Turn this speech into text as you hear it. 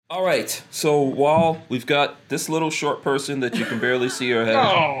All right. So while we've got this little short person that you can barely see her head,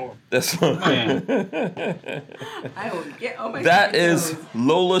 Oh, that's man. I will get on my that tippy is toes.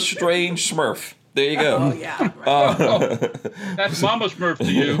 Lola Strange Smurf. There you Oh go. yeah. Right. That's Mama Smurf to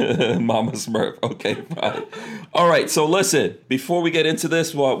you. Mama Smurf. Okay, fine. All right. So listen, before we get into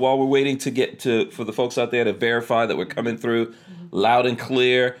this, while we're waiting to get to for the folks out there to verify that we're coming through loud and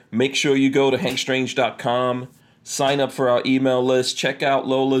clear, make sure you go to hankstrange.com. Sign up for our email list. Check out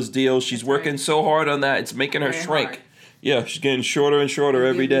Lola's deal. She's That's working right. so hard on that. It's making her Very shrink. hard. Yeah, she's getting shorter and shorter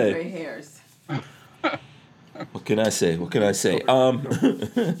every Give me day. gray hairs. What can I say? What can I say?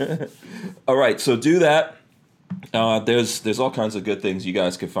 All right, so do that. There's all kinds of good things you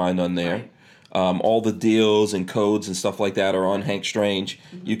guys can find on there. Right. All the deals and codes and stuff like that are on Hank Strange.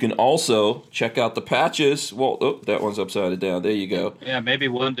 You can also check out the patches. Well, oh, that one's upside down. There you go. Yeah, maybe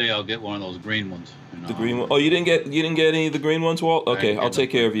one day I'll get one of those green ones. You know. The green one. Oh, you didn't get any of the green ones, Walt? Okay, I'll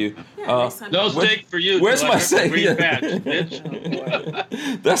take care of you. Yeah, next time. No steak for you. where's till my I get the steak? green Yeah. patch,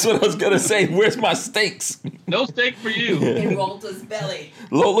 bitch. That's what I was gonna say. Where's my steaks? No steak for you. In Walter's belly.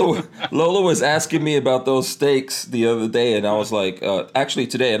 Lola was asking me about those steaks the other day, and I was like, actually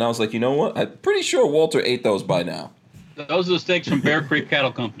today, and I was like, you know what? I'm pretty sure Walter ate those by now. Those are the steaks from Bear Creek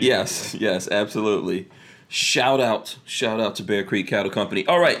Cattle Company. Yes, absolutely. Shout out to Bear Creek Cattle Company.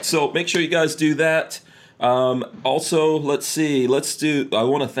 All right, so make sure you guys do that. Also, let's see. I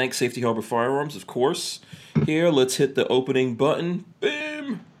want to thank Safety Harbor Firearms, of course. Here, let's hit the opening button.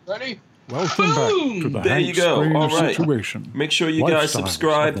 Bam. Ready? Welcome back to the There you Hank go. Strange All right. situation. Make sure you guys Lifestyles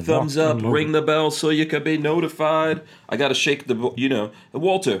subscribe, of the thumbs locked up, and loaded. ring the bell so you can be notified. I got to shake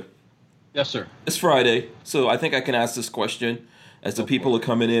Walter, Yes, sir. it's Friday, so I think I can ask this question as the people are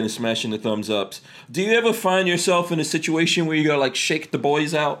coming in and smashing the thumbs ups. Do you ever find yourself in a situation where you gotta like shake the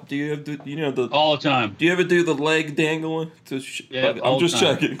boys out? Do you have the All the time. Do you ever do the leg dangling? Yeah, I'm all the just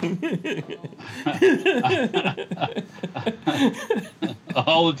time. checking.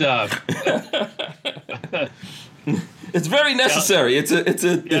 All the time. It's very necessary. It's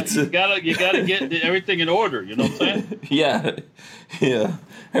a You gotta get everything in order. You know what I'm saying? yeah.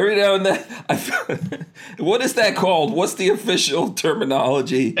 Every now and then, what is that called? What's the official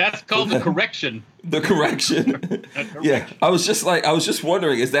terminology? That's called the correction. The correction. Yeah, I was just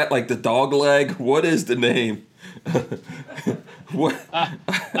wondering, is that like the dog leg? What is the name? What?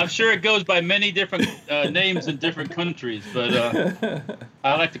 I'm sure it goes by many different names in different countries, but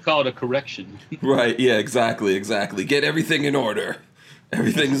I like to call it a correction. Right. Yeah. Exactly. Get everything in order.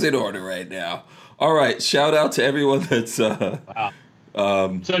 Everything's in order right now. All right. Shout out to everyone that's. Wow.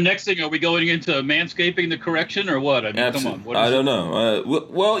 So next thing, are we going into manscaping the correction or what? I mean, come on. What is I don't it? know.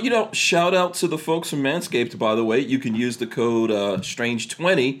 Well, shout out to the folks from Manscaped, by the way. You can use the code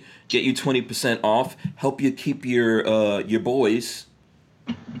Strange20, get you 20% off, help you keep your boys.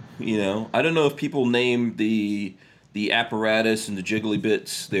 I don't know if people name the apparatus and the jiggly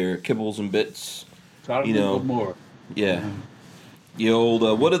bits, their kibbles and bits. Try to do a little more. Yeah. The old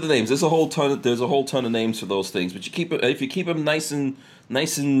what are the names? There's a whole ton of names for those things, but if you keep them nice and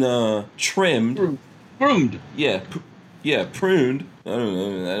trimmed. Groomed. Yeah, pruned. I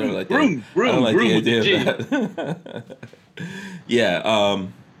don't like that. Groomed. I don't like Groomed the with the idea of that. Yeah.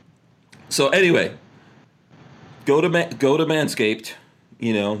 So anyway, go to Manscaped.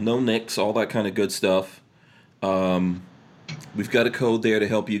 No nicks, all that kind of good stuff. We've got a code there to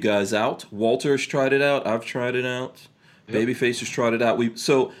help you guys out. Walter's tried it out. I've tried it out. Yep. Babyface has tried it out.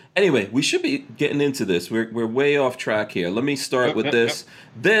 So anyway, we should be getting into this. We're way off track here. Let me start with this.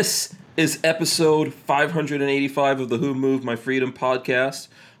 This is episode 585 of the Who Moved My Freedom podcast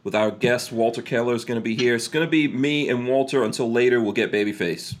with our guest Walter Keller is going to be here. It's going to be me and Walter until later. We'll get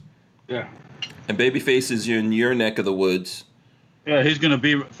Babyface. Yeah. And Babyface is in your neck of the woods. Yeah, he's going to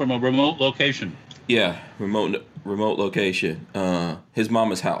be from a remote location. Yeah, remote location. His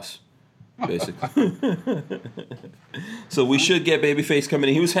mama's house, basically. So we should get Babyface coming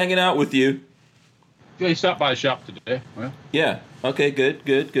in. He was hanging out with you. Yeah, he stopped by the shop today. Well, Yeah. Okay, good.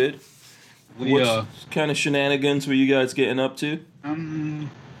 we, What kind of shenanigans were you guys getting up to? I hope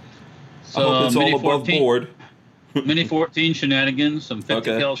it's all Mini above 14 board. Mini 14 shenanigans, some 50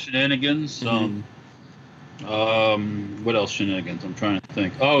 Okay. cal shenanigans, some what else shenanigans? I'm trying to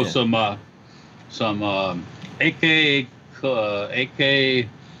think. Oh, Yeah. some AK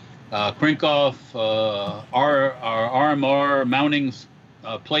Krinkhoff our RMR mounting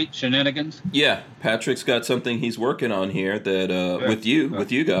plate shenanigans. Yeah, Patrick's got something he's working on here that with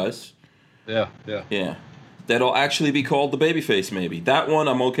you guys. Yeah. Yeah. That'll actually be called the Babyface, maybe. That one,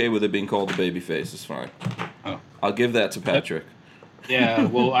 I'm okay with it being called the Babyface. It's fine. Oh. I'll give that to Patrick. Yeah,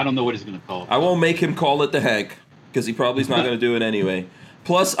 well, I don't know what he's going to call it. I won't make him call it the Hank, because he probably is not going to do it anyway.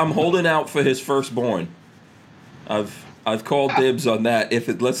 Plus, I'm holding out for his firstborn. I've called dibs on that.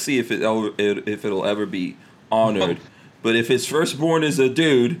 Let's see if it'll ever be honored. But if his firstborn is a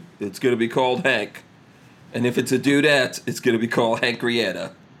dude, it's gonna be called Hank, and if it's a dudette, it's gonna be called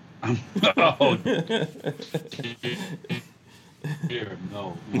Hankrietta. Oh. Dear,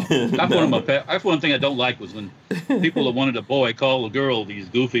 no. That's one thing I don't like was when people that wanted a boy call a girl these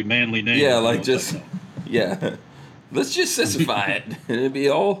goofy manly names. Yeah, yeah. Let's just sissify it, and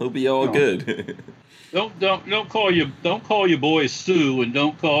it'll be all good. Don't call your boy Sue, and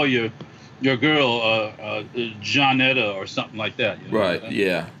don't call your girl Johnetta or something like that. You know? Right?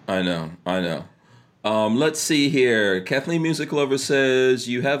 Yeah, I know. Let's see here. Kathleen Music Lover says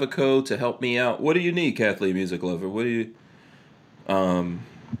you have a code to help me out. What do you need, Kathleen Music Lover? What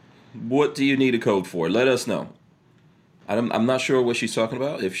do you need a code for? Let us know. I'm not sure what she's talking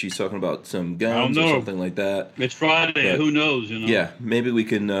about. If she's talking about some guns or something like that. It's Friday. But, who knows? You know. Yeah, maybe we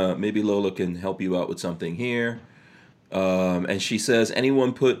can. Maybe Lola can help you out with something here. And she says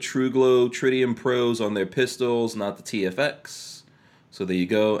anyone put TruGlow Tritium Pros on their pistols, not the TFX. So there you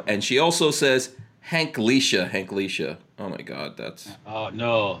go. And she also says Hank Leisha. Oh my God, that's. Oh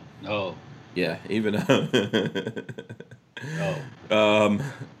no. Yeah, even. No.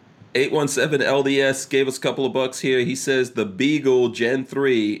 817 LDS gave us a couple of bucks here. He says the Beagle Gen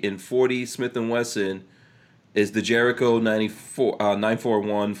 3 in 40 Smith & Wesson is the Jericho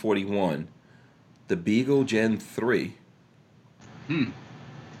 94141. The Beagle Gen 3.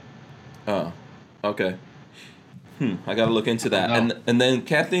 Oh, okay. I got to look into that. And then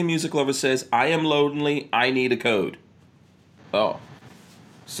Kathleen Music Lover says, I am lonely, I need a code. Oh.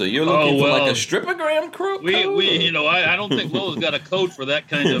 So you're looking for like a stripogram code? We I don't think Lola's got a code for that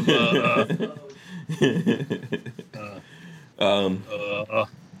kind of.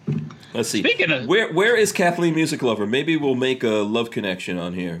 Let's see. Speaking of, where is Kathleen Music Lover? Maybe we'll make a love connection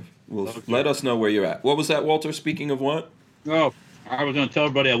on here. Let us know where you're at. What was that, Walter? Speaking of what? Oh, I was going to tell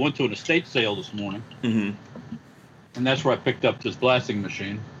everybody I went to an estate sale this morning, and that's where I picked up this blasting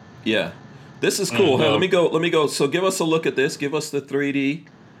machine. Yeah, this is cool. Hey, let me go. So give us a look at this. Give us the 3D.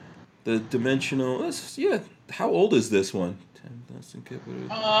 The dimensional. How old is this one?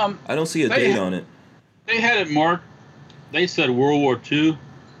 I don't see a date on it. They had it marked. They said World War II.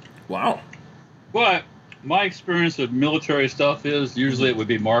 Wow. But my experience with military stuff is usually it would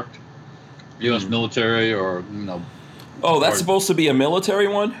be marked U.S. military or Oh, that's supposed to be a military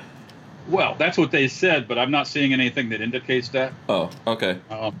one? Well, that's what they said, but I'm not seeing anything that indicates that. Oh, okay.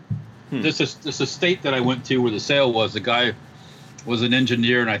 This estate that I went to where the sale was, the guy was an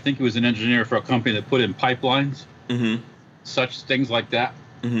engineer, and I think he was an engineer for a company that put in pipelines, such things like that.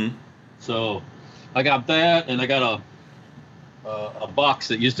 So I got that, and I got a box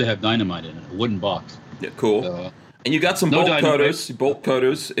that used to have dynamite in it, a wooden box. Yeah, cool. And you got some bolt cutters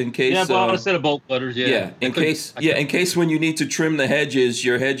in case. Yeah, I bought a set of bolt cutters. Yeah. In case when you need to trim the hedges,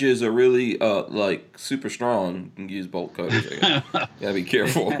 your hedges are really like super strong. You can use bolt cutters. Gotta be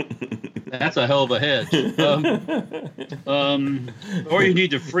careful. That's a hell of a hedge. Or you need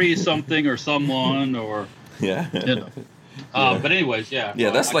to freeze something or someone, or But anyways, yeah.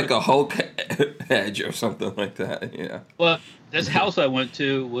 Yeah, that's like a Hulk hedge or something like that. Yeah. Well, this house I went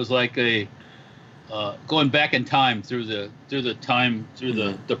to was like a. Going back in time through the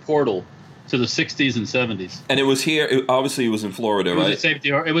portal to the 60s and 70s. And it was here. Obviously, it was in Florida, right?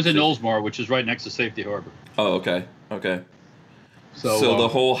 It was in Oldsmar, which is right next to Safety Harbor. Oh, okay. So the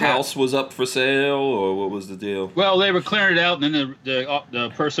whole house was up for sale, or what was the deal? Well, they were clearing it out, and then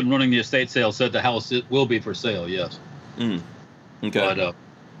the person running the estate sale said the house will be for sale. Yes. Okay. But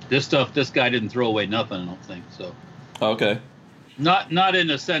this guy didn't throw away nothing. I don't think so. Okay. Not in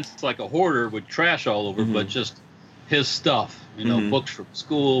a sense like a hoarder with trash all over, but just his stuff. Books from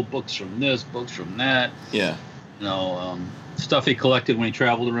school, books from this, books from that. Yeah. Stuff he collected when he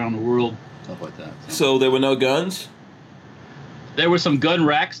traveled around the world, stuff like that. So there were no guns? There were some gun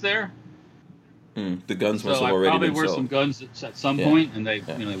racks there. The guns must have already been sold. Probably were some guns at some point, and they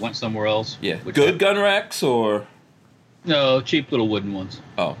they went somewhere else. Yeah. Good gun racks or? No, cheap little wooden ones.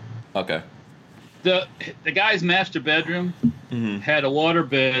 Oh, okay. The guy's master bedroom had a water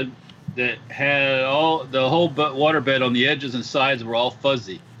bed that had the whole water bed on the edges and sides were all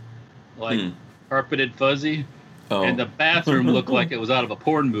fuzzy, like carpeted fuzzy, and the bathroom looked like it was out of a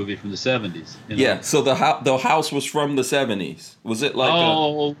porn movie from the 70s. Yeah, so the house was from the 70s. Was it like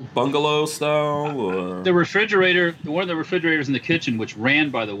a bungalow style or? The refrigerator, one of the refrigerators in the kitchen, which ran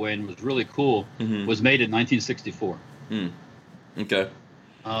by the way and was really cool, was made in 1964. Okay.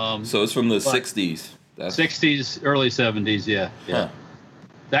 So it's from the 60s. 60s, early 70s, yeah. Huh.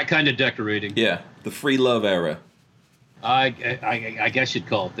 That kind of decorating. Yeah, the free love era. I guess you'd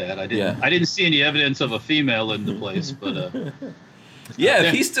call it that. I didn't see any evidence of a female in the place, but yeah,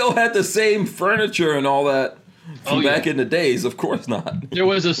 if he still had the same furniture and all that from back in the days, of course not. There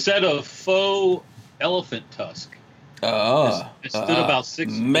was a set of faux elephant tusk. It stood about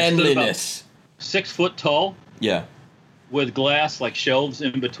manliness. 6 foot tall. Yeah. With glass like shelves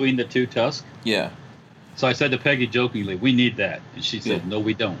in between the two tusks. Yeah. So I said to Peggy jokingly, "We need that," and she said, "No,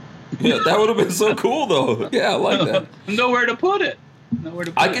 we don't." Yeah, that would have been so cool though. Yeah, I like that. Nowhere to put it.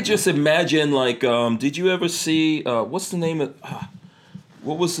 I could just imagine, like, did you ever see what's the name of?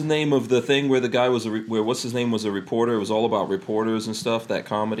 What was the name of the thing where the guy was what's his name was a reporter? It was all about reporters and stuff. That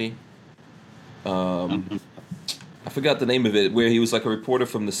comedy. I forgot the name of it. Where he was like a reporter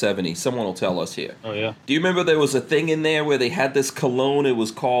from the '70s. Someone will tell us here. Oh yeah. Do you remember there was a thing in there where they had this cologne? It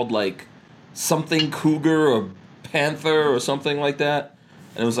was called like something cougar or panther or something like that.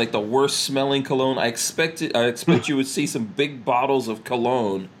 And it was like the worst smelling cologne. I expect you would see some big bottles of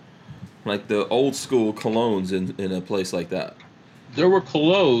cologne, like the old school colognes in a place like that. There were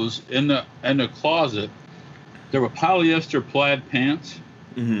clothes in the closet. There were polyester plaid pants.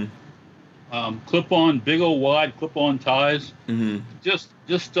 Mm-hmm. Big old wide clip-on ties. Mm-hmm. Just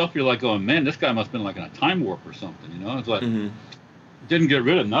stuff you're like going, man, this guy must have been like in a time warp or something. You know, it's like didn't get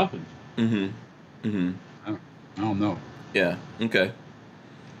rid of nothing. Mm-hmm. Mm-hmm. I don't know. Yeah. Okay.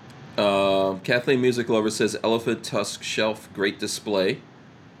 Kathleen Music Lover says elephant tusk shelf, great display.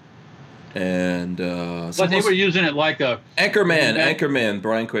 And but they were using it like a Anchorman.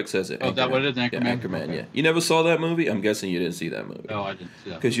 Brian Quick says it. Oh, is that what it is? Anchorman. Yeah, Anchorman. Okay. Yeah. You never saw that movie? I'm guessing you didn't see that movie. No, I didn't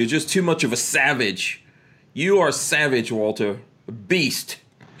see that. Because you're just too much of a savage. You are savage, Walter. A beast.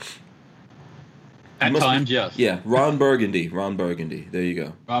 At times, yes. Yeah, Ron Burgundy. There you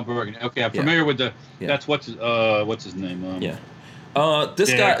go. Ron Burgundy. Okay, I'm familiar with the. Yeah. That's what's his name? Yeah.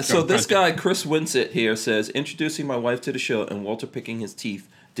 This guy, Chris Winsett here says, introducing my wife to the show and Walter picking his teeth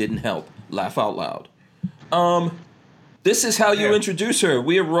didn't help. Laugh out loud. This is how you introduce her.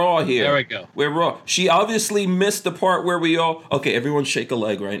 We're raw here. There we go. We're raw. She obviously missed the part where we all. Okay, everyone shake a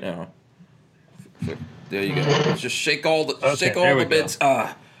leg right now. There you go. Just shake all the bits.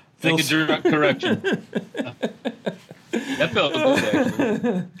 Make a direct correction. That felt good,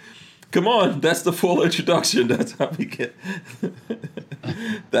 actually. Come on, that's the full introduction. That's how we get. I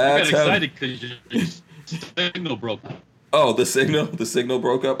got excited because your signal broke up. Oh, the signal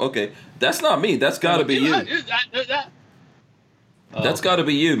broke up. Okay, that's not me. That's got to be you. That's got to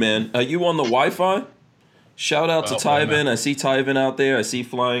be you, man. Are you on the Wi-Fi? Shout out to Tyvin. I see Tyvin out there. I see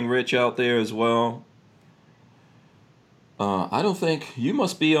Flying Rich out there as well. I don't think you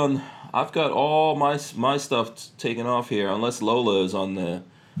must be on. I've got all my stuff taken off here, unless Lola is on the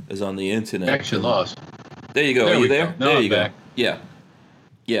internet. Actually lost. There you go. Are you there? There you go. Yeah.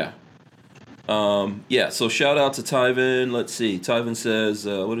 So shout out to Tyvin. Let's see. Tyvin says,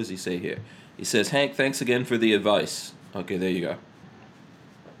 what does he say here? He says, Hank, thanks again for the advice. Okay, there you go.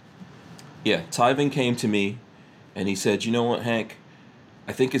 Yeah, Tyvin came to me, and he said, you know what, Hank?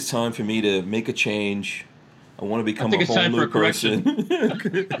 I think it's time for me to make a change. I want to become a whole new person.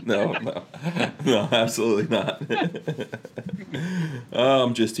 No, absolutely not.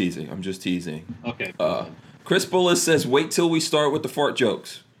 I'm just teasing. Okay. Chris Bullis says, wait till we start with the fart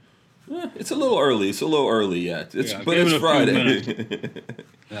jokes. It's a little early yet. But it's Friday.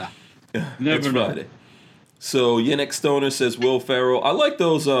 Yeah. It's Friday. So Yannick Stoner says Will Ferrell. I like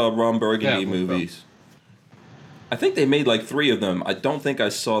those Ron Burgundy movies. I think they made like 3 of them. I don't think I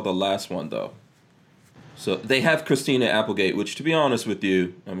saw the last one though. So they have Christina Applegate, which, to be honest with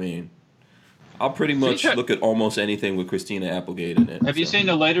you, I mean, I'll pretty much look at almost anything with Christina Applegate in it. Have you seen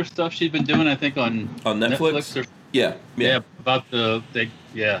the later stuff she's been doing? I think on Netflix. Yeah, about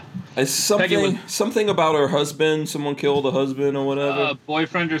It's something about her husband. Someone killed a husband or whatever.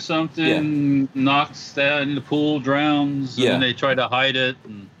 Boyfriend or something knocks that in the pool, drowns. And then they try to hide it.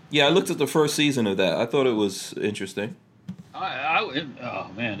 Yeah, I looked at the first season of that. I thought it was interesting. Oh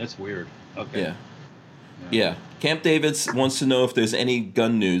man, that's weird. Okay. Yeah. Camp Davids wants to know if there's any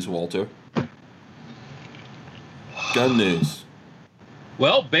gun news, Walter. Gun news.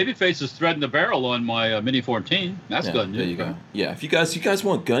 Well, Babyface is threading the barrel on my Mini 14. That's gun news. There you go. Yeah, if you guys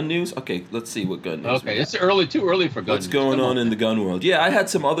want gun news, okay, let's see what gun news. Okay, it's too early for gun news. What's going on in the gun world? Yeah, I had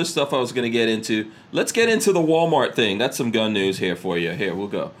some other stuff I was going to get into. Let's get into the Walmart thing. That's some gun news here for you. Here, we'll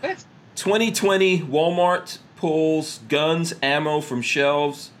go. 2020 Walmart pulls guns, ammo from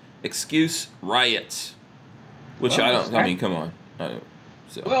shelves. Excuse riots. Which I mean, come on.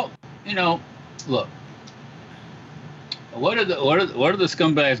 Well, look. What do the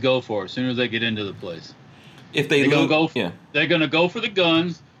scumbags go for as soon as they get into the place? If they're gonna go for the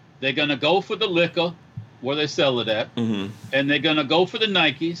guns. They're gonna go for the liquor. where they sell it at, and they're gonna go for the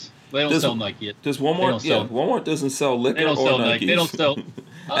Nikes. They don't sell Nike yet. Does Walmart? Yeah, Walmart doesn't sell liquor they don't or sell Nikes. Nike. They don't sell,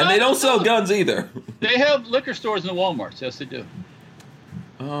 and they don't sell guns either. They have liquor stores in the WalMarts. Yes, they do.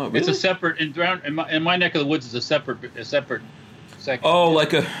 Really? It's a separate in my neck of the woods is a separate section. Oh,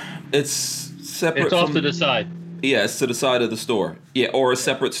 it's separate. It's off to the side. Yeah, it's to the side of the store. Yeah, or a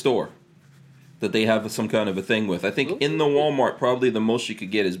separate store that they have some kind of a thing with. I think in the Walmart, probably the most you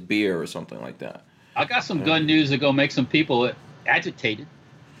could get is beer or something like that. I got some gun news that go make some people agitated.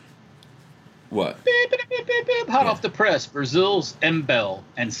 What? Beep, beep, beep, beep, beep. Hot off the press, Brazil's Embel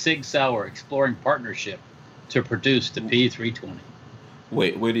and Sig Sauer exploring partnership to produce the P320.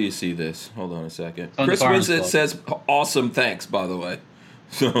 Wait, where do you see this? Hold on a second. On Chris Winsett says, awesome, thanks, by the way.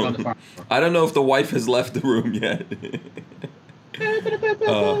 So, I don't know if the wife has left the room yet.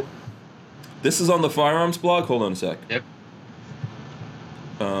 This is on the firearms blog? Hold on a sec. Yep.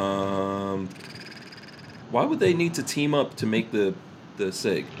 Why would they need to team up to make the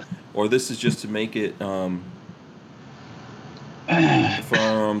SIG? Or this is just to make it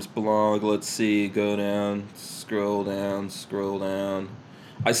firearms blog. Let's see. Go down. Scroll down.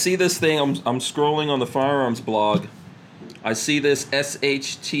 I see this thing. I'm scrolling on the firearms blog. I see this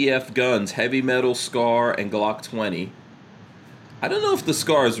SHTF guns, heavy metal SCAR and Glock 20. I don't know if the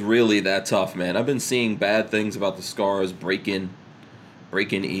SCAR is really that tough, man. I've been seeing bad things about the SCARs breaking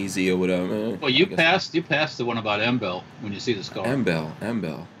easy or whatever. Well, you passed the one about Embel when you see the SCAR.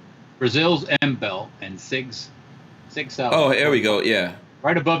 Embel. Brazil's Embel and Sig Sauer. Oh, here we go. Yeah.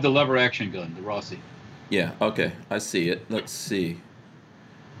 Right above the lever action gun, the Rossi. Yeah. Okay, I see it. Let's see.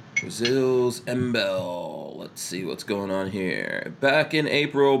 Brazil's Embel. Let's see what's going on here. Back in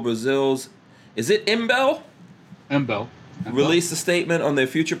April, Brazil's... Is it Embel? Embel. Released a statement on their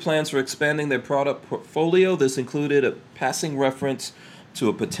future plans for expanding their product portfolio. This included a passing reference to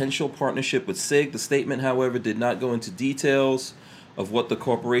a potential partnership with SIG. The statement, however, did not go into details of what the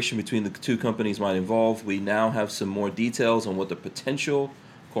cooperation between the two companies might involve. We now have some more details on what the potential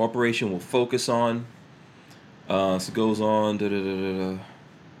cooperation will focus on. So it goes on.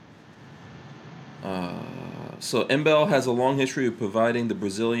 So Embel has a long history of providing the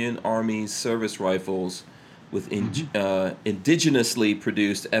Brazilian Army's service rifles with indigenously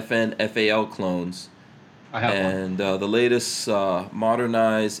produced FN FAL clones. I have and the latest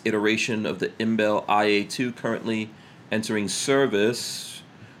modernized iteration of the Embel IA2 currently entering service.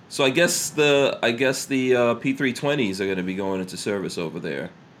 So I guess the P320s are going to be going into service over there,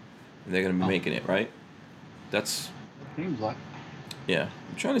 and they're going to be making it, right? That's seems like. Yeah,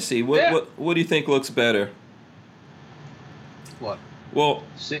 I'm trying to see what do you think looks better? What? Well,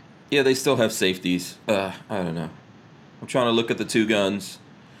 yeah, they still have safeties. I don't know. I'm trying to look at the two guns.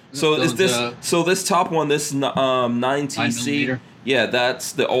 So is this this top one, this 9TC? Yeah,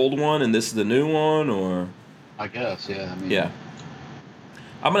 that's the old one, and this is the new one, or? I guess, yeah. I mean, yeah.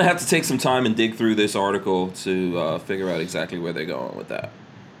 I'm gonna have to take some time and dig through this article to figure out exactly where they're going with that.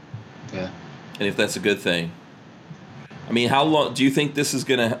 Yeah. And if that's a good thing. I mean, how long do you think this is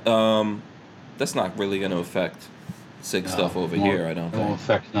gonna? That's not really gonna affect SIG stuff over here. I don't think. It won't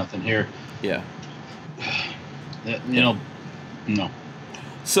affect nothing here. Yeah. No.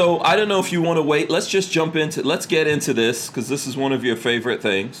 So I don't know if you want to wait. Let's get into this because this is one of your favorite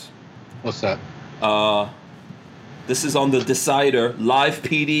things. What's that? This is on the Decider. Live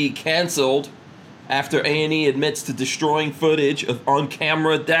PD canceled after A&E admits to destroying footage of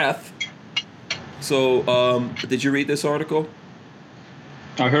on-camera death. So, did you read this article?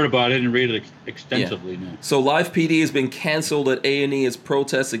 I heard about it and read it extensively. Yeah. So Live PD has been canceled at A&E as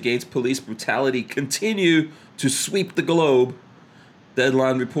protests against police brutality continue to sweep the globe.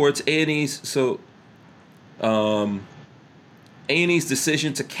 Deadline reports A&E's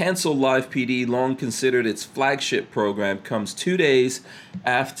decision to cancel Live PD, long considered its flagship program, comes 2 days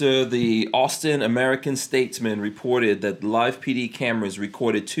after the Austin American-Statesman reported that Live PD cameras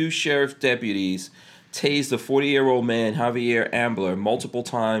recorded two sheriff deputies tased a 40-year-old man, Javier Ambler, multiple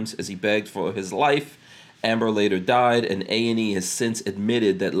times as he begged for his life. Ambler later died, and A&E has since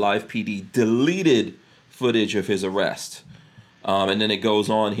admitted that Live PD deleted footage of his arrest. And then it goes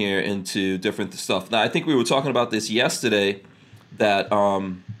on here into different stuff. Now, I think we were talking about this yesterday, that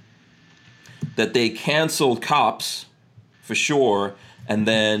they canceled Cops for sure, and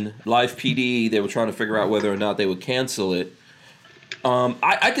then Live PD, they were trying to figure out whether or not they would cancel it.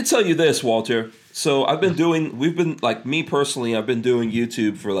 I could tell you this, Walter. So I've been doing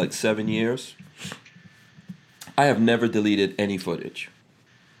YouTube for like 7 years. I have never deleted any footage.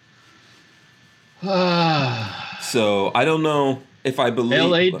 So I don't know if I believe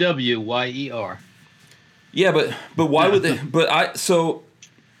LAWYER. Yeah, but why would they? But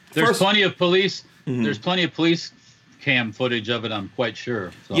there's plenty of police There's plenty of police cam footage of it, I'm quite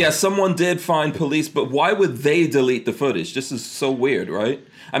sure. So. Yeah, someone did find police, but why would they delete the footage? This is so weird, right?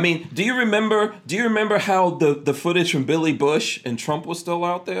 I mean, do you remember how the footage from Billy Bush and Trump was still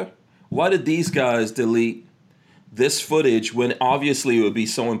out there? Why did these guys delete this footage when obviously it would be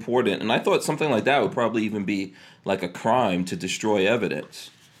so important? And I thought something like that would probably even be like a crime to destroy evidence.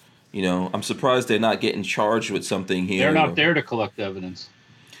 You know, I'm surprised they're not getting charged with something here. They're not there to collect evidence.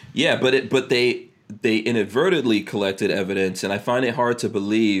 Yeah, but they inadvertently collected evidence, and I find it hard to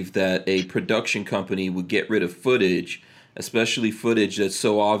believe that a production company would get rid of footage, especially footage that's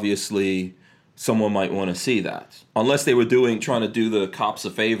so obviously someone might want to see that. Unless they were trying to do the cops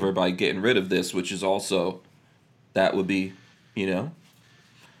a favor by getting rid of this, which is also, that would be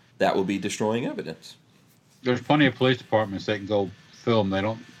destroying evidence. There's plenty of police departments that can go film. They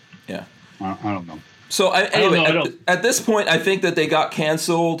don't. Yeah. I don't know. So at this point, I think that they got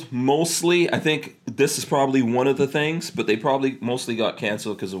canceled mostly. I think this is probably one of the things, but they probably mostly got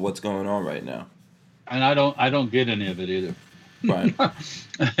canceled because of what's going on right now. And I don't get any of it either. Right.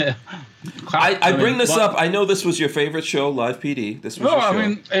 I bring this up. I know this was your favorite show, Live PD. This was your show. I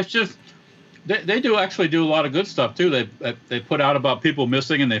mean, it's just they do actually do a lot of good stuff too. They put out about people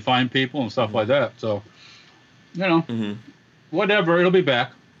missing and they find people and stuff like that. So, whatever, it'll be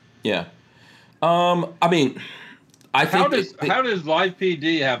back. Yeah. I mean, I think how does Live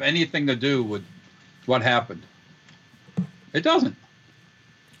PD have anything to do with what happened? It doesn't.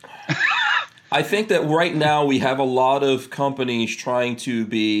 I think that right now we have a lot of companies trying to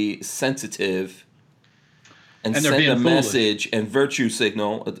be sensitive and send a message and virtue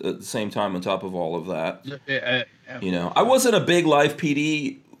signal at the same time on top of all of that. I wasn't a big Live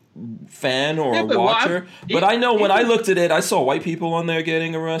PD fan or watcher, but I know when I looked at it, I saw white people on there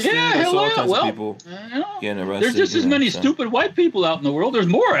getting arrested. I saw all kinds of people getting arrested. There's just as many stupid white people out in the world. There's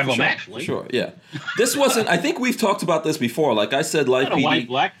more of them, actually. Sure, yeah. This wasn't. I think we've talked about this before. Like I said, Live PD.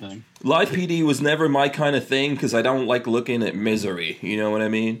 White-black thing. Live PD was never my kind of thing because I don't like looking at misery. You know what I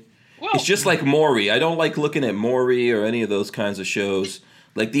mean? Well, it's just like Maury. I don't like looking at Maury or any of those kinds of shows.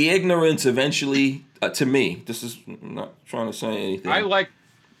 Like the ignorance eventually, to me, this is I'm not trying to say anything. I like.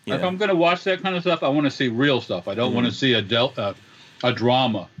 Yeah. If I'm going to watch that kind of stuff, I want to see real stuff. I don't want to see a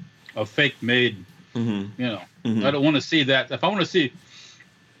drama, a fake made. I don't want to see that. If I want to see,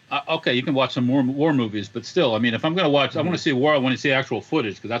 okay, you can watch some more war movies, but still, I mean, if I'm going to watch, I want to see war. I want to see actual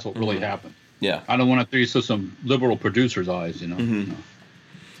footage because that's what really happened. Yeah, I don't want to through some liberal producers' eyes,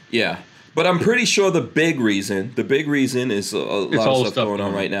 Yeah, but I'm pretty sure the big reason is a lot of stuff going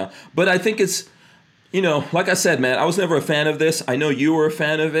on right now. But I think it's. Like I said, man, I was never a fan of this. I know you were a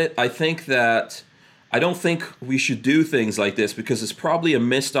fan of it. I don't think we should do things like this because it's probably a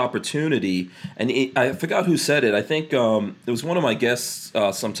missed opportunity. And I forgot who said it. I think it was one of my guests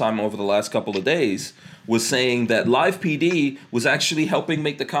sometime over the last couple of days was saying that Live PD was actually helping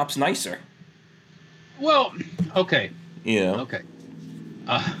make the cops nicer. Well, okay. Okay.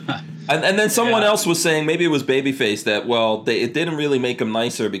 And then someone else was saying, maybe it was Babyface, that, it didn't really make them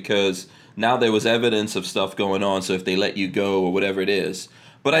nicer because now there was evidence of stuff going on, so if they let you go or whatever it is.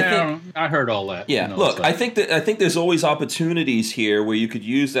 But I think I heard all that. Yeah, look, I think there's always opportunities here where you could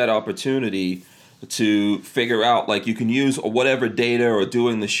use that opportunity to figure out, like you can use whatever data or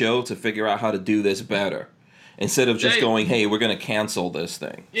doing the show to figure out how to do this better instead of just going, hey, we're going to cancel this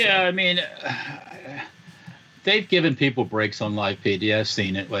thing. Yeah, I mean, they've given people breaks on Live PD. I've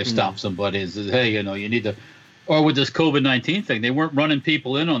seen it. They stop somebody and says, hey, you need to. Or with this COVID-19 thing, they weren't running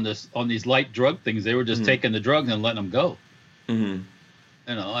people in on these light drug things. They were just taking the drugs and letting them go. Mm-hmm.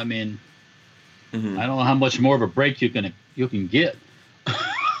 I mean, I don't know how much more of a break you can get.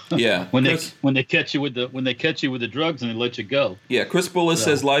 Yeah, when they catch you with the drugs and they let you go. Yeah, Chris Bullis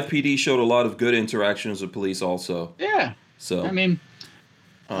says Live PD showed a lot of good interactions with police also. Yeah. So I mean.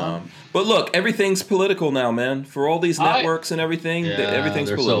 But look, everything's political now, man. For all these networks and everything,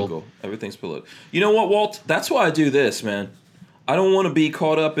 everything's political. Everything's political. You know what, Walt? That's why I do this, man. I don't want to be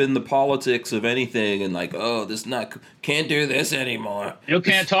caught up in the politics of anything and like, can't do this anymore. You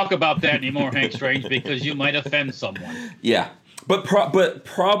can't talk about that anymore, Hank Strange, because you might offend someone. Yeah. But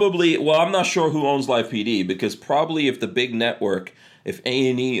probably, I'm not sure who owns Live PD because probably if the big network, if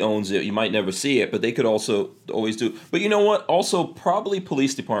A&E owns it, you might never see it, but they could also always do. But you know what? Also, probably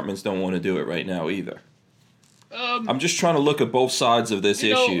police departments don't want to do it right now either. I'm just trying to look at both sides of this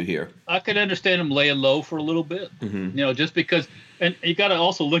issue here. I could understand them laying low for a little bit, just because. And you got to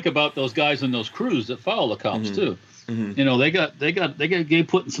also look about those guys in those crews that follow the cops too. Mm-hmm. They got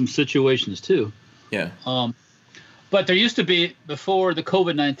put in some situations too. Yeah. But there used to be, before the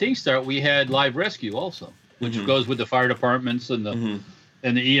COVID-19 start, we had Live Rescue also, which goes with the fire departments and the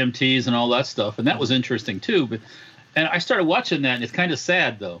and the EMTs and all that stuff, and that was interesting too. And I started watching that, and it's kind of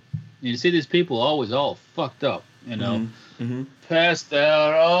sad though. You see these people always all fucked up, passed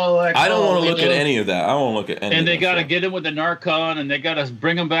out, all that. I don't want to look at any of that. I don't want to look at any. And they got to get him with the Narcan, and they got to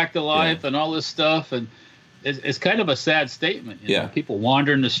bring him back to life, and all this stuff, and it's kind of a sad statement. You know? People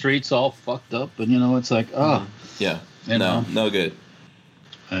wandering the streets all fucked up, and it's like, no good.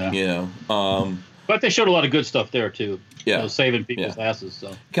 Yeah. But they showed a lot of good stuff there too. Yeah, saving people's asses.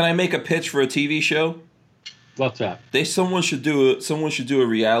 So, can I make a pitch for a TV show? What's that? Someone should do a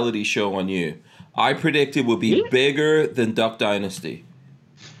reality show on you. I predict it will be bigger than Duck Dynasty.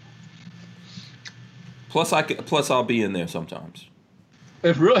 Plus I'll be in there sometimes.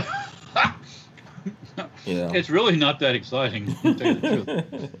 It's really, it's really not that exciting. To tell you the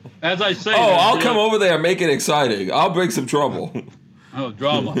truth. As I say, I'll come over there and make it exciting. I'll bring some trouble. Oh,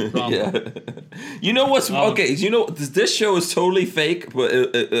 drama. Yeah. You know what's okay? You know this show is totally fake, but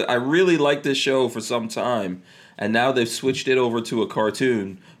I really liked this show for some time, and now they've switched it over to a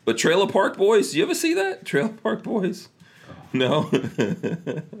cartoon. But Trailer Park Boys, you ever see that? Trailer Park Boys? No.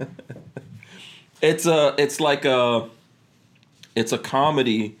 It's a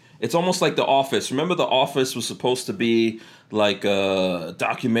comedy. It's almost like The Office. Remember The Office was supposed to be like a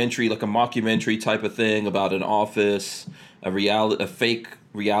documentary, like a mockumentary type of thing about an office, a fake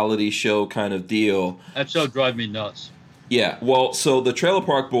reality show kind of deal. That show drives me nuts. Yeah, well, so the Trailer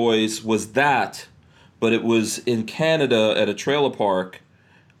Park Boys was that, but it was in Canada at a trailer park,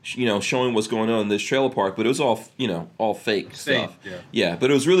 showing what's going on in this trailer park, but it was all fake stuff. Yeah,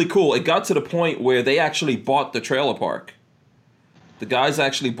 but it was really cool. It got to the point where they actually bought the trailer park. The guys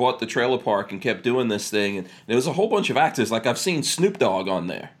actually bought the trailer park and kept doing this thing, and there was a whole bunch of actors. Like I've seen Snoop Dogg on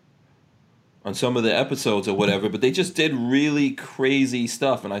there, on some of the episodes or whatever, but they just did really crazy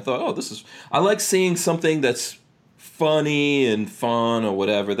stuff, and I thought, I like seeing something that's funny and fun or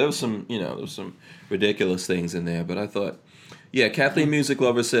whatever. There was some ridiculous things in there, but I thought, Kathleen Music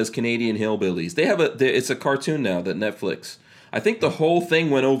Lover says Canadian Hillbillies. It's a cartoon now that Netflix. I think the whole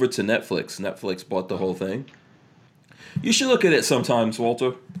thing went over to Netflix. Netflix bought the whole thing. You should look at it sometimes,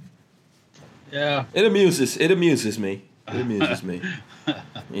 Walter. Yeah. It amuses me. It amuses me.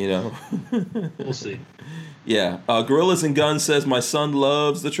 We'll see. Yeah. Gorillas and Guns says my son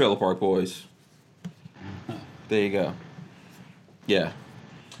loves the Trailer Park Boys. There you go. Yeah.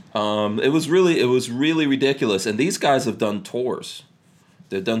 It was really ridiculous, and these guys have done tours.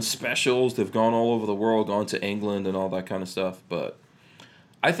 They've done specials. They've gone all over the world, gone to England and all that kind of stuff. But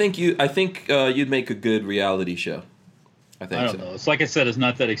I think you'd make a good reality show. I don't know. It's like I said, it's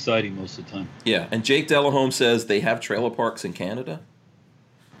not that exciting most of the time. Yeah, and Jake Delahome says they have trailer parks in Canada.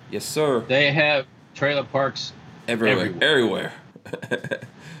 Yes, sir. They have trailer parks everywhere.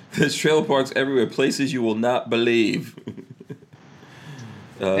 There's trailer parks everywhere, places you will not believe.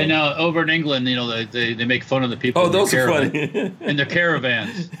 And now over in England, they make fun of the people. Oh, those are funny. in their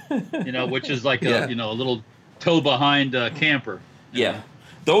caravans, which is like a little tow behind camper. Yeah,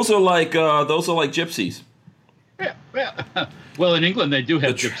 those are like gypsies. Yeah. Well, in England they do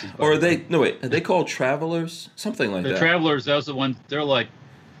have gypsies. Or are they called travelers? Something like that. The travelers, those are the ones. They're like,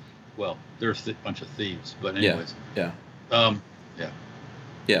 they're a bunch of thieves. But anyways. Yeah.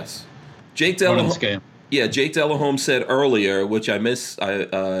 Yes. Jake Delahome. Yeah, Jake Delahome said earlier, which I missed.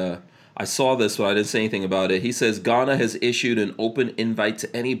 I saw this, but I didn't say anything about it. He says Ghana has issued an open invite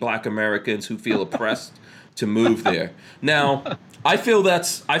to any Black Americans who feel oppressed to move there. Now, I feel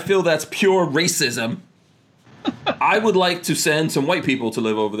that's pure racism. I would like to send some white people to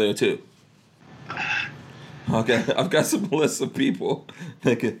live over there too. Okay, I've got some list of people.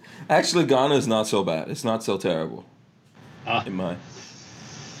 Actually, Ghana is not so bad. It's not so terrible.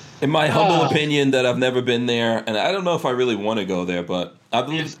 In my humble opinion, that I've never been there, and I don't know if I really want to go there. But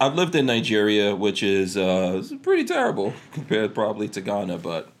I've lived in Nigeria, which is pretty terrible compared probably to Ghana.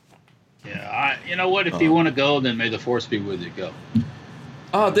 But you know what? If you want to go, then may the force be with you. Go.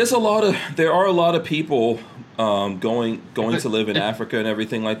 There are a lot of people going to live in Africa and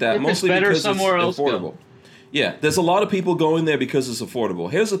everything like that. Mostly because it's affordable. Yeah, there's a lot of people going there because it's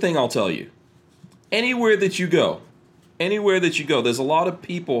affordable. Here's the thing I'll tell you. Anywhere that you go, there's a lot of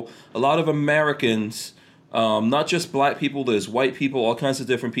people, a lot of Americans, not just black people, there's white people, all kinds of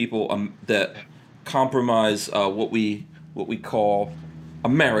different people that compromise what we call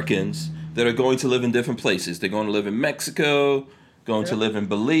Americans that are going to live in different places. They're going to live in Mexico, going to live in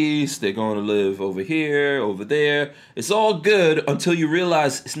Belize, they're going to live over here, over there. It's all good until you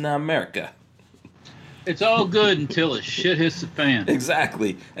realize it's not America. It's all good until it shit hits the fan.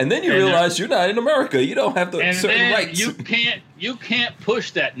 Exactly. And then you realize you're not in America. You don't have the certain rights. You can't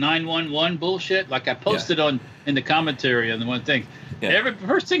push that 911 bullshit. Like I posted in the commentary on the one thing. Yeah.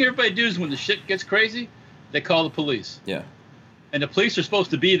 First thing everybody does when the shit gets crazy, they call the police. Yeah. And the police are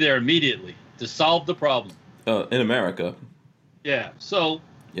supposed to be there immediately to solve the problem. In America. Yeah. So.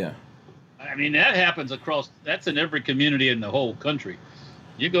 Yeah. I mean, that happens that's in every community in the whole country.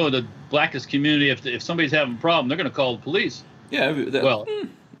 You go to the blackest community, if somebody's having a problem, they're going to call the police. Yeah.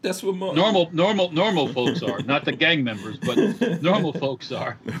 That's what normal folks are, not the gang members, but normal folks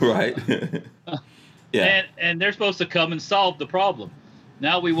are. Right. Yeah. And they're supposed to come and solve the problem.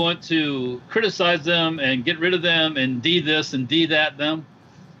 Now we want to criticize them and get rid of them and D this and D that them,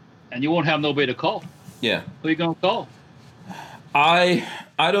 and you won't have nobody to call. Yeah. Who are you going to call? I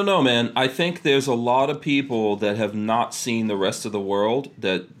don't know, man. I think there's a lot of people that have not seen the rest of the world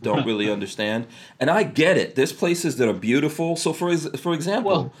that don't really understand. And I get it. There's places that are beautiful. So for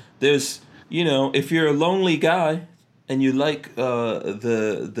example, there's, if you're a lonely guy and you like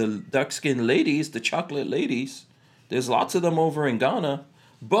the dark-skinned ladies, the chocolate ladies, there's lots of them over in Ghana,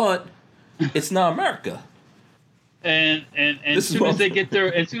 but it's not America. And as soon as they get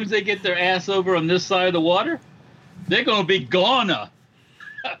their ass over on this side of the water, they're going to be Ghana.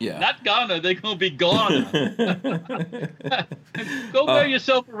 Yeah. Not Ghana, they're going to be Ghana. Go marry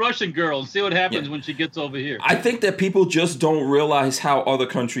yourself a Russian girl and see what happens when she gets over here. I think that people just don't realize how other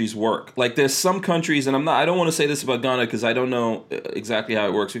countries work. Like there's some countries, and I don't want to say this about Ghana because I don't know exactly how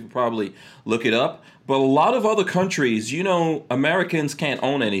it works. We could probably look it up. But a lot of other countries, Americans can't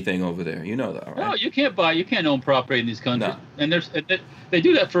own anything over there. You know that, right? No, you can't own property in these countries. No. And they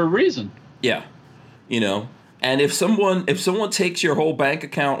do that for a reason. Yeah. And if someone takes your whole bank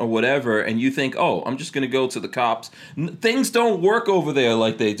account or whatever, and you think, oh, I'm just going to go to the cops, things don't work over there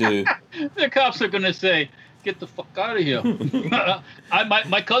like they do. The cops are going to say, get the fuck out of here.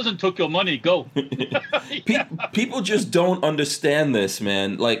 My cousin took your money. Go. People just don't understand this,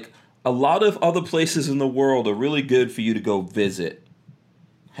 man. Like, a lot of other places in the world are really good for you to go visit,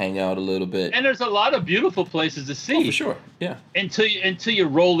 hang out a little bit. And there's a lot of beautiful places to see. Oh, for sure. Yeah. Until you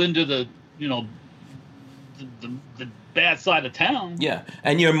roll into the, the bad side of town. Yeah,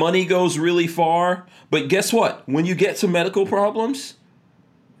 and your money goes really far. But guess what? When you get to medical problems,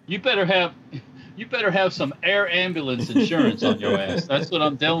 you better have some air ambulance insurance on your ass. That's what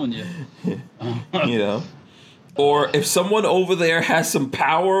I'm telling you. Or if someone over there has some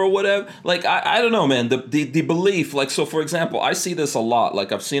power or whatever, like I don't know, man. The belief, like, so for example, I see this a lot.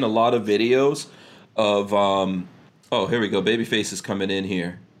 Like I've seen a lot of videos of oh, here we go. Babyface is coming in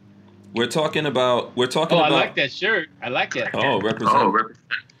here. We're talking about. I like that shirt. I like that. Oh, represent.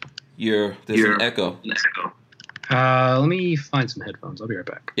 There's an echo. Let me find some headphones. I'll be right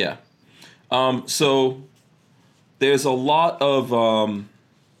back. Yeah. So there's a lot of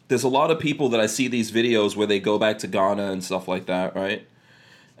people that I see these videos where they go back to Ghana and stuff like that, right?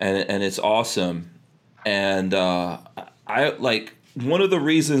 And it's awesome. And I like, one of the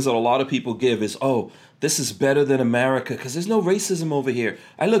reasons that a lot of people give is, oh, this is better than America because there's no racism over here.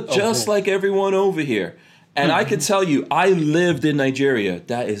 I look just like everyone over here. And I can tell you, I lived in Nigeria.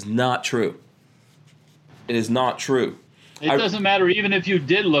 That is not true. It is not true. It doesn't matter. Even if you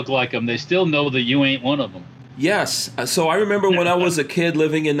did look like them, they still know that you ain't one of them. Yes. So I remember when I was a kid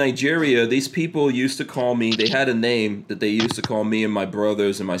living in Nigeria, these people used to call me, they had a name that they used to call me and my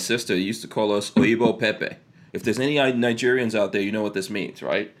brothers and my sister. They used to call us Oyibo Pepe. If there's any Nigerians out there, you know what this means,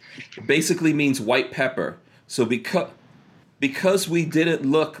 right? It basically means white pepper. So because we didn't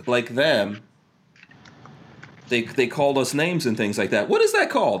look like them, they called us names and things like that. What is that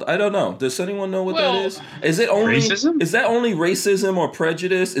called? I don't know. Does anyone know what that is? Is it only racism? Is that only racism or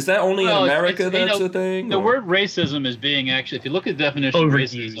prejudice? Is that only in America that's a thing? The word racism is being actually, if you look at the definition of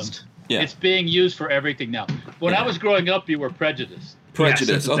racism, it's being used for everything now. When I was growing up, you were prejudiced.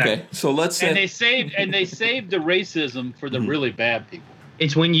 Prejudice. Yes, okay. So let's say and they saved the racism for the really bad people.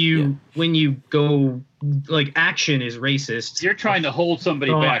 It's when you go, like, action is racist. You're trying to hold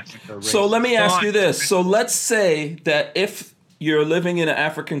somebody back. So let me ask you this. So let's say that if you're living in an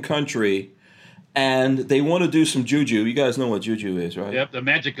African country and they want to do some juju, you guys know what juju is, right? Yep, the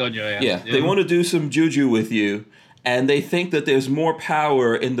magic on your ass. Yeah, they want to do some juju with you, and they think that there's more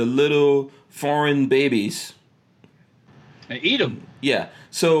power in the little foreign babies. They eat them. Yeah.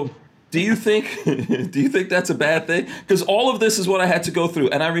 So do you think that's a bad thing? Because all of this is what I had to go through.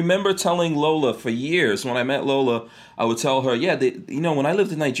 And I remember telling Lola for years, when I met Lola, I would tell her, when I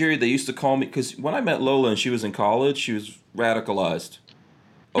lived in Nigeria, they used to call me, because when I met Lola and she was in college, she was radicalized.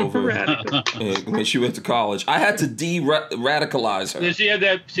 over Radical. when she went to college. I had to de-radicalize her. Yeah, she had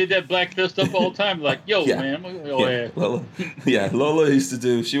that black fist up all the time, like, yo, Yeah. man, go Yeah, ahead. Lola used to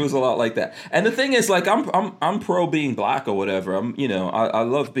do. She was a lot like that. And the thing is, like, I'm pro being black or whatever. I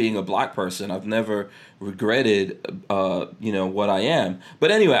love being a black person. I've never regretted, what I am.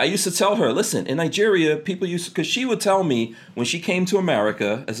 But anyway, I used to tell her, listen, in Nigeria, people because she would tell me when she came to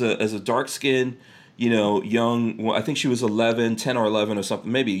America as a dark skinned, young. Well, I think she was 10 or 11 or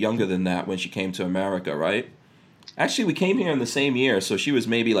something, maybe younger than that when she came to America, right? Actually, we came here in the same year, so she was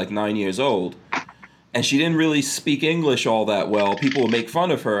maybe like 9 years old. And she didn't really speak English all that well. People would make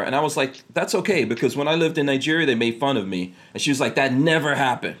fun of her. And I was like, that's okay, because when I lived in Nigeria, they made fun of me. And she was like, that never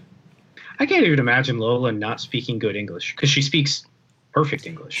happened. I can't even imagine Lola not speaking good English because she speaks perfect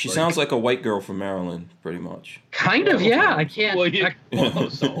English. She sounds like a white girl from Maryland, pretty much. Kind of, yeah. I can't. Well,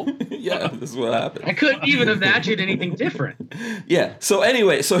 so Yeah, this is what happened. I couldn't even imagine anything different. Yeah. So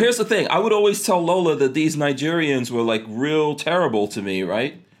anyway, so here's the thing. I would always tell Lola that these Nigerians were like real terrible to me,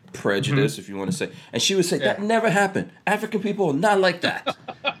 right? Prejudice, if you want to say. And she would say, that never happened. African people are not like that.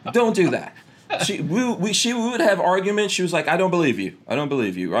 Don't do that. She would have arguments. She was like, I don't believe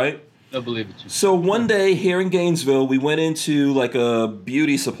you, right? I believe it. So one day here in Gainesville, we went into like a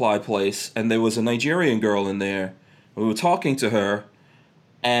beauty supply place, and there was a Nigerian girl in there. We were talking to her,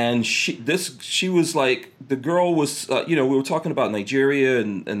 and she was like, the girl was, we were talking about Nigeria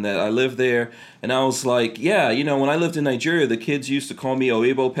and that I lived there, and I was like, yeah, when I lived in Nigeria, the kids used to call me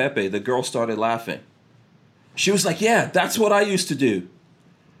Oibo Pepe. The girl started laughing. She was like, yeah, that's what I used to do.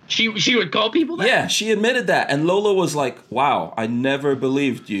 She would call people that? Yeah, she admitted that. And Lola was like, wow, I never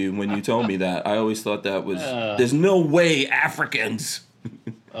believed you when you told me that. I always thought that was, there's no way Africans.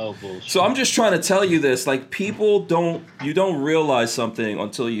 Oh, bullshit. So I'm just trying to tell you this. Like, you don't realize something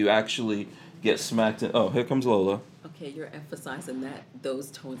until you actually get smacked in. Oh, here comes Lola. Okay, you're emphasizing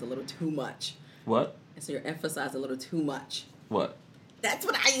those tones a little too much. What? So you're emphasizing a little too much. What? That's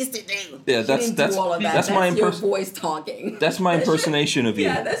what I used to do. Yeah, She didn't do all of that. That's your voice talking. That's my impersonation of you.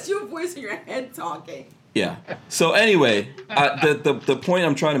 Yeah, that's your voice in your head talking. Yeah. So anyway, the point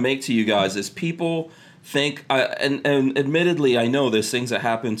I'm trying to make to you guys is people think, and admittedly, I know there's things that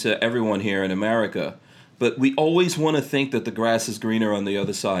happen to everyone here in America, but we always want to think that the grass is greener on the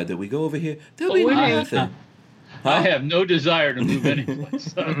other side. That we go over here, there'll be nothing. Huh? I have no desire to move any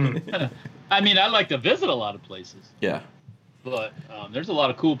place. I mean, I like to visit a lot of places. Yeah. But there's a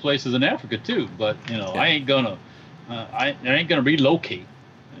lot of cool places in Africa too. But I ain't gonna relocate.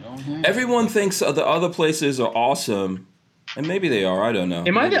 Everyone thinks the other places are awesome, and maybe they are. I don't know.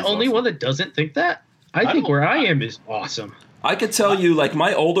 Am I the only one that doesn't think that? I think where I am is awesome. I could tell you, like,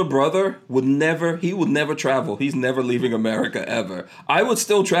 my older brother would never travel. He's never leaving America ever. I would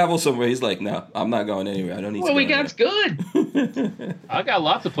still travel somewhere. He's like, no, I'm not going anywhere. I don't need to go we got's good. I got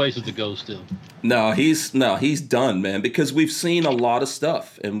lots of places to go still. No, he's done, man, because we've seen a lot of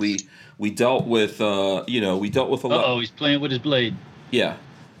stuff, and we dealt with, a lot. Oh, he's playing with his blade. Yeah.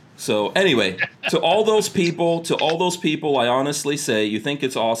 So anyway, to all those people, I honestly say, you think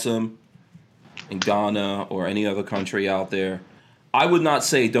it's awesome in Ghana or any other country out there, I would not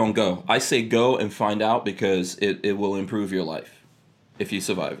say don't go. I say go and find out, because it will improve your life if you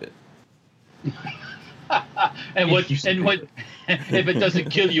survive it. If it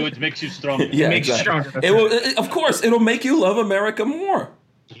doesn't kill you, it makes you stronger. Yeah, it makes you exactly. stronger. It will, of course, it'll make you love America more.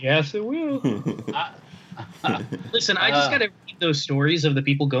 Yes, it will. Listen, I just got to read those stories of the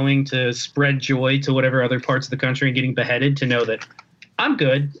people going to spread joy to whatever other parts of the country and getting beheaded to know that I'm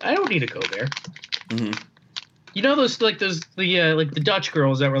good. I don't need to go there. Mm-hmm. You know the Dutch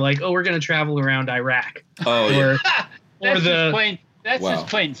girls that were like, oh, we're gonna travel around Iraq. Oh, yeah. That's just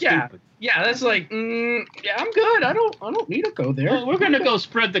plain stupid. Yeah, that's like, yeah, I'm good. I don't need to go there. Well, we're gonna go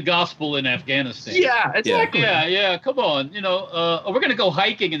spread the gospel in Afghanistan. Yeah, exactly. Yeah. Come on, we're gonna go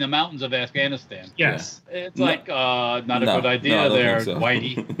hiking in the mountains of Afghanistan. Yes. It's not a good idea there, so.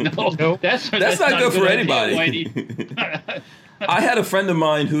 Whitey. No, that's not good for anybody. Whitey. I had a friend of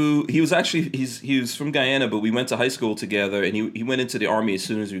mine who he was from Guyana, but we went to high school together, and he went into the Army as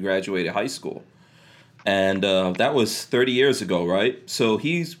soon as we graduated high school. And that was 30 years ago, right? So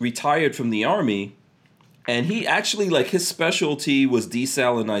he's retired from the Army, and he actually, like, his specialty was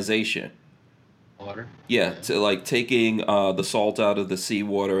desalinization. Water? Yeah, to, like, taking the salt out of the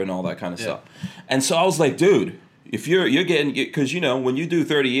seawater and all that kind of stuff. And so I was like, dude, if you're getting, because, when you do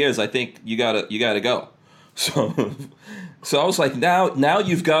 30 years, I think you gotta go. So I was like, now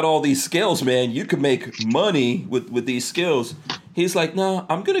you've got all these skills, man. You can make money with these skills. He's like, no,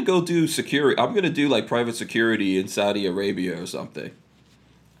 I'm going to go do security. I'm going to do like private security in Saudi Arabia or something.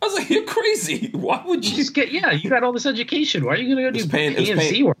 I was like, you're crazy. Why would You you? just get you got all this education. Why are you going to go do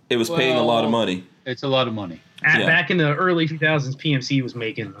PMC work? It was paying a lot of money. It's a lot of money. Back in the early 2000s, PMC was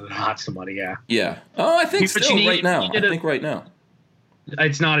making lots of money. Yeah. Yeah. Oh, I think But still you need- right now. you I need a- think right now.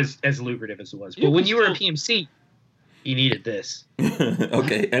 It's not as lucrative as it was. But You when can you were a still- PMC, you needed this.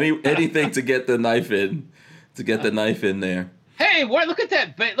 Okay. Anything to get the knife in, knife in there. Hey, what? Look at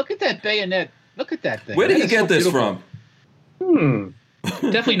that! Look at that bayonet! Look at that thing. Where did That he is get so this beautiful. from?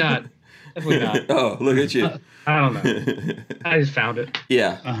 Definitely not. Definitely not. Oh, look at you. I don't know. I just found it.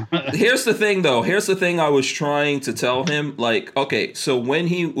 Yeah. Here's the thing, though. Here's the thing I was trying to tell him. Like, okay, so when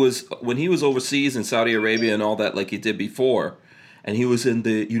he was overseas in Saudi Arabia and all that, like he did before, and he was in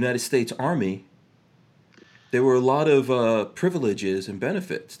the United States Army, there were a lot of privileges and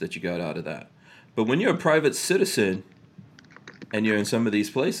benefits that you got out of that. But when you're a private citizen and you're in some of these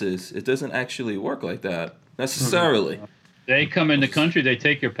places, it doesn't actually work like that necessarily. They come in the country, they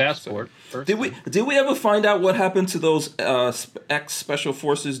take your passport. First. Did we ever find out what happened to those ex-special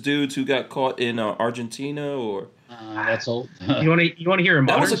forces dudes who got caught in Argentina or? That's old. You want to hear a modern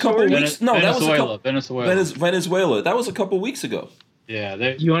That was a couple story? weeks. No, that was a couple. Venezuela. Venezuela. That was a couple weeks ago. Yeah.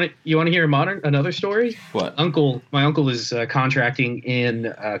 You want to hear another story? What? My uncle is contracting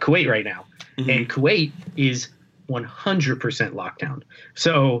in Kuwait right now, and Kuwait is 100% lockdown.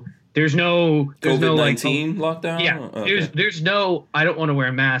 So there's no COVID-19 lockdown. Yeah, Okay. there's no. I don't want to wear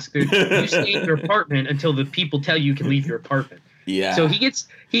a mask. You stay in your apartment until the people tell you can leave your apartment. Yeah. So he gets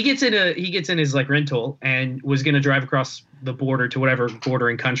in his like rental and was going to drive across the border to whatever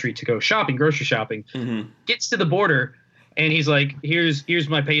bordering country to go shopping, grocery shopping. Gets to the border and he's like, "Here's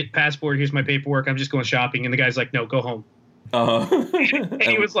my passport. Here's my paperwork. I'm just going shopping." And the guy's like, "No, go home." And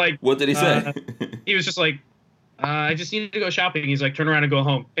he was like, "What did he say?" He was just like, "I just need to go shopping." He's like, "Turn around and go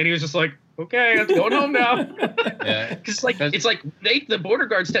home." And he was just like, "Okay, I'm going home now." Yeah. Because the border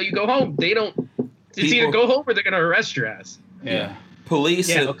guards tell you go home. They don't. It's either go home or they're gonna arrest your ass. Yeah. Police.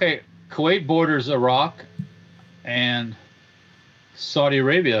 Yeah. Okay. Kuwait borders Iraq and Saudi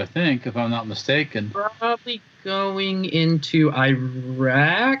Arabia, I think, if I'm not mistaken. Probably going into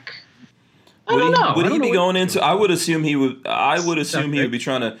Iraq. I don't know. Would I he don't be know going into? I would assume he would. I would assume he right. would be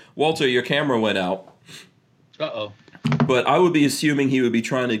trying to. Walter, your camera went out. Uh-oh. But I would be assuming he would be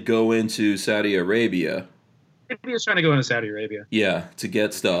trying to go into Saudi Arabia. Maybe he was trying to go into Saudi Arabia. Yeah, to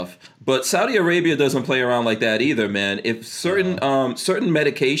get stuff. But Saudi Arabia doesn't play around like that either, man. If certain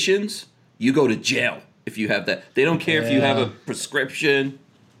medications, you go to jail if you have that. They don't care if you have a prescription.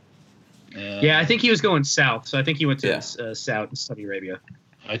 Yeah, I think he was going south, so I think he went to Saudi Arabia.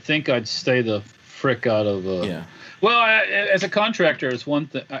 I think I'd stay the frick out of. Yeah. Well, as a contractor, it's one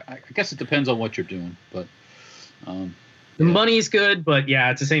thing. I guess it depends on what you're doing, but. The money's good, but yeah,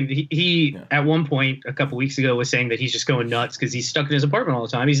 it's the same. He at one point a couple weeks ago was saying that he's just going nuts because he's stuck in his apartment all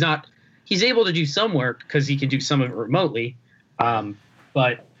the time. He's able to do some work because he can do some of it remotely,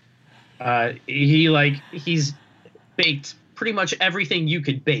 but he's baked pretty much everything you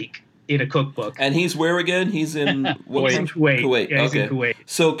could bake in a cookbook. And he's where again? He's in Kuwait. Yeah, he's in Kuwait.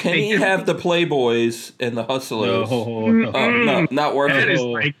 So can he have the Playboys and the Hustlers? No, not worth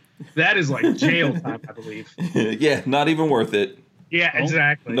it. That is like jail time, I believe. Yeah, not even worth it. Yeah,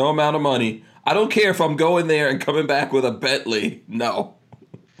 exactly. No amount of money. I don't care if I'm going there and coming back with a Bentley. No.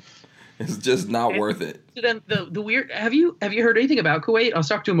 It's just not worth it. Then the weird. Have you heard anything about Kuwait? I was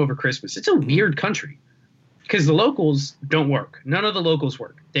talking to him over Christmas. It's a weird country because the locals don't work. None of the locals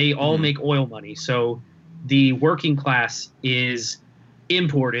work. They all make oil money. So the working class is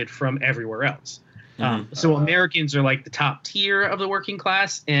imported from everywhere else. So Americans are like the top tier of the working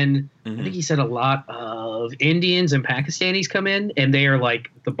class, and I think he said a lot of Indians and Pakistanis come in, and they are like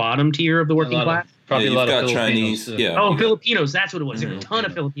the bottom tier of the working class. Probably a lot of Chinese. Filipinos. Yeah. Filipinos. That's what it was. There were a ton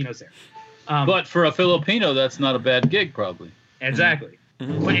of Filipinos there. But for a Filipino, that's not a bad gig, probably. Exactly.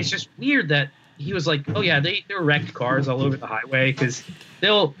 But it's just weird that he was like, oh yeah, they're wrecked cars all over the highway because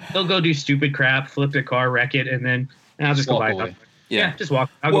they'll go do stupid crap, flip their car, wreck it, and then I'll just go buy another. Yeah, just walk.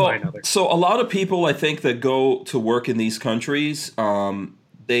 I'll go buy another. So a lot of people, I think, that go to work in these countries,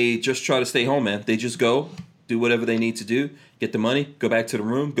 they just try to stay home, man. They just go, do whatever they need to do, get the money, go back to the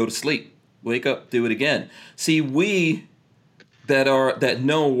room, go to sleep, wake up, do it again. See, we that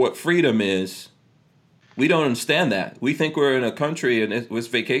know what freedom is, we don't understand that. We think we're in a country and it's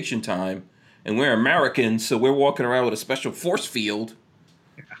vacation time, and we're Americans, so we're walking around with a special force field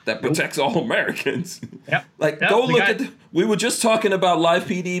that protects all Americans. Yep. Go look at. We were just talking about Live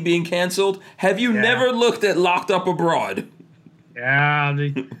PD being canceled. Have you never looked at Locked Up Abroad? Yeah.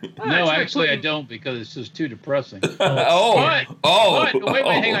 No, actually, I don't because it's just too depressing. But, wait,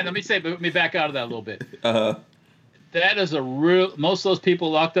 hang on. Let me back out of that a little bit. that is a real. Most of those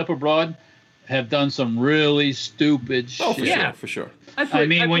people locked up abroad have done some really stupid shit. Oh, for sure, for sure. I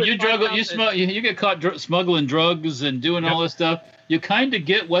mean, when you get caught smuggling drugs and doing all this stuff, you kind of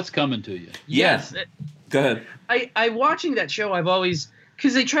get what's coming to you. Yes. Go ahead. I watching that show, I've always,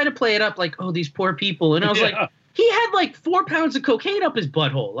 because they try to play it up like, oh, these poor people, and I was like, he had like 4 pounds of cocaine up his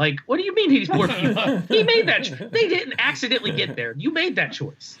butthole. Like, what do you mean these poor people? He made that. They didn't accidentally get there. You made that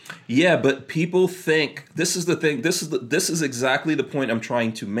choice. Yeah, but people think this is the thing. This is exactly the point I'm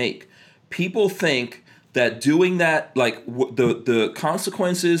trying to make. People think that doing that, like the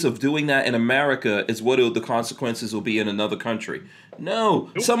consequences of doing that in America is what the consequences will be in another country. No,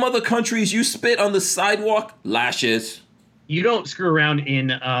 some other countries you spit on the sidewalk, lashes. You don't screw around in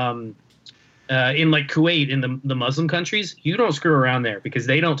like Kuwait, in the Muslim countries. You don't screw around there because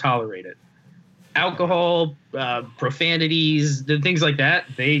they don't tolerate it. Alcohol, profanities, things like that,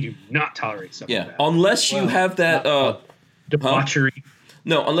 they do not tolerate stuff like that. Unless you have that debauchery.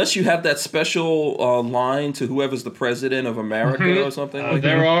 No, unless you have that special line to whoever's the president of America or something like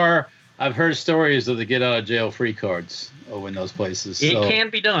that. I've heard stories of the get out of jail free cards over in those places. It can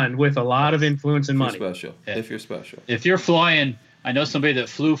be done with a lot of influence and money. If you're special. If you're flying, I know somebody that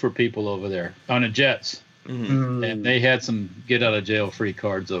flew for people over there on a jets. Mm-hmm. And they had some get out of jail free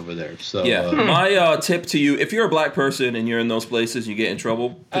cards over there. So my tip to you, if you're a black person and you're in those places and you get in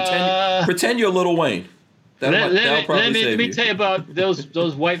trouble, pretend you're Lil Wayne. Let me tell you about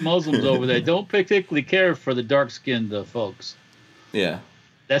those white Muslims over there. Don't particularly care for the dark-skinned folks. Yeah.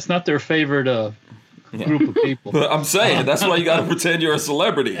 That's not their favorite group of people. But I'm saying, that's why you got to pretend you're a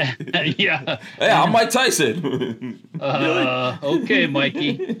celebrity. Yeah. Hey, I'm Mike Tyson. Okay,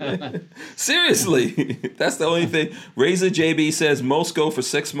 Mikey. Seriously. That's the only thing. Razor JB says most go for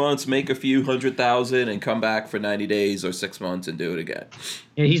 6 months, make a few 100,000, and come back for 90 days or 6 months and do it again.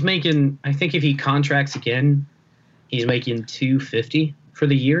 Yeah, he's making, I think if he contracts again, he's making $250 for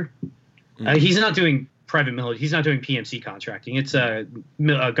the year. Mm-hmm. He's not doing private military. He's not doing PMC contracting. It's a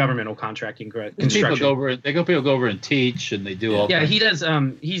governmental contracting construction. People go over and teach, and they do all. Yeah, he does.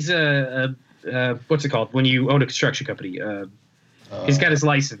 He's what's it called when you own a construction company? He's got his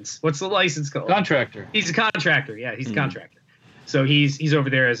license. What's the license called? Contractor. He's a contractor. Yeah, he's a contractor. So he's over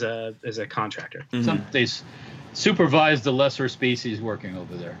there as a contractor. Mm-hmm. They supervise the lesser species working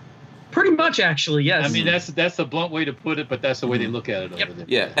over there. Pretty much, actually, yes. I mean, that's a blunt way to put it, but that's the way they look at it over there.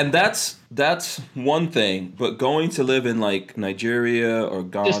 Yeah, and that's one thing, but going to live in like Nigeria or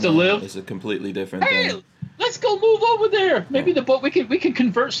Ghana just to live is a completely different thing. Let's go move over there. Maybe we can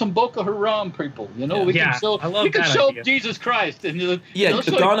convert some Boko Haram people. You know, we can show Jesus Christ. And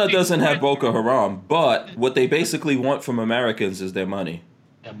Ghana doesn't have Boko Haram, but what they basically want from Americans is their money.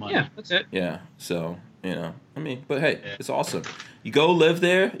 Yeah, that's it. Yeah, so. I mean, but hey, it's awesome. You go live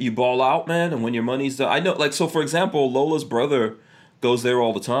there, you ball out, man, and when your money's done, I know, like, so for example, Lola's brother goes there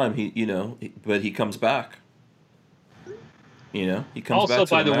all the time. But he comes back. He comes also,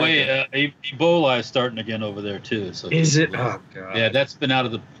 back to by America. the way, Ebola is starting again over there too. So is it? Oh God. Yeah, that's been out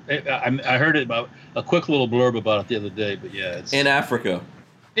of the. I heard it about a quick little blurb about it the other day, but yeah, it's in Africa.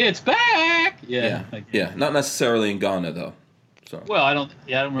 It's back. Yeah. Not necessarily in Ghana though. So. Well, I don't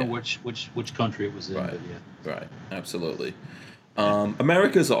remember which country it was in. Right. But yeah. Right. Absolutely.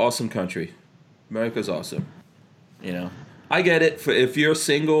 America's an awesome country. America's awesome. I get it. If you're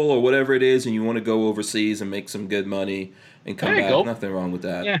single or whatever it is, and you want to go overseas and make some good money and come back, nothing wrong with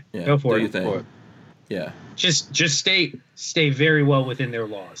that. Yeah. Go for it. Do your thing. Yeah. Just stay very well within their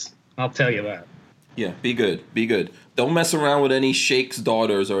laws. I'll tell you that. Yeah. Be good. Be good. Don't mess around with any sheikh's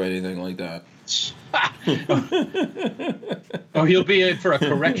daughters or anything like that. Or he'll be in for a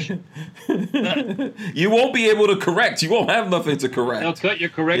correction. You won't be able to correct. You won't have nothing to correct. They'll cut your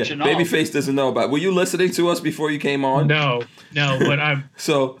correction off. Babyface doesn't know about it. Were you listening to us before you came on? No, but I'm.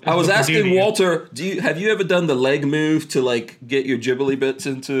 So I was asking Walter, have you ever done the leg move to like get your ghibli bits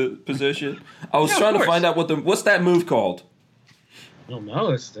into position? I was trying to find out what's that move called. I don't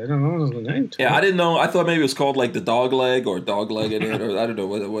know. I don't know the name. Yeah, I didn't know. I thought maybe it was called like the dog leg or dog leg in it, or I don't know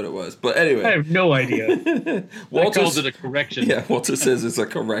what it was. But anyway, I have no idea. Walter calls it a correction. Yeah, Walter says it's a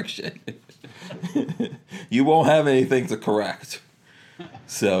correction. You won't have anything to correct.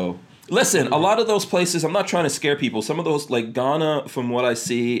 So listen, a lot of those places. I'm not trying to scare people. Some of those, like Ghana, from what I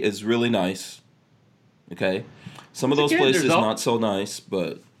see, is really nice. Okay, some of those places not so nice,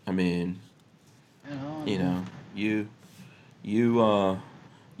 but I mean,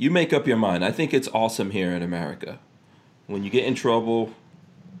 you make up your mind. I think it's awesome here in America. When you get in trouble,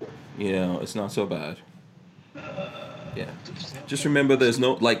 it's not so bad. Yeah. Just remember there's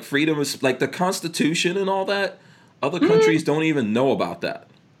no, like, freedom is, like, the Constitution and all that, other countries don't even know about that.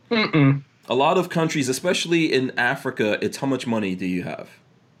 Mm-mm. A lot of countries, especially in Africa, it's how much money do you have?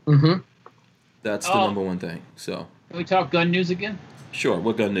 Mm-hmm. That's the number one thing. So, Can we talk gun news again? sure.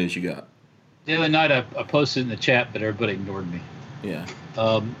 What gun news you got? The other night I posted in the chat, but everybody ignored me. Yeah.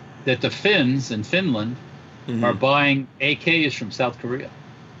 That the Finns in Finland are buying AKs from South Korea.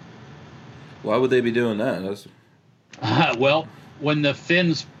 Why would they be doing that? Well, when the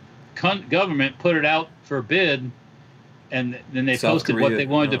Finns government put it out for bid, and then they South posted Korea, what they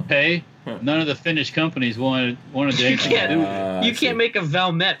wanted to pay, none of the Finnish companies wanted anything to do with it. You can't make a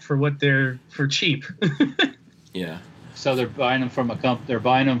Valmet for what they're for cheap. Yeah. So they're buying them from They're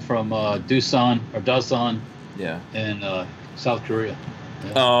buying them from Doosan Yeah. in South Korea.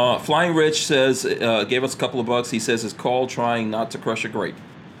 Flying Rich says, gave us a couple of bucks. He says it's called trying not to crush a grape.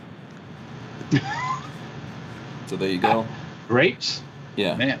 So there you go. Grapes?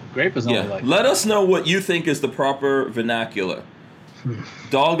 Yeah. Man, grape is only like. Let us know what you think is the proper vernacular.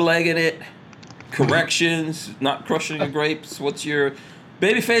 Dog-legging it, corrections, not crushing the grapes. What's your...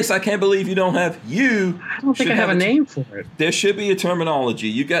 Babyface, I can't believe you don't have... I don't think I have a name for it. There should be a terminology.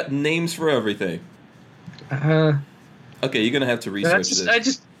 You got names for everything. Okay, you're going to have to research this. I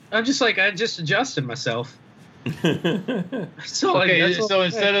just adjusted myself. So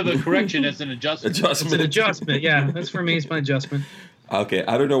instead of a correction, it's an adjustment. It's an adjustment. Yeah, that's for me. It's my adjustment. Okay,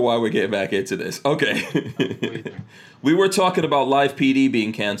 I don't know why we're getting back into this. Okay, we were talking about Live PD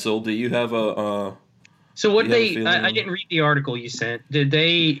being canceled. Do you have a? So what I didn't read the article you sent. Did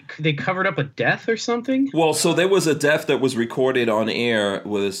they covered up a death or something? Well, so there was a death that was recorded on air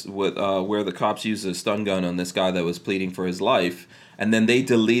with where the cops used a stun gun on this guy that was pleading for his life, and then they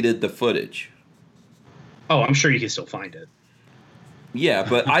deleted the footage. Oh, I'm sure you can still find it. Yeah,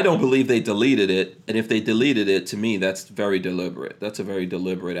 but I don't believe they deleted it. And if they deleted it, to me, that's very deliberate. That's a very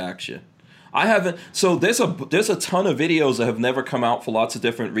deliberate action. I haven't. So there's a ton of videos that have never come out for lots of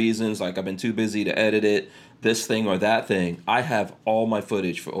different reasons. Like I've been too busy to edit it, this thing or that thing. I have all my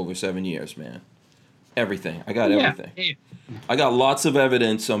footage for over 7 years, man. Everything. I got everything. Yeah. I got lots of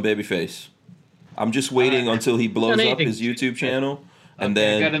evidence on Babyface. I'm just waiting until he blows up his YouTube channel, and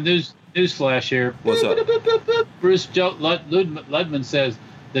then I got a newsflash here. What's up? Bruce Ludman says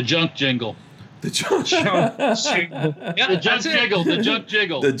the junk jingle. The junk jingle. The junk jiggle. The junk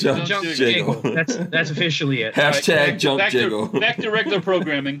jiggle. The junk jiggle. That's officially it. Hashtag junk jiggle. Back to regular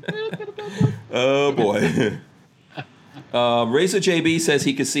programming. Oh boy. Razor JB says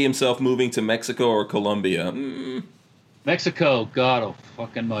he could see himself moving to Mexico or Colombia. Mexico, God, oh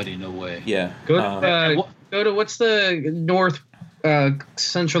fucking mighty, no way. Yeah. Go to what's the North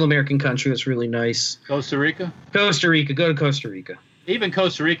Central American country that's really nice? Costa Rica. Costa Rica. Go to Costa Rica. Even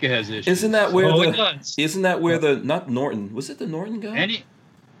Costa Rica has issues. Isn't that where the not Norton? Was it the Norton guy?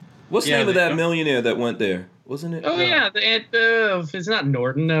 What's the Yeah, name of that millionaire that went there? Wasn't it? Oh yeah, it's not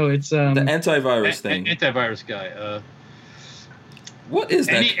Norton. No, it's the antivirus thing. Antivirus guy. What is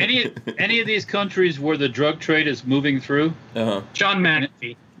that? Any of these countries where the drug trade is moving through? John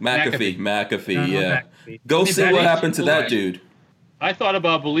McAfee. McAfee, yeah. McAfee. Go see what happened to that dude. I thought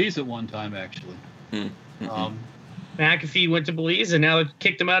about Belize at one time, actually. McAfee went to Belize, and now they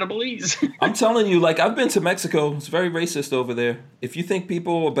kicked him out of Belize. I'm telling you, like, I've been to Mexico. It's very racist over there. If you think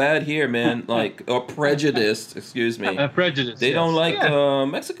people are bad here, man, like, or prejudiced, excuse me. Prejudice. They don't like,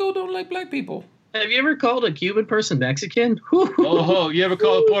 Mexico don't like black people. Have you ever called a Cuban person Mexican? Oh, you ever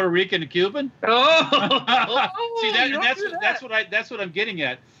call a Puerto Rican a Cuban? See, that's what I'm getting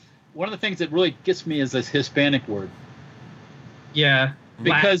at. One of the things that really gets me is this Hispanic word. Yeah.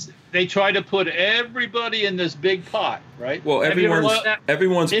 Because they try to put everybody in this big pot, right? Well,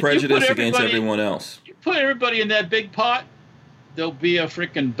 everyone's prejudiced against everyone else. You put everybody in that big pot, there'll be a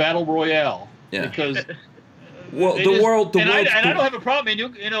freaking battle royale. Yeah. Because the world. I don't have a problem.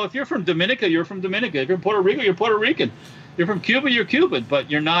 You know, if you're from Dominica, you're from Dominica. If you're from Puerto Rico, you're Puerto Rican. You're from Cuba, you're Cuban.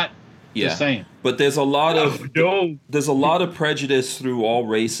 But you're not the same. But there's a lot of prejudice through all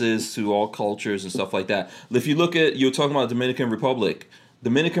races, through all cultures and stuff like that. If you look at, you're talking about Dominican Republic.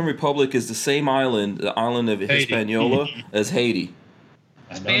 Dominican Republic is the same island, the island of Hispaniola, as Haiti.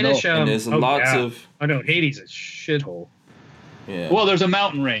 Spanish. And there's lots of. I know Haiti's a shithole. Yeah. Well, there's a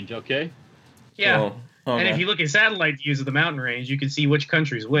mountain range, okay? Yeah. And if you look at satellite views of the mountain range, you can see which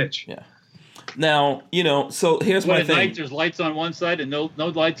country's which. Yeah. Now, so here's my thing. Night, there's lights on one side and no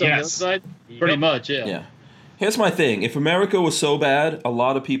lights on the other side? Pretty much, yeah. Yeah. Here's my thing. If America was so bad, a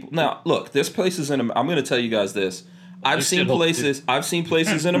lot of people... Now, look, there's places I'm going to tell you guys this. I've seen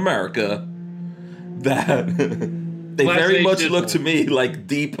places in America that they very much look to me like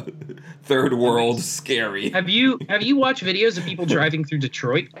deep third world scary. Have you watched videos of people driving through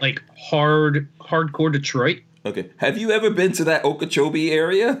Detroit, like hardcore Detroit? Okay. Have you ever been to that Okeechobee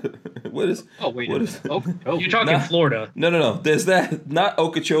area? What is? Oh wait, what a is? minute. You're You're talking Florida. No. There's that. Not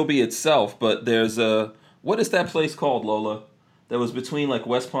Okeechobee itself, but there's a. What is that place called, Lola? That was between like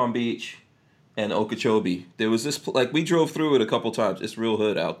West Palm Beach and Okeechobee. There was this like we drove through it a couple times. It's real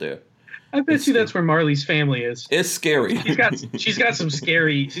hood out there. I bet you that's where Marley's family is. It's scary. She's got some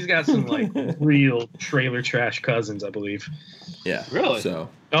like real trailer trash cousins, I believe. Yeah. Really? So.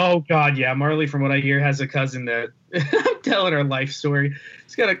 Oh God, yeah. Marley, from what I hear, has a cousin that I'm telling her life story.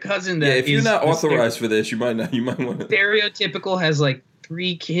 She's got a cousin that If you're is not authorized for this, you might not. You might want to. stereotypical, has like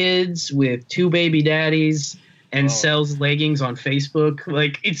 3 kids with 2 baby daddies and sells leggings on Facebook.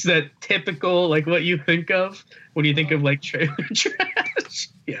 Like it's that typical, like what you think of when you think of like trailer trash.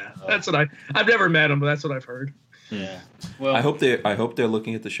 Yeah, that's what I've never met him, but that's what I've heard. Yeah. Well, I hope they're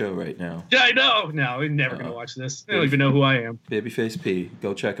looking at the show right now. Yeah, I know. No, they're never gonna watch this. They don't even know who I am. Babyface P,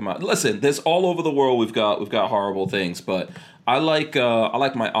 go check him out. Listen, there's all over the world. We've got horrible things, but I like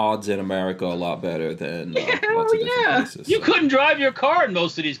my odds in America a lot better than lots of different places. You so. couldn't drive your car in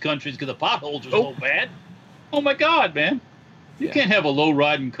most of these countries because the potholes are so bad. Oh my God, man! You can't have a low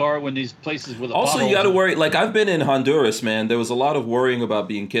riding car when these places with Also, potholes. you got to worry. Like I've been in Honduras, man. There was a lot of worrying about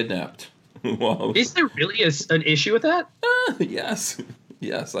being kidnapped. Is there really an issue with that? Yes.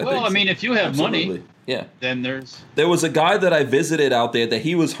 I mean, if you have Absolutely. money, yeah. then There was a guy that I visited out there that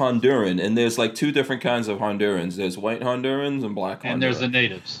he was Honduran, and there's like 2 different kinds of Hondurans. There's white Hondurans and black Hondurans. and there's the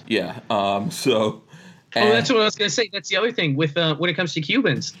natives. Yeah. So. That's what I was gonna say. That's the other thing with when it comes to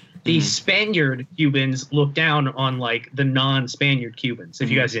Cubans. The Spaniard Cubans look down on like the non-Spaniard Cubans.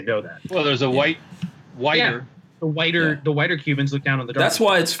 If you guys didn't know that. Well, there's a whiter. Yeah. The whiter Cubans look down on the dark. That's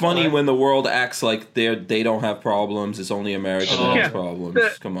why it's funny when the world acts like they don't have problems. It's only America that has problems.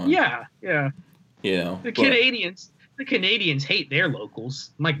 Come on. Yeah. You know. The Canadians hate their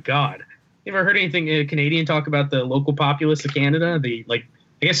locals. My God. You ever heard anything Canadian talk about the local populace of Canada? I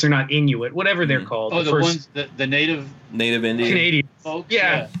guess they're not Inuit, whatever they're called. Oh, the ones the native Indian Canadians. folks.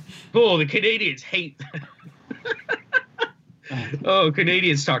 Yeah. Oh, the Canadians hate. Oh,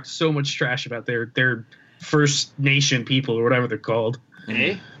 Canadians talk so much trash about their First Nation people or whatever they're called.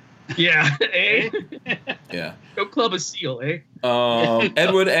 Eh? Yeah. Eh? Yeah. Go club a seal, eh?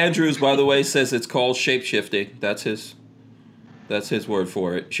 Edward Andrews, by the way, says it's called shapeshifting. That's his word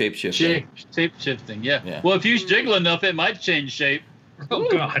for it. Shapeshifting. Shape shifting. Yeah. Well, if you jiggle enough, it might change shape. Oh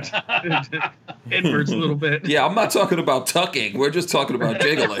God. Inwards a little bit. Yeah, I'm not talking about tucking. We're just talking about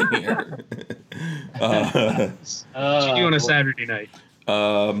jiggling here. What you do on a Saturday night?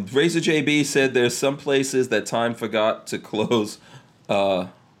 Razor JB said there's some places that time forgot to close a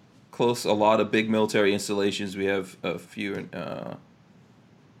lot of big military installations. We have a few. So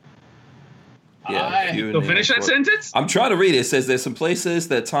finish that sentence. I'm trying to read it. It says there's some places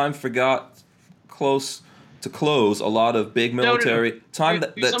that time forgot to close a lot of big military time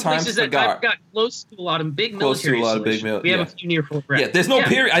that time forgot. Got close to a lot of big military installations. We have a few near Fort Bragg. Yeah, there's no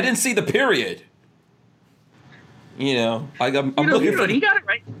period. I didn't see the period. You know, I'm looking for. He got it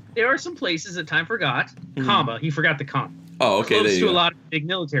right. There are some places that time forgot, comma. He forgot the comma. Oh, okay. Close there you to go. a lot of big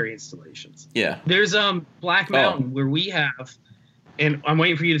military installations. Yeah. There's Black Mountain where we have, and I'm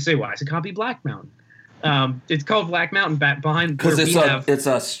waiting for you to say why. It's a copy Black Mountain. It's called Black Mountain back behind because it's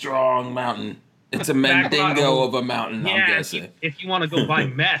a strong mountain. It's a mandingo of a mountain. I'm guessing. If you want to go buy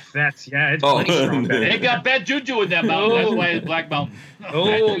meth, it's plenty strong. They got bad juju in that mountain. That's why it's Black Mountain.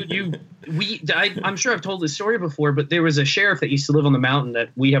 I'm sure I've told this story before, but there was a sheriff that used to live on the mountain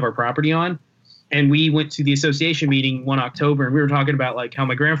that we have our property on, and we went to the association meeting one October, and we were talking about like how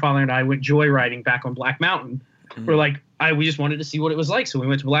my grandfather and I went joyriding back on Black Mountain. Mm-hmm. We're like, we just wanted to see what it was like, so we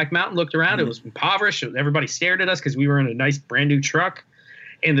went to Black Mountain, looked around. Mm-hmm. It was impoverished. Everybody stared at us because we were in a nice brand new truck,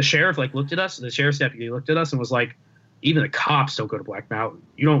 and the sheriff looked at us. The sheriff's deputy looked at us and was like, even the cops don't go to Black Mountain.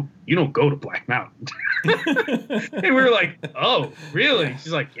 You don't go to Black Mountain. And we were like, oh, really?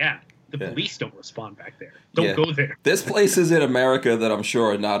 She's like, yeah. The police don't respond back there. Don't go there. There's places in America that I'm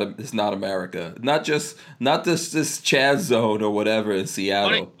sure is not America. Not this Chaz zone or whatever in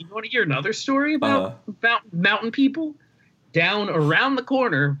Seattle. You want to hear another story about mountain people? Down around the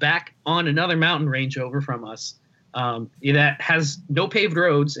corner, back on another mountain range over from us, that has no paved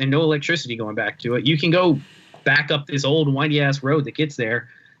roads and no electricity going back to it. You can go back up this old windy ass road that gets there.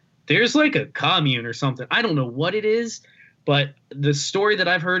 There's like a commune or something. I don't know what it is. But the story that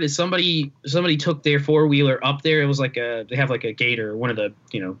I've heard is somebody took their 4-wheeler up there. It was like they have like a Gator, one of the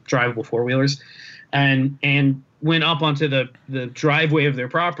drivable 4-wheelers, and went up onto the driveway of their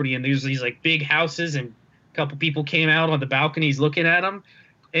property. And there's these like big houses, and a couple people came out on the balconies looking at them.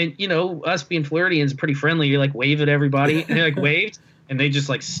 And us being Floridians, pretty friendly. You like wave at everybody, and they like waved, and they just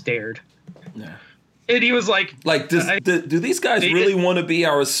like stared. Yeah. And he was like, do these guys really want to be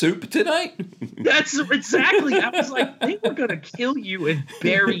our soup tonight? That's exactly. I was like, they were gonna kill you and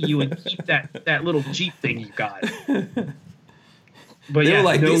bury you and keep that little Jeep thing you got. But they were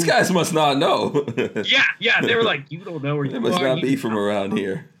like, these guys must not know. yeah. They were like, you don't know where you are. They must not be from around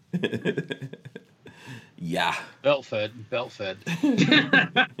here. Yeah. Belt fed.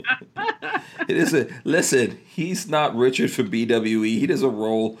 It isn't. Listen, he's not Richard from BWE. He doesn't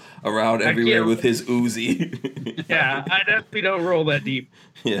roll around everywhere with his Uzi. Yeah, I definitely don't roll that deep.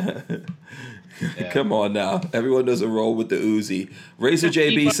 Yeah. Come on now. Everyone doesn't roll with the Uzi. Razor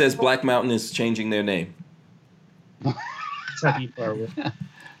JB says Black Mountain is changing their name. That's not deep far away.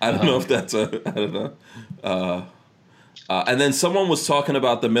 I don't know if that's I don't know. And then someone was talking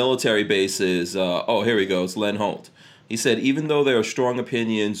about the military bases. Here he goes, Len Holt. He said, even though there are strong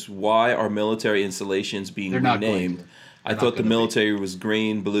opinions, why are military installations being renamed? I thought the military was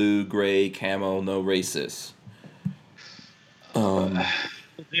green, blue, gray, camo, no racist.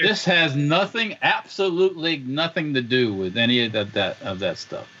 This has absolutely nothing to do with any of that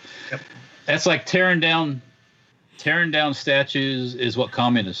stuff. Yep. That's like tearing down statues is what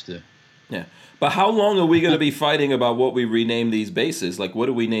communists do. Yeah. But how long are we going to be fighting about what we rename these bases? Like, what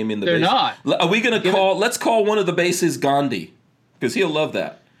are we naming the bases? They're not. Are we going to let's call one of the bases Gandhi, because he'll love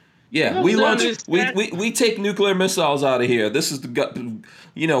that. Yeah, we take nuclear missiles out of here. This is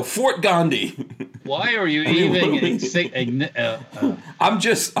Fort Gandhi. Why are you even? I'm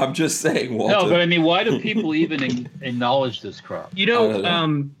just saying, Walter. No, but I mean, why do people even acknowledge this crap? Did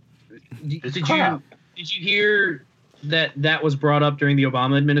you hear that was brought up during the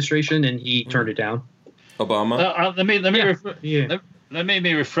Obama administration and he turned it down? Obama. Let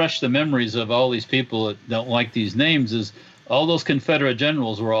me refresh the memories of all these people that don't like these names. Is all those Confederate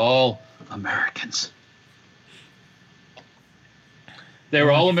generals were all Americans. They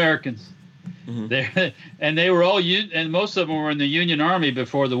were all Americans. Mm-hmm. They were all and most of them were in the Union Army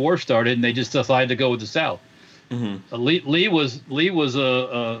before the war started, and they just decided to go with the South. Mm-hmm. Lee was he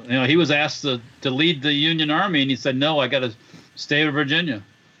was asked to lead the Union Army, and he said, no, I got to stay in Virginia.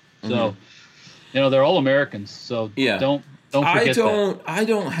 So, they're all Americans. So don't forget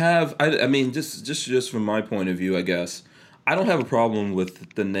that. I mean, just from my point of view, I guess I don't have a problem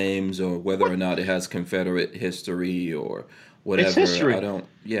with the names or whether or not it has Confederate history or whatever. It's history. I don't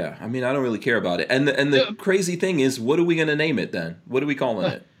really care about it. And the crazy thing is, what are we going to name it then? What are we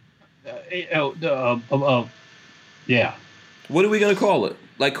calling it? Yeah. What are we going to call it?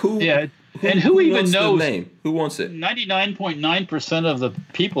 Like who? Yeah. Who even knows the name? Who wants it? 99.9% of the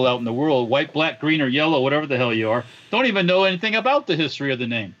people out in the world, white, black, green, or yellow, whatever the hell you are, don't even know anything about the history of the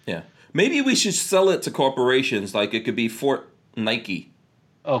name. Yeah. Maybe we should sell it to corporations. Like it could be Fort Nike.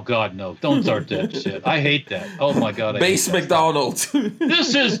 Oh God, no! Don't start that shit. I hate that. Oh my God. Base McDonald's.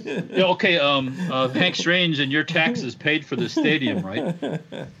 This is okay. Hank Strange and your taxes paid for the stadium, right?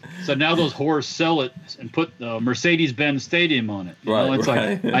 So now those whores sell it and put Mercedes-Benz Stadium on it. Like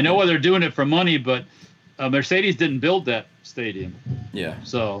I know why they're doing it for money, but Mercedes didn't build that stadium. Yeah.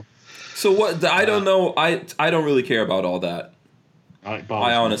 So what? I don't know. I don't really care about all that.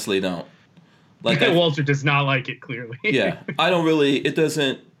 I honestly don't. Like Walter does not like it, clearly. Yeah, I don't really. It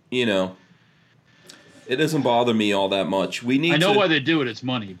doesn't. It doesn't bother me all that much. I know why they do it. It's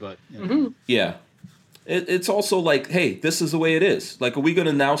money, but yeah. It's also like, hey, this is the way it is. Like, are we going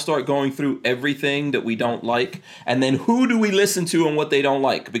to now start going through everything that we don't like, and then who do we listen to and what they don't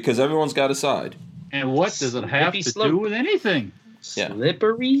like? Because everyone's got a side. And what does it have to do with anything?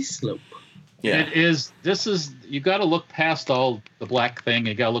 Slippery slope. Yeah. This is you got to look past all the black thing.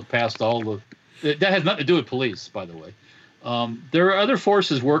 You got to look past all the. That has nothing to do with police, by the way. There are other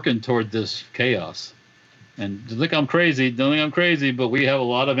forces working toward this chaos. And don't think I'm crazy, but we have a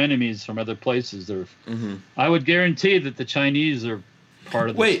lot of enemies from other places. I would guarantee that the Chinese are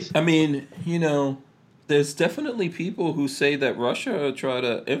part of this. Wait, I mean, there's definitely people who say that Russia try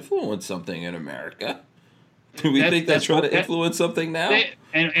to influence something in America. Do we think they try to influence something now?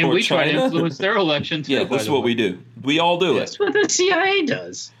 And we try to influence their election, too. Yeah, that's what we do. We all do it. That's what the CIA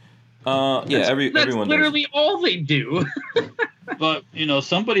does. Everyone that's literally all they do. But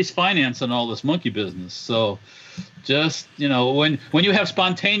somebody's financing all this monkey business. So just when you have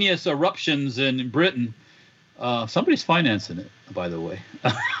spontaneous eruptions in Britain, somebody's financing it, by the way.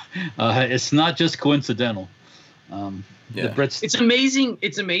 It's not just coincidental. The Brits. It's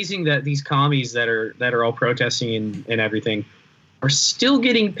amazing that these commies that are all protesting and everything are still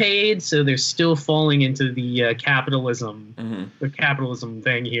getting paid, so they're still falling into the capitalism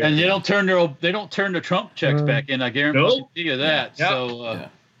thing here. And they don't turn their Trump checks back in. I guarantee you that. Yeah. So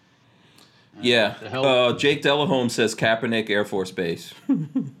Yeah. The hell? Jake Delahome says Kaepernick Air Force Base.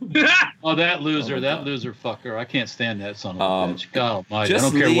 Oh, that loser, loser fucker. I can't stand that son of a bitch. God almighty. I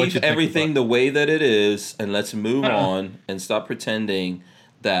Just don't care what you leave think everything about the way that it is, and let's move on and stop pretending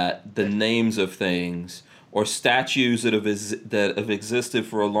that the names of things or statues that have existed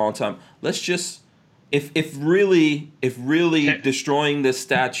for a long time. Let's just, if really destroying this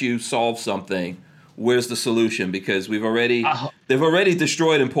statue solves something, where's the solution? Because they've already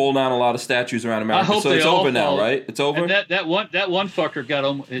destroyed and pulled down a lot of statues around America. I hope so they it's all over now, fall. right? It's over. And that one fucker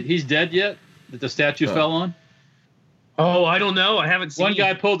got he's dead yet? That the statue fell on? Oh, I don't know. I haven't seen. One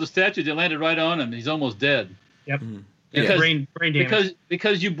guy pulled the statue that landed right on him. He's almost dead. Yep. Yeah. Because, Brain damage.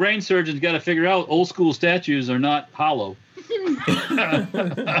 because you brain surgeons got to figure out old school statues are not hollow.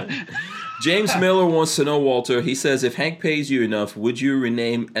 James Miller wants to know, Walter. He says, if Hank pays you enough, would you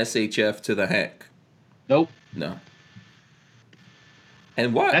rename SHF to the Hank? Nope. No.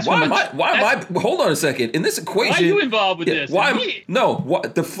 And why? That's Why what am I? Hold on a second. In this equation, Why are you involved with this? Why?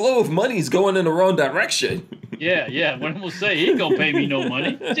 The flow of money is going in the wrong direction. Yeah. What I'm gonna say, he ain't gonna pay me no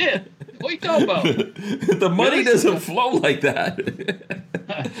money. Shit. What are you talking about? The money doesn't flow like that.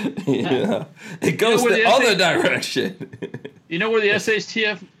 Yeah. It goes the other direction. You know where the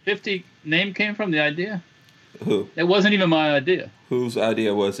SHTF 50 name came from? The idea? Who? It wasn't even my idea. Whose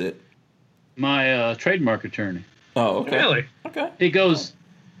idea was it? My trademark attorney. Oh, okay. Really? Okay. He goes,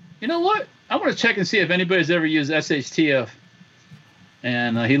 you know what? I want to check and see if anybody's ever used SHTF.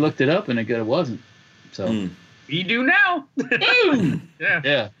 And he looked it up, and it wasn't. So We do now. boom.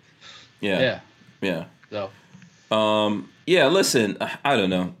 Yeah. Yeah. So. Yeah, listen, I don't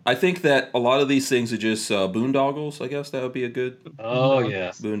know. I think that a lot of these things are just boondoggles. I guess that would be a good. Oh yeah.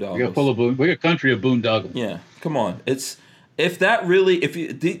 Boondoggles. We got a country of boondoggles. Yeah, come on. If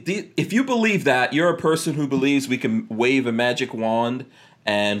you believe that, you're a person who believes we can wave a magic wand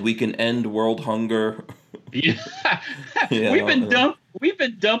and we can end world hunger. Yeah. We've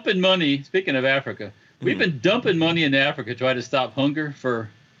been dumping money. Speaking of Africa, we've been dumping money into Africa to try to stop hunger for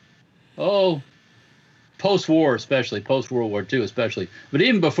post-war, especially post-World War II, especially. But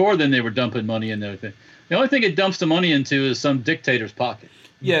even before then, they were dumping money in there. The only thing it dumps the money into is some dictator's pocket.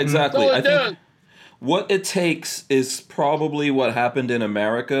 Yeah, exactly. So I think what it takes is probably what happened in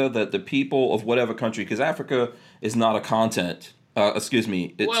America, that the people of whatever country, because Africa is not a continent. It's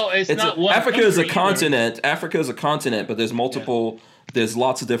not one Africa is a country continent. Africa is a continent, but there's multiple. Yeah. There's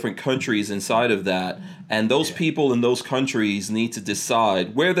lots of different countries inside of that, and those people in those countries need to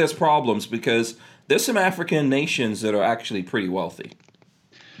decide where there's problems, because there's some African nations that are actually pretty wealthy.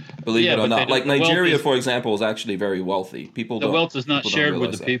 Believe it or not. Like Nigeria, for example, is actually very wealthy. The wealth is not shared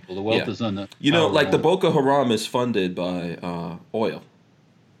with the people. The wealth is on the... the Boko Haram is funded by oil.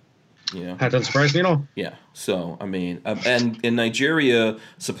 That doesn't surprise me at all. Yeah. So, I mean, and in Nigeria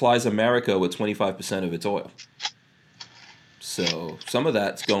supplies America with 25% of its oil. So, some of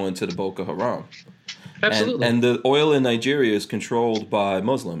that's going to the Boko Haram. Absolutely. And the oil in Nigeria is controlled by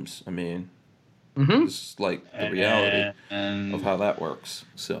Muslims. I mean... It's like the reality of how that works.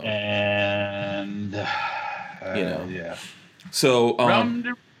 So, yeah. So, round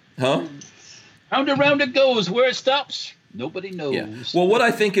and round it goes. Where it stops, nobody knows. Yeah. Well, what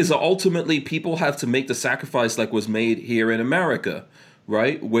I think is ultimately people have to make the sacrifice like was made here in America,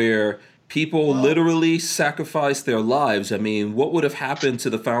 right? Where people literally sacrificed their lives. I mean, what would have happened to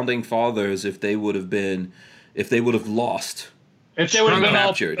the founding fathers if they would have lost? If they would have been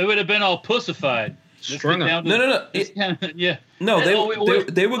captured, it would have been all pussified. Strung up. No.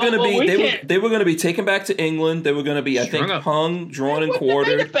 They were going to be taken back to England. They were going to be, I think, hung, drawn, and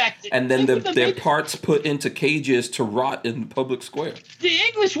quartered, and then their parts put into cages to rot in the public square. The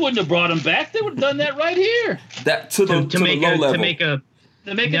English wouldn't have brought them back. They would have done that right here. That to the low level. To make an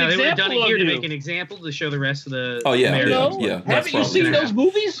example they would have done it here to make an example to show the rest of the. Oh yeah, yeah. Haven't you seen those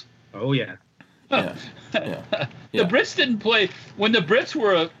movies? Oh yeah. Yeah. The Brits didn't play when the Brits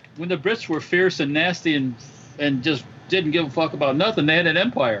were fierce and nasty and just didn't give a fuck about nothing. They had an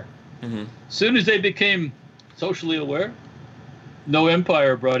empire. As soon as they became socially aware, no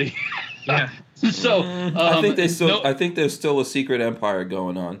empire, buddy. Yeah. So I think there's still a secret empire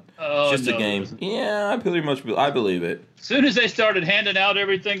going on. It's just a game. Yeah, I believe it. As soon as they started handing out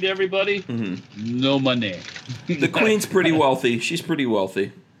everything to everybody, no money. The Queen's pretty wealthy. She's pretty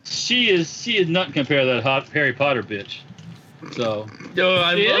wealthy. She is nothing compared to that hot Harry Potter bitch. So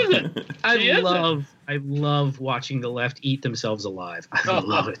I love watching the left eat themselves alive. I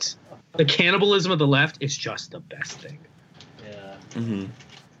love it. The cannibalism of the left is just the best thing. Yeah.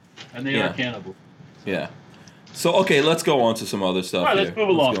 And they are cannibal. Yeah. So okay, let's go on to some other stuff. All right, let's move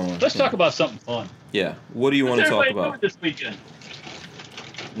along. Let's talk about something fun. Yeah. What do you want to talk about this weekend?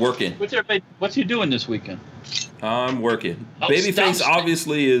 Working. What's he doing this weekend? I'm working. Oh, Babyface stop.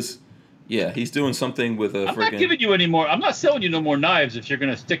 obviously is. Yeah, he's doing something with a I'm not giving you any more. I'm not selling you no more knives if you're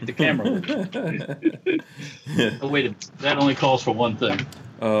going to stick the camera with it. Oh, wait a minute. That only calls for one thing.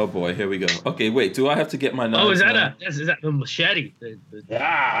 Oh boy, here we go. Okay, wait. Do I have to get my knives? Oh, is that now? is that the machete? The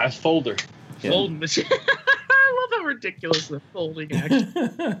That's folder. Yeah. folding machete. I love how ridiculous the folding action.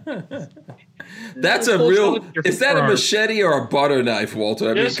 That's a Folds real. with your Is that a forearm. machete or a butter knife, Walter?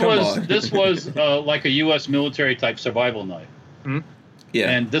 I mean, This come was on. this was like a U.S. military type survival knife, yeah,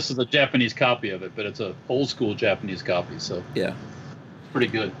 and this is a Japanese copy of it, but it's a old school Japanese copy, so yeah. pretty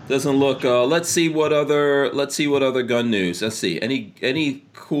good. Doesn't look. Let's see what other. Let's see what other gun news. Let's see. Any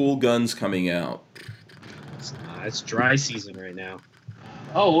cool guns coming out? It's dry season right now.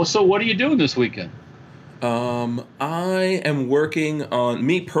 Oh, well, so what are you doing this weekend? I am working on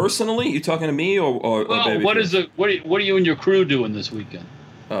me personally. You talking to me or Well, Babyface? what are you and your crew doing this weekend?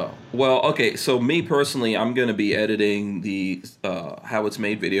 Oh, well, okay. So me personally, I'm going to be editing the How It's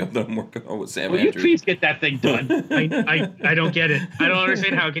Made video that I'm working on with Sam Will you Andrews. please get that thing done? I don't get it. I don't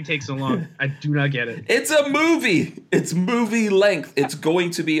understand how it can take so long. I do not get it. It's a movie. It's movie length. It's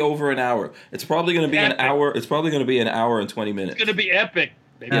going to be over an hour. It's probably going to be an Epic. hour. It's probably going to be an hour and 20 minutes. It's going to be epic.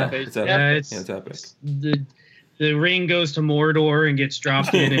 Baby Yeah, face. it's epic. It's, Yeah, it's epic. the ring goes to Mordor and gets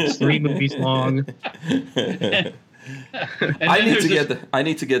dropped in. It's 3 movies long. And I then need there's to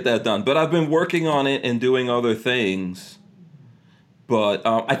this- get that done. But I've been working on it and doing other things. But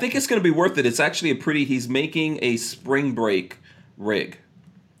I think it's going to be worth it. It's actually he's making a spring break rig.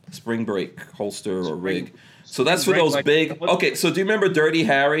 Spring break holster or rig. So that's for break, those like- big. Okay, so do you remember Dirty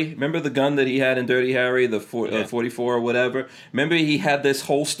Harry? Remember the gun that he had in Dirty Harry, the 44 or whatever? Remember he had this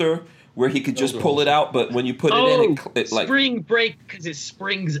holster where he could just pull it out, but when you put it in, it like. Spring break because it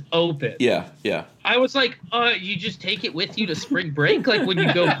springs open. Yeah, yeah. I was like, you just take it with you to spring break, like when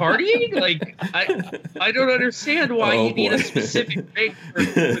you go partying? Like, I don't understand why Oh, you need a boy. specific break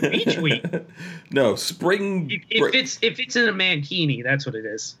for beach week. No, spring break. If it's in a mankini, that's what it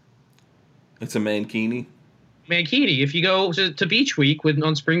is. It's a mankini. Mankini. If you go to beach week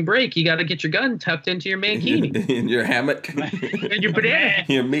on spring break, you got to get your gun tucked into your mankini In your hammock. and your banana.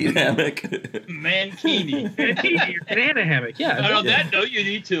 Your meat hammock. Mankini. Mankini, your banana hammock. Yeah. And on that note, you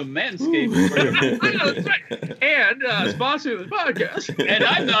need to manscape. I know, that's right. And sponsor of the podcast. And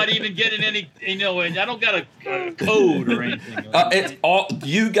I'm not even getting any, and I don't got a code or anything. It's all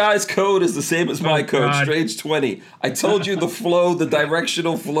you guys' code is the same as my code, God. Strange 20. I told you the flow, the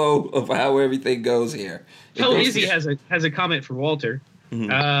directional flow of how everything goes here. It Phil goes- Izzy has a comment for Walter.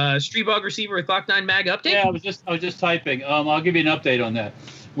 Streetbog receiver with Glock 9 mag update. Yeah, I was just typing. I'll give you an update on that.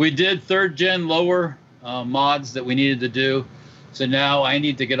 We did 3rd gen lower mods that we needed to do. So now I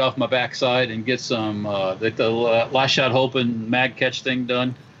need to get off my backside and get some the last shot hope and mag catch thing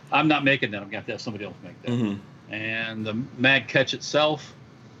done. I'm not making that. I'm going to have to have somebody else make that. And the mag catch itself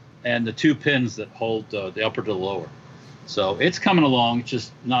and the 2 pins that hold the upper to the lower. So it's coming along. It's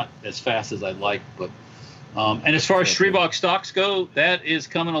just not as fast as I'd like. But and as far as Streetbog stocks go, that is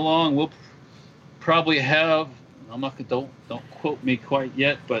coming along. We'll probably have. I'm not. Don't quote me quite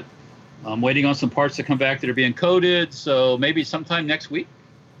yet, but I'm waiting on some parts to come back that are being coded. So maybe sometime next week,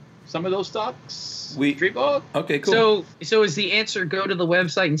 some of those stocks. Streetbog. Okay, cool. So is the answer go to the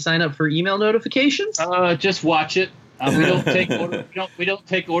website and sign up for email notifications? Just watch it. We don't take we don't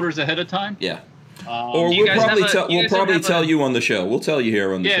take orders ahead of time. Yeah. Or Do you we'll guys probably have a- tell you we'll guys don't probably have tell a- you on the show. We'll tell you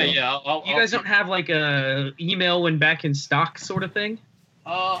here on the show. Yeah. You guys don't have like a email when back in stock sort of thing?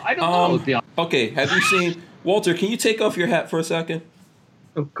 I don't know. To be honest. Okay, have you seen Walter? Can you take off your hat for a second?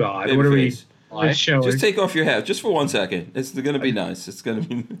 Oh God, what are we? Babyface. What show? Just take off your hat just for 1 second. It's going to be nice. It's going to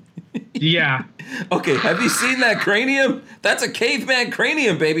be. Yeah, Okay, have you seen that cranium? That's a caveman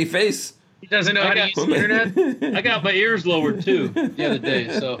cranium, babyface. he doesn't know how to use the internet. I got my ears lowered too the other day,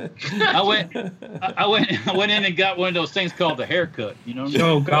 so I went in and got one of those things called the haircut. You know.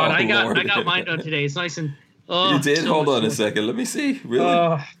 Oh God, Oh, I Lord. got mine done today. It's nice and. Oh, You did? so Hold much on a short. second. Let me see. Really?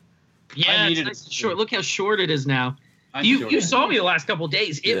 Yeah, I it's needed nice it. and short. Look how short it is now. I'm You sure. you saw me the last couple of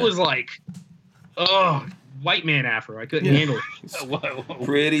days. It Yeah. was like, white man afro. I couldn't Yeah. handle it.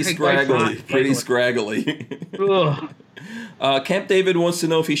 Pretty Hey, quite scraggly. fine. Pretty scraggly. Ugh. Camp David wants to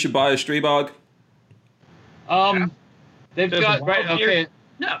know if he should buy a Streetbog. They've Does got a right. wild Okay. bear-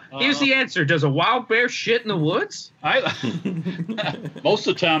 No, here's the answer. Does a wild bear shit in the woods? I most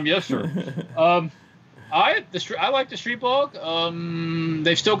of the time, yes, sir. I like the Streetbog.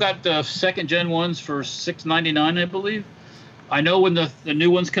 They've still got the 2nd gen ones for $6.99, I believe. I know when the new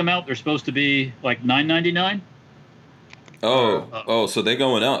ones come out, they're supposed to be like $9.99. Oh, so they're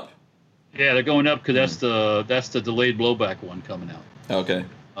going up. Yeah, they're going up because that's the delayed blowback one coming out. Okay.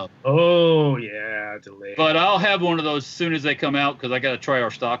 Oh yeah, delay. But I'll have one of those as soon as they come out because I got to try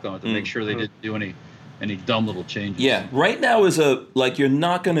our stock on it to make sure they didn't do any dumb little changes. Yeah, right now is you're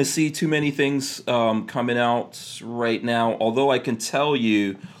not going to see too many things coming out right now. Although I can tell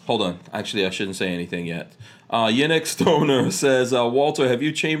you, hold on, actually I shouldn't say anything yet. Yannick Stoner says, Walter, have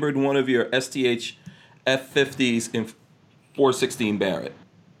you chambered one of your STH F50s in 416 Barrett?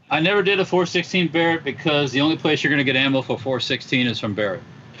 I never did a 416 Barrett because the only place you're going to get ammo for 416 is from Barrett.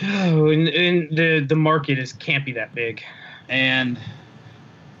 Oh, and the market can't be that big. And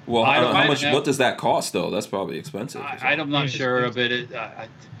well, how much? What does that cost though? That's probably expensive. I'm not sure of it.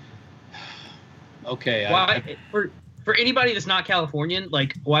 Okay. Why, for anybody that's not Californian,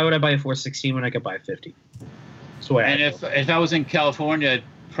 like, why would I buy a 416 when I could buy a 50? And if I was in California, I'd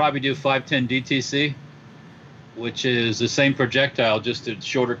probably do 510 DTC, which is the same projectile, just a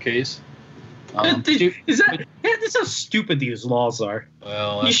shorter case. That's how stupid these laws are.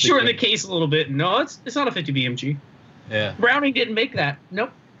 Well, you shorten the case a little bit. No, it's not a 50 BMG. Yeah. Browning didn't make that.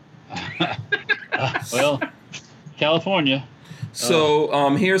 Nope. Well, California. So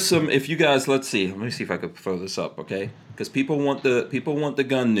here's some. If you guys, let me see if I could throw this up, okay? Because people want the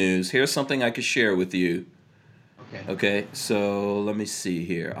gun news. Here's something I could share with you. Okay. So let me see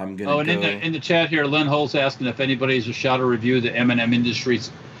here. I'm gonna. And in the chat here, Lynn Holt's asking if anybody's a shot or review the M&M Industries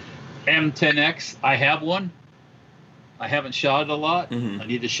M10X. I have one. I haven't shot it a lot. I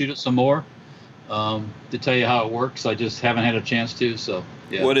need to shoot it some more to tell you how it works. I just haven't had a chance to. So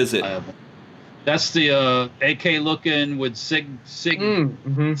yeah. What is it? I have one. That's the AK looking with SIG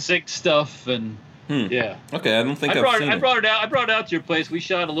stuff and yeah. Okay, I don't think I brought it out. I brought it out to your place. We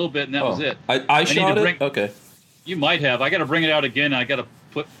shot a little bit and that was it. I shot it. Okay. You might have. I got to bring it out again. I got to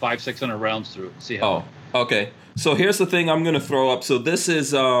put 500-600 rounds through it. See how. Oh, okay. So here's the thing I'm gonna throw up. So this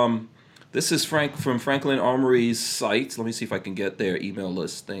is Frank from Franklin Armory's site. Let me see if I can get their email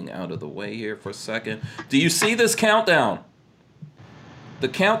list thing out of the way here for a second. Do you see this countdown? The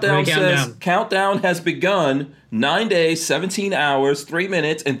countdown says countdown has begun. 9 days, 17 hours, 3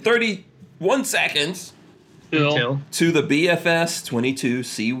 minutes, and 31 seconds to the BFS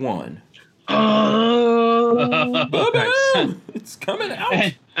 22C1. Nice. It's coming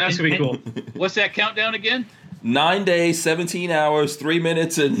out. That's gonna be cool. What's that countdown again? 9 days, 17 hours, 3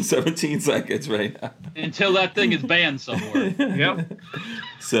 minutes, and 17 seconds right now. Until that thing is banned somewhere. Yep.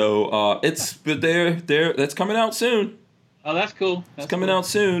 So that's coming out soon. Oh, that's cool. It's coming out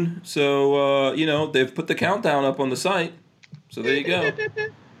soon. So they've put the countdown up on the site. So there you go.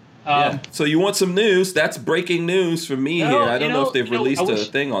 Yeah. So you want some news? That's breaking news for me here. I don't know if they've released a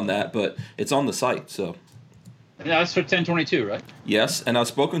thing on that, but it's on the site. So. Yeah, that's for 1022, right? Yes, and I've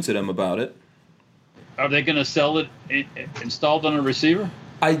spoken to them about it. Are they going to sell it installed on a receiver?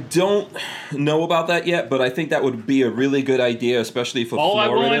 I don't know about that yet, but I think that would be a really good idea, especially for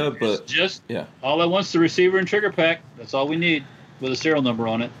Florida. All I want's the receiver and trigger pack. That's all we need, with a serial number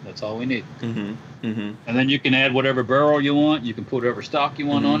on it. That's all we need. And then you can add whatever barrel you want. You can put whatever stock you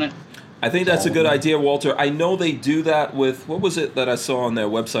want on it. I think that's a good idea, Walter. I know they do that with, what was it that I saw on their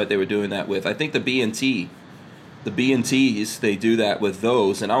website they were doing that with? I think the B&T. The B&Ts, they do that with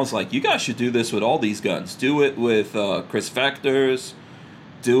those. And I was like, you guys should do this with all these guns. Do it with Chris Vectors.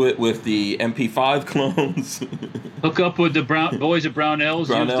 Do it with the MP5 clones. Hook up with the boys at Brownells.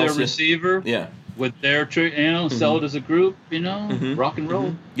 Use their receiver. Yeah. With their, sell it as a group, rock and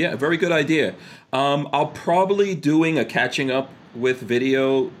roll. Yeah, very good idea. I'll probably doing a catching up with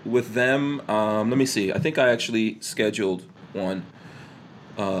video with them. Let me see. I think I actually scheduled one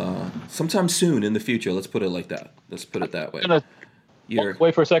sometime soon in the future. Let's put it like that. Let's put it that way.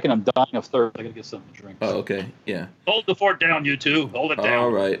 Wait for a second. I'm dying of thirst. I gotta get something to drink. Oh, okay. Yeah. Hold the fort down, you two. Hold it down.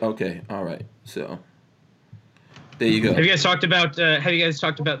 All right. Okay. All right. So there you go. Have you guys talked about the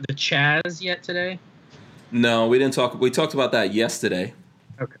Chaz yet today? No, we didn't talk. We talked about that yesterday.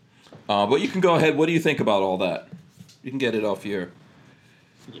 Okay. But you can go ahead. What do you think about all that? You can get it off your.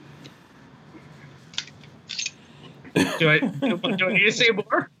 Do I need to say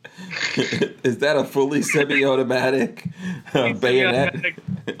more? Is that a fully semi-automatic bayonet?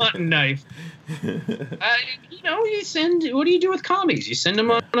 Hunting knife. You send. What do you do with commies? You send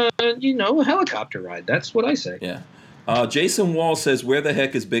them on a helicopter ride. That's what I say. Yeah. Jason Wall says, "Where the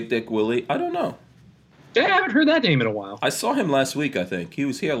heck is Big Dick Willie?" I don't know. I haven't heard that name in a while. I saw him last week. I think he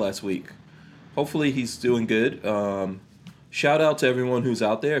was here last week. Hopefully, he's doing good. Shout out to everyone who's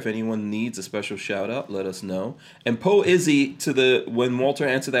out there. If anyone needs a special shout out, let us know. And Poe Izzy, when Walter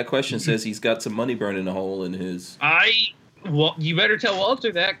answered that question, says he's got some money burning a hole in his. You better tell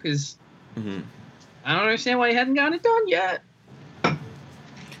Walter that, because I don't understand why he hadn't gotten it done yet.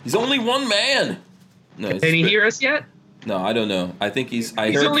 He's only one man. No, can he hear us yet? No, I don't know. I think he's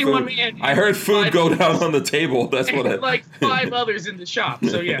He's heard only food. one man. I heard food Five go others. down on the table. That's what I. And like 5 others in the shop.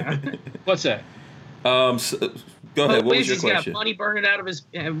 So yeah. What's that? So, go ahead. What was your He's got question? money burning out of his,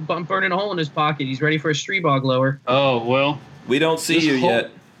 burning a hole in his pocket. He's ready for a Streebog lower. Oh well, We don't see Just you hold-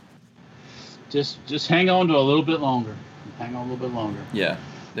 yet. just hang on to a little bit longer. Hang on a little bit longer. Yeah,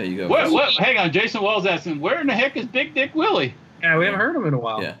 there you go. What? Hang on, Jason Wells asking, where in the heck is Big Dick Willie? Yeah, we haven't heard him in a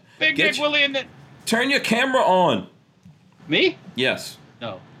while. Yeah. Big Get Dick you- Willie in the Turn your camera on. me? Yes.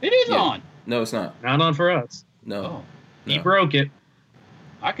 No, it is Yeah. on. No, it's not. Not on for us. No. Oh, He No. broke it.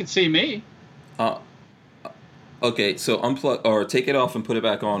 I can see me. Okay, so unplug or take it off and put it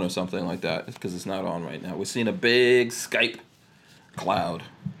back on or something like that because it's not on right now. We're seeing a big Skype cloud.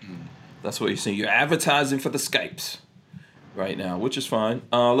 That's what you're seeing. You're advertising for the Skypes right now, which is fine.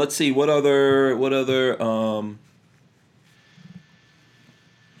 Let's see what other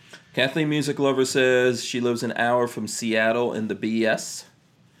Kathleen Music Lover says she lives an hour from Seattle in the BS.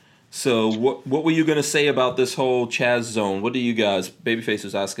 So what were you gonna say about this whole Chaz zone? What do you guys? Babyface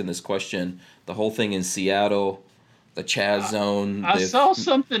was asking this question. The whole thing in Seattle, the Chaz zone. I they've- saw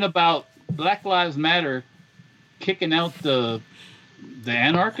something about Black Lives Matter kicking out the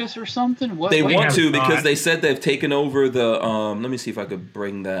anarchists or something. What? They what- want to have because not. they said they've taken over the. Let me see if I could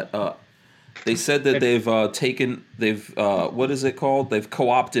bring that up. They said that they've what is it called? They've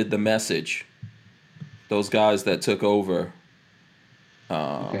co-opted the message. Those guys that took over.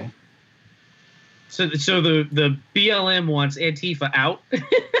 Okay. So the BLM wants Antifa out.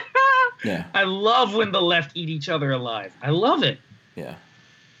 Yeah, I love when the left eat each other alive. I love it. yeah.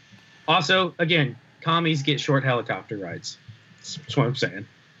 Also, again, commies get short helicopter rides. That's what I'm saying.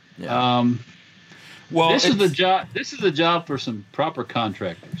 Yeah. Well, This is the it's- job. This is the job for some proper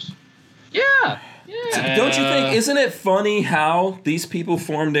contractors. Yeah. Yeah. Don't you think? Isn't it funny how these people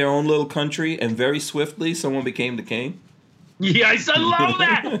formed their own little country and very swiftly someone became the king? Yes, I love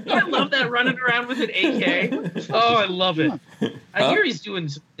that. I love that running around with an AK. Oh, I love it. I hear he's doing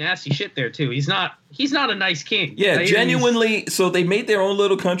some nasty shit there too. He's not a nice king. I Yeah, hear genuinely. So they made their own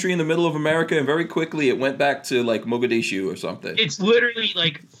little country in the middle of America, and very quickly it went back to like Mogadishu or something. It's literally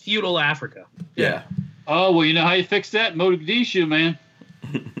like feudal Africa. Yeah. Oh well, you know how you fix that? Mogadishu, man.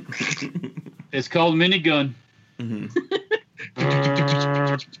 It's called minigun.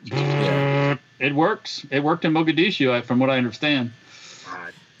 Yeah. It works. It worked in Mogadishu, from what I understand.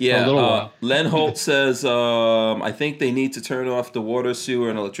 Yeah, For a little while. Len Holt says, I think they need to turn off the water, sewer,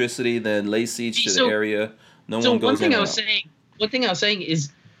 and electricity, then lay siege to So- the area. No So one goes one thing in I or was out. saying, is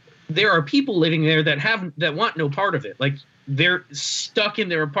there are people living there that want no part of it. Like they're stuck in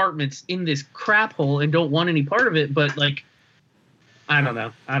their apartments in this crap hole and don't want any part of it. But like, I don't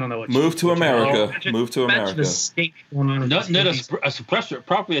know what. Move to America. Imagine- Move to imagine America. the stink going on. in Nothing that a cities. suppressor,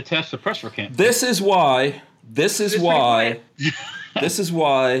 properly attached suppressor can't. This is why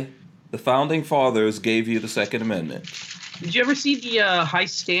the founding fathers gave you the Second Amendment. Did you ever see the high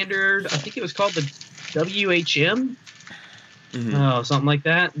standard? I think it was called the WHM. Mhm. Oh, something like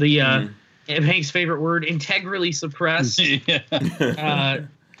that. The Hank's favorite word, integrally suppressed.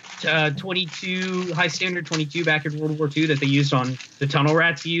 Yeah. 22 high standard 22 back in World War II that they used on the tunnel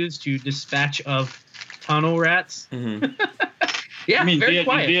rats used to dispatch of tunnel rats. Mhm. Yeah, I mean, very in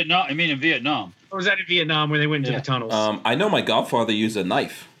quiet. Vietnam. I mean, in Vietnam. Or was that in Vietnam where they went into Yeah. the tunnels? I know my godfather used a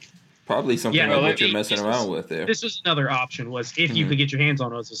knife. Probably something Yeah, like well, what you're messing this around was- with there. This was another option, was if you Mhm. could get your hands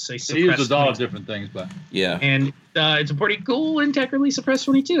on it, was to say He used suppressed a lot of 22. different things, but Yeah. And it's a pretty cool integrally suppressed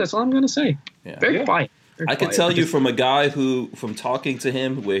 22. That's all I'm going to say. Yeah. Very Yeah. quiet. Very I can quiet. tell you from a guy from talking to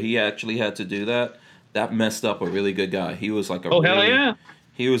him where he actually had to do that messed up a really good guy. He was like Oh, hell yeah.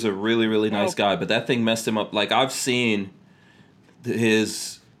 He was a really, really nice guy, but that thing messed him up. Like I've seen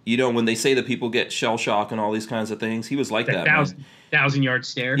his, when they say that people get shell shock and all these kinds of things, he was like That that. Man. 1,000-yard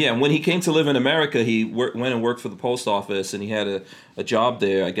stare. Yeah, and when he came to live in America, he went and worked for the post office, and he had a job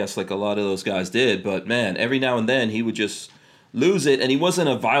there, I guess like a lot of those guys did. But man, every now and then he would just lose it, and he wasn't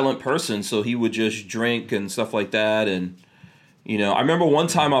a violent person, so he would just drink and stuff like that. And I remember one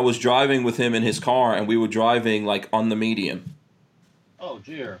time I was driving with him in his car, and we were driving like on the median. oh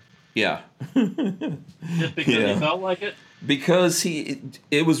dear, Yeah. just because Yeah. he felt like it. Because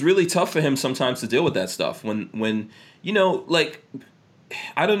it was really tough for him sometimes to deal with that stuff when like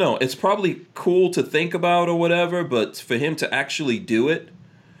I don't know, it's probably cool to think about or whatever, but for him to actually do it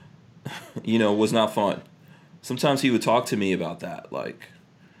was not fun. Sometimes he would talk to me about that, like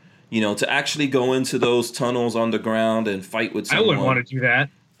to actually go into those tunnels underground and fight with I someone. wouldn't want to do that.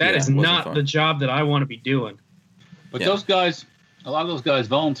 That Yeah, is it wasn't not fun. the job that I want to be doing. But Yeah. those guys, a lot of those guys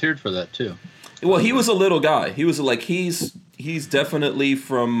volunteered for that too. Well, he was a little guy. He was like he's definitely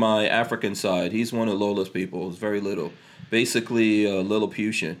from my African side. He's one of Lola's people. He's very little. basically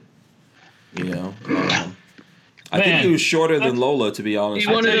Lilliputian. You know, I think he was shorter than Lola, to be honest.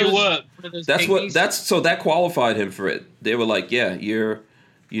 I'll tell you what. That qualified him for it. They were like, yeah, you're,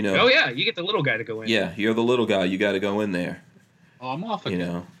 you know. Oh yeah, you get the little guy to go in. Yeah, you're the little guy. You got to go in there. Oh, I'm off again. You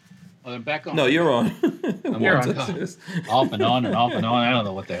know. Oh, I'm back on. No, you're on. You're on. Off and on and off and on. I don't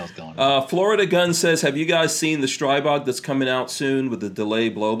know what the hell's going on. Florida Gun says, have you guys seen the Strybog that's coming out soon with the delay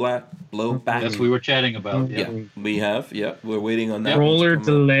blowback? Yes, we were chatting about. Yeah, we have. Yeah, we're waiting on that. Roller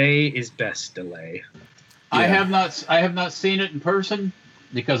delay is best delay. Yeah. I have not seen it in person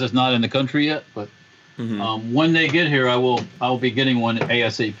because it's not in the country yet. But when they get here, I'll be getting one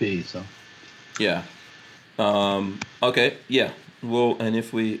ASAP. So. Yeah. Okay. Yeah. Well, and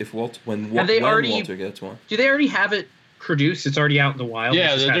when Walter gets one, do they already have it produced? It's already out in the wild.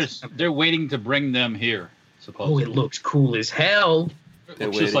 Yeah, they're waiting to bring them here. Supposedly. Oh, it looks cool as hell. It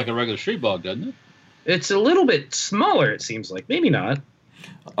looks just like a regular Strybog, doesn't it? It's a little bit smaller. It seems like maybe not.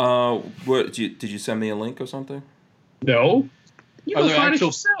 Did you send me a link or something? No. You can find it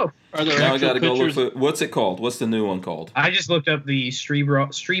yourself. Are there now I gotta pictures? go look for what's it called? What's the new one called? I just looked up the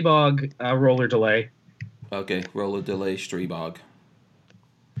Strybog roller delay. Okay, roller delay Strybog.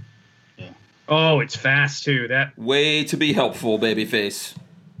 Oh, it's fast too. That way to be helpful, babyface.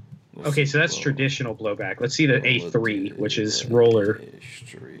 Okay, so that's traditional blowback. Let's see the A3, which is roller.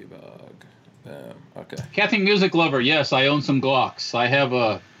 Strybog. Bam. Okay. Kathy Music Lover. Yes, I own some Glocks. I have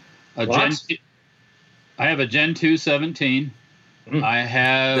a Gen 2 17. I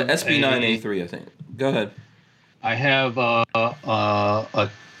have the SB9A3. I think. Go ahead. I have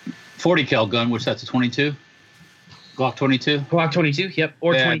a 40 cal gun, which that's a 22. Glock 22. Glock 22. Yep.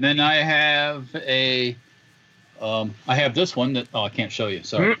 Or 20. And then I have I have this one that I can't show you.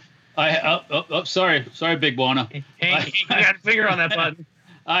 Sorry. Sorry, Big Buona. Hey, you got a finger on that button.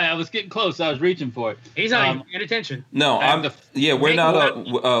 I was getting close. I was reaching for it. He's not even paying attention. No, we're not.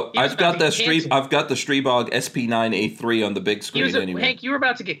 I've got the Strybog SP9A3 on the big screen anyway. Hank, you were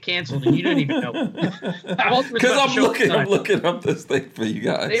about to get canceled, and you didn't even know. Because I'm looking up this thing for you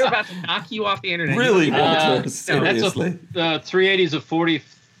guys. They were about to knock you off the internet. Really, Walter? Seriously? That's 380 is a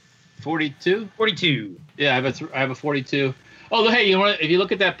 42. 42. Yeah, I have a 42. Oh, hey, you know what? If you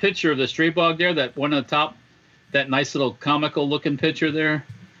look at that picture of the Strybog there, that one on the top. That nice little comical looking picture there.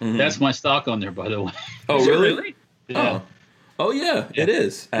 Mm-hmm. That's my stock on there, by the way. Oh, really? Yeah. Oh, yeah. It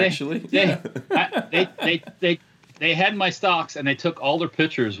is actually. They had my stocks and they took all their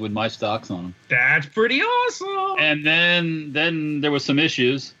pictures with my stocks on them. That's pretty awesome. And then there was some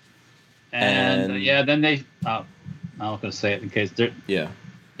issues, and then they. I'm not going to say it in case they're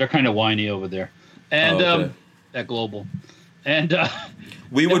kind of whiny over there, and that Global, and.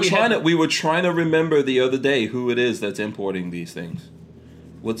 We were trying to remember the other day who it is that's importing these things.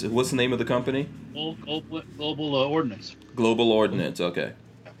 What's the name of the company? Global Ordnance. Global Ordnance. Okay.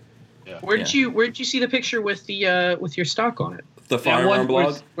 Yeah. Where did you see the picture with your stock on it? The firearm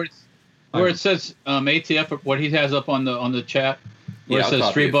blog. Where it says ATF, what he has up on the chat, where it says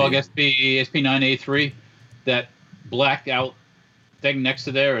Strybog SP9A3, that blacked out thing next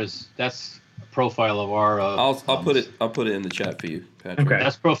to there that's profile of our. I'll put it in the chat for you, Patrick. Okay.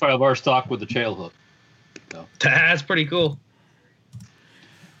 That's profile of our stock with the trail hook. So. That's pretty cool.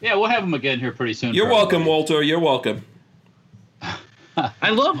 Yeah, we'll have them again here pretty soon. You're welcome, Walter. You're welcome. I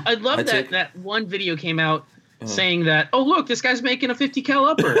love that one video came out saying that, oh look, this guy's making a 50 cal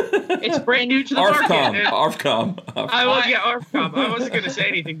upper. It's brand new to the market. ARFCOM. ARFCOM. I wasn't going to say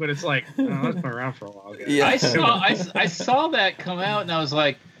anything, but it's like, that's been around for a while. Guys. Yeah. I saw that come out and I was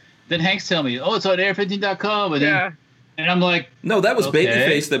like. Then Hank's telling me, "Oh, it's on AR15.com," and I'm like, "No, that was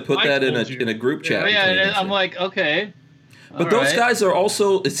Babyface that put that in a group chat." Yeah, and I'm like, "Okay." But those guys are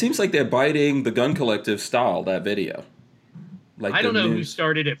also. It seems like they're biting the Gun Collective style. That video. Like I don't know who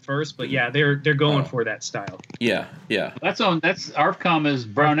started it first, but yeah, they're going for that style. Yeah. That's ARFCOM is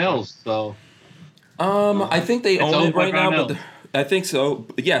Brownells, so. I think they own it right now, but I think so.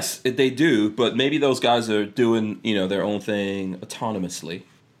 Yes, they do, but maybe those guys are doing their own thing autonomously.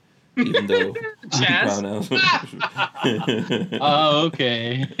 Even though oh,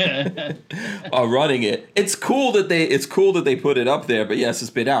 okay. Running it. It's cool that they put it up there, but yes, it's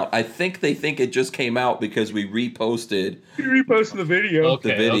been out. I think they think it just came out because we reposted. You reposted the video.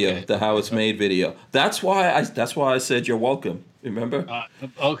 The how it's made video. That's why I said you're welcome. Remember?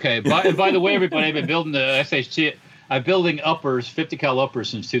 Okay. By the way, everybody, I've been building the SHT. I'm building uppers, 50 cal uppers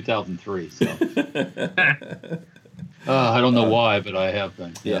since 2003. So. I don't know why, but I have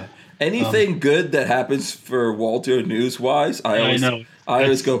been. Yeah. Anything good that happens for Walter news-wise, I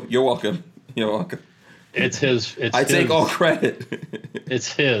always go, you're welcome. You're welcome. It's his. Take all credit.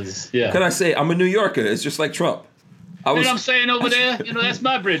 It's his. Yeah. What can I say? I'm a New Yorker. It's just like Trump. I'm saying over there? That's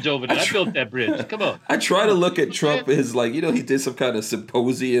my bridge over there. I built that bridge. Come on. I try to look at Trump as like, he did some kind of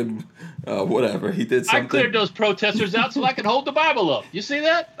symposium, whatever. He did something. I cleared those protesters out so I could hold the Bible up. You see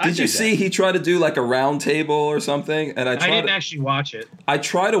that? Did you see he tried to do like a round table or something? And I didn't actually watch it. I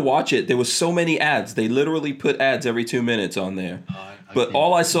tried to watch it. There was so many ads. They literally put ads every 2 minutes on there. But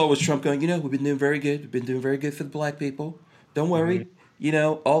all I saw was Trump going, we've been doing very good. We've been doing very good for the black people. Don't worry. Mm-hmm.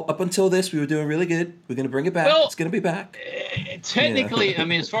 All up until this, we were doing really good. We're going to bring it back. It's going to be back. Technically, I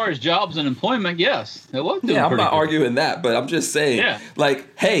mean, as far as jobs and employment, yes, it was doing I'm not good. arguing that, but I'm just saying,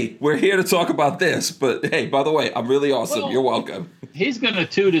 hey, we're here to talk about this. But hey, by the way, I'm really awesome. You're welcome. He's going to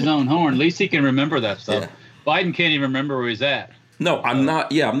toot his own horn. At least he can remember that stuff. Yeah. Biden can't even remember where he's at. No, I'm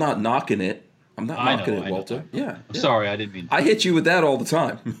not. Yeah, I'm not knocking it. I'm not knocking it, Walter. Yeah. I'm sorry, I didn't mean to. I hit you with that all the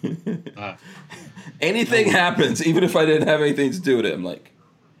time. Anything happens, even if I didn't have anything to do with it, I'm like,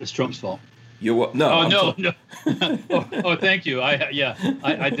 it's Trump's fault. You're what? No. No. Thank you. I did it. Yeah,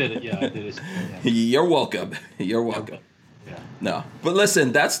 I did it. Yeah. You're welcome. You're welcome. Yeah. No, but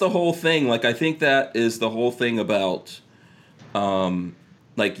listen, that's the whole thing. Like, I think that is the whole thing about,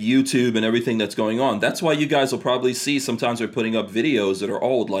 like YouTube and everything that's going on. That's why you guys will probably see sometimes they're putting up videos that are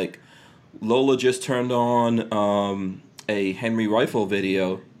old. Like, Lola just turned on a Henry Rifle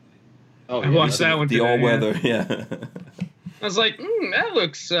video. Oh, I watched that one. The all-weather, yeah. I was like, that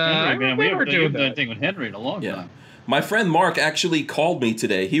looks. Henry, man, we haven't done anything with Henry in a long time. My friend Mark actually called me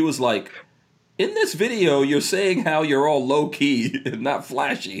today. He was like, in this video, you're saying how you're all low-key and not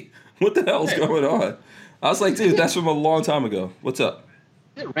flashy. What the hell's going on? I was like, dude, that's from a long time ago. What's up?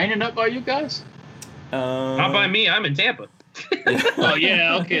 Is it raining up by you guys? Not by me. I'm in Tampa. Oh,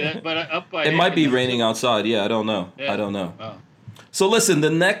 yeah, okay. But up by it might be raining outside. Yeah, I don't know. Yeah. I don't know. Oh. So listen, the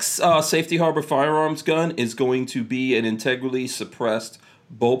next Safety Harbor firearms gun is going to be an integrally suppressed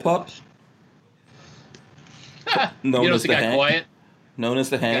bullpup. Known as the Hank. Quiet? Known as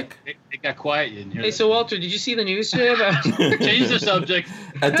the Hank. It got quiet. You didn't hear that. So Walter, did you see the news today about? Change the subject.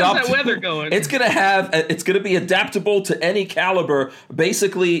 How's that weather going? It's gonna be adaptable to any caliber.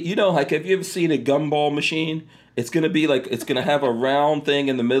 Basically, like, have you ever seen a gumball machine? It's gonna be like, it's gonna have a round thing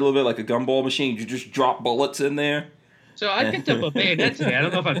in the middle of it, like a gumball machine. You just drop bullets in there. So I picked up a bayonet today. I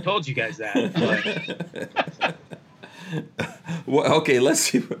don't know if I've told you guys that. Well, okay, let's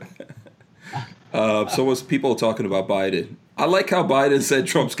see. So was people talking about Biden. I like how Biden said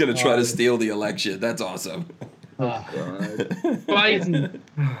Trump's going to try to steal the election. That's awesome. Oh, God. Biden.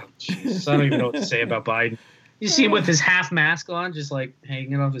 Oh, jeez. I don't even know what to say about Biden. You see him with his half mask on, just like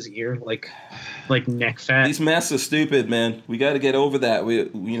hanging off his ear, like neck fat. These masks are stupid, man. We got to get over that. We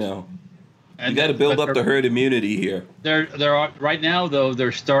got to build up the herd immunity here. There are right now, though.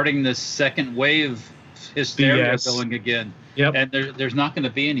 They're starting this second wave hysteria going again. Yep. And there's not going to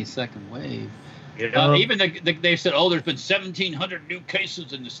be any second wave. Yep. Even they said, there's been 1,700 new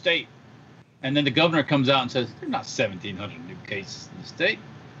cases in the state, and then the governor comes out and says there's not 1,700 new cases in the state.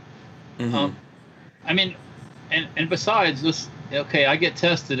 Mm-hmm. I mean, and besides this, okay, I get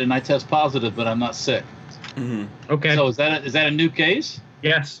tested and I test positive, but I'm not sick. Mm-hmm. Okay. So is that a new case?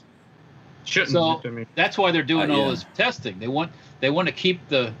 Yes. Shouldn't. So that's why they're doing all this testing. They want to keep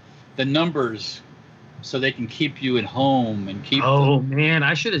the numbers so they can keep you at home and keep. Oh man,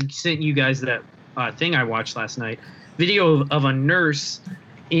 I should have sent you guys that thing I watched last night. Video of a nurse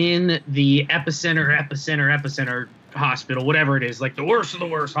in the epicenter hospital, whatever it is, like the worst of the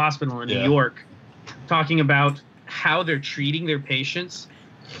worst hospital in New York, talking about how they're treating their patients,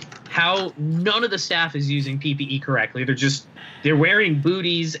 how none of the staff is using PPE correctly. They're wearing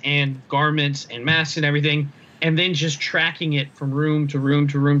booties and garments and masks and everything, and then just tracking it from room to room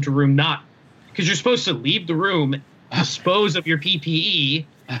to room to room, not because you're supposed to leave the room, dispose of your PPE,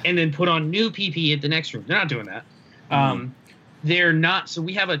 and then put on new PPE at the next room. They're not doing that. They're not. So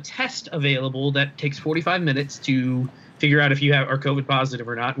we have a test available that takes 45 minutes to figure out if you are COVID positive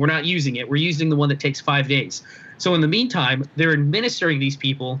or not. We're not using it. We're using the one that takes 5 days. So in the meantime, they're administering these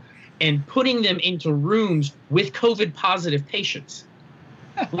people and putting them into rooms with COVID positive patients.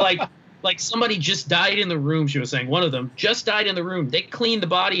 Like somebody just died in the room, she was saying. One of them just died in the room. They cleaned the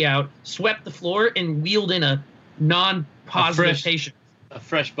body out, swept the floor, and wheeled in a non-positive patient. A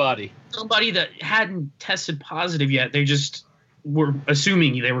fresh body. Somebody that hadn't tested positive yet. They just were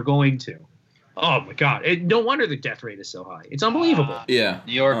assuming they were going to. Oh, my God. No wonder the death rate is so high. It's unbelievable. Yeah.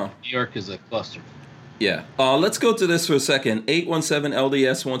 New York is a cluster. Yeah. Let's go to this for a second. 817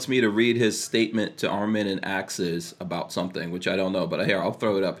 LDS wants me to read his statement to Armin and Axis about something, which I don't know, but here, I'll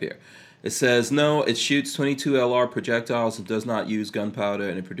throw it up here. It says, no, it shoots 22 LR projectiles and does not use gunpowder,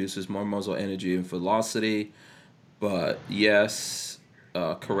 and it produces more muzzle energy and velocity. But yes,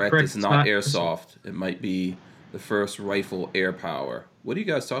 correct, it's not airsoft. It might be the first rifle air power. What are you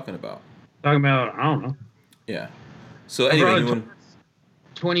guys talking about? Talking about, I don't know. Yeah. So anyway, you want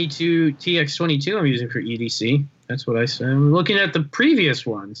 22 TX22 I'm using for EDC. That's what I said. I'm looking at the previous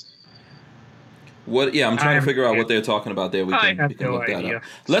ones. what? Yeah, I'm trying to figure out what they're talking about there. We can look that up.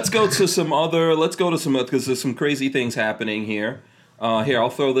 Let's go to some because there's some crazy things happening here. Here, I'll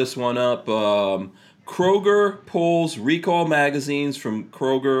throw this one up. Kroger pulls recall magazines from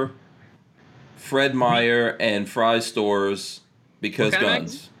Kroger, Fred Meyer, and Fry stores because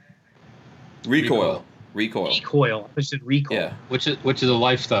guns. Recoil. Recoil. I said recoil. Yeah. Which is a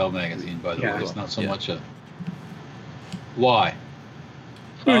lifestyle magazine, by the way. It's not so much a. Why?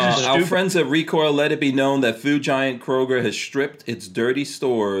 Our friends at Recoil let it be known that food giant Kroger has stripped its dirty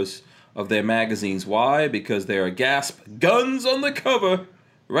stores of their magazines. Why? Because there are guns on the cover,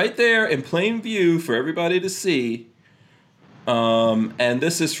 right there in plain view for everybody to see. And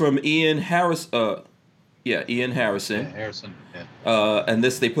this is from Ian Harris. Ian Harrison. Yeah, Harrison. Yeah. And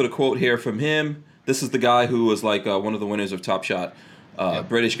they put a quote here from him. This is the guy who was like one of the winners of Top Shot.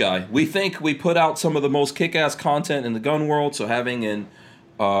 British guy. We think we put out some of the most kick-ass content in the gun world, so having an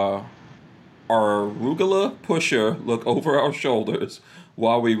arugula pusher look over our shoulders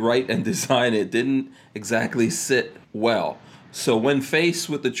while we write and design it didn't exactly sit well. So when faced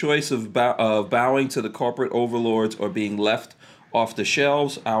with the choice of bowing to the corporate overlords or being left off the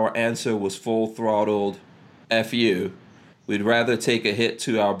shelves, our answer was full-throttled F you. We'd rather take a hit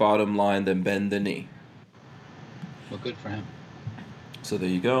to our bottom line than bend the knee. Well, good for him. So there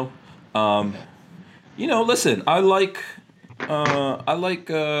you go. Listen, I like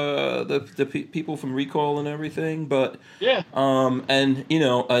the people from Recoil and everything, but and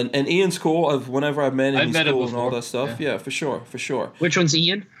Ian's cool. Whenever I've met him, he's cool and all that stuff. Yeah, for sure. Which one's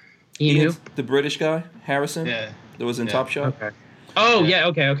Ian? Ian's the British guy, Harrison. Yeah, that was in Top Shot. Okay. Oh yeah.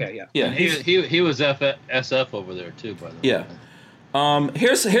 Okay. Yeah, and he was SF over there too, by the way. Yeah.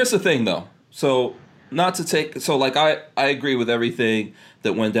 Here's the thing though. So not to take I agree with everything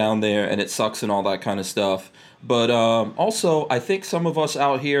that went down there, and it sucks and all that kind of stuff. But also, I think some of us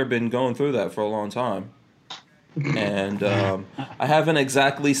out here have been going through that for a long time. And I haven't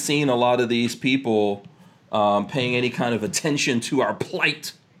exactly seen a lot of these people paying any kind of attention to our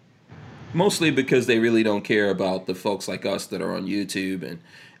plight. Mostly because they really don't care about the folks like us that are on YouTube and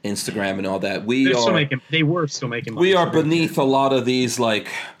Instagram and all that. They were still making money. We are beneath a lot of these like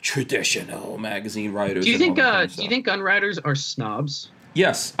traditional magazine writers. Do you think gun writers are snobs?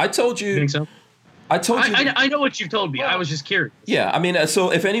 Yes, I told you. You think so? I told you. I know what you've told me. Well, I was just curious. Yeah, I mean,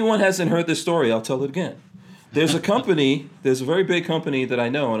 so if anyone hasn't heard this story, I'll tell it again. There's a very big company that I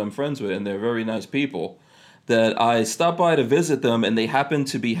know and I'm friends with, and they're very nice people, that I stopped by to visit them, and they happened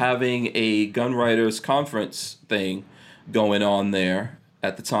to be having a gun writers conference thing going on there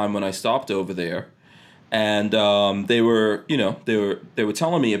at the time when I stopped over there. And they were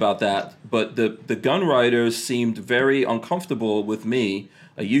telling me about that, but the gun writers seemed very uncomfortable with me,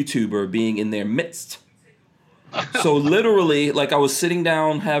 a YouTuber, being in their midst. So literally, like I was sitting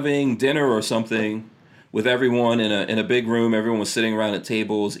down having dinner or something with everyone in a big room. Everyone was sitting around at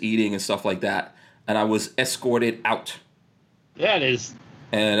tables, eating and stuff like that. And I was escorted out. Yeah, it is.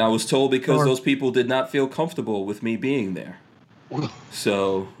 And I was told because those people did not feel comfortable with me being there.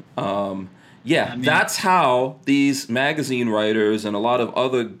 So, that's how these magazine writers and a lot of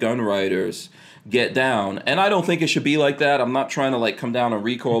other gun writers get down. And I don't think it should be like that. I'm not trying to like come down on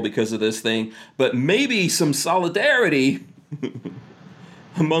Recoil because of this thing, but maybe some solidarity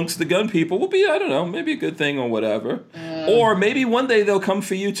amongst the gun people will be, I don't know, maybe a good thing or whatever. Or maybe one day they'll come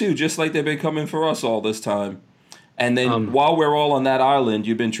for you too, just like they've been coming for us all this time. And then while we're all on that island,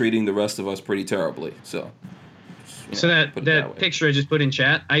 you've been treating the rest of us pretty terribly. So that picture I just put in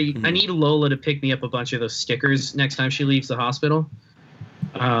chat, I need Lola to pick me up a bunch of those stickers next time she leaves the hospital.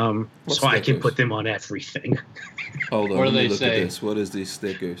 So I can put them on everything. Hold on, what do let me they look say? at this. What is these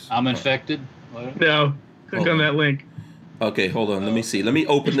stickers? I'm infected? No, click on that link. Okay, hold on. Let me see. Let me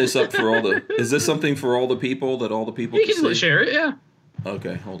open this up for all the... Is this something for all the people that all the people You can can see? share it, yeah.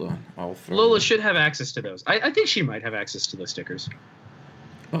 Okay, hold on. Lola should have access to those. I think she might have access to those stickers.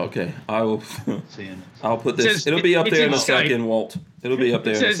 Okay, I will... I'll put this... It'll be up there in a second, Walt. It'll be up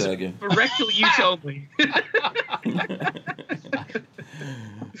there in a second. For rectal use only.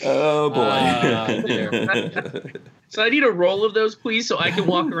 Oh, boy. So I need a roll of those, please, so I can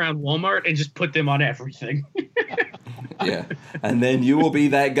walk around Walmart and just put them on everything. Yeah, and then you will be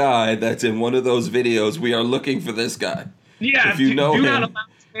that guy that's in one of those videos. We are looking for this guy. Yeah, if you know him, not allow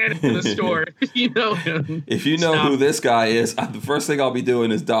to stand in the store. If you know him. If you know who this guy is, the first thing I'll be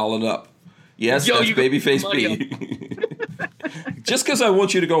doing is dialing up. Yes, Yo, that's you got Babyface money P. Just because I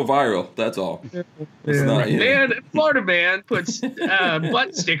want you to go viral, that's all. It's not, you know. Man, Florida man puts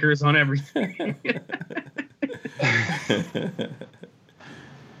butt stickers on everything.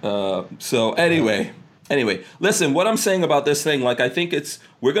 So anyway, listen, what I'm saying about this thing, like, I think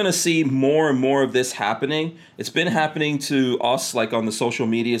we're going to see more and more of this happening. It's been happening to us, like, on the social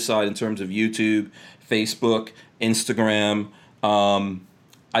media side in terms of YouTube, Facebook, Instagram.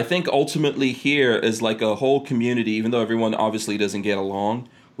 I think ultimately here is like a whole community, even though everyone obviously doesn't get along,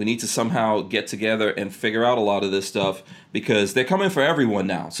 we need to somehow get together and figure out a lot of this stuff, because they're coming for everyone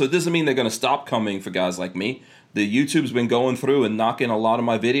now. So it doesn't mean they're going to stop coming for guys like me. The YouTube's been going through and knocking a lot of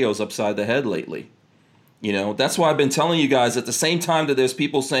my videos upside the head lately. You know, that's why I've been telling you guys at the same time that there's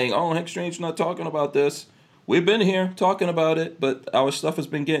people saying, oh, Hank Strange not talking about this. We've been here talking about it, but our stuff has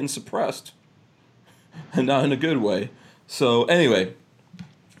been getting suppressed. And not in a good way. So anyway,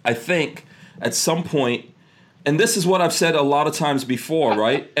 I think at some point, and this is what I've said a lot of times before,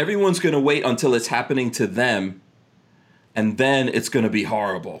 right? Everyone's going to wait until it's happening to them, and then it's going to be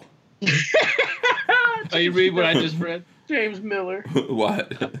horrible. Oh, you read what I just read? James Miller.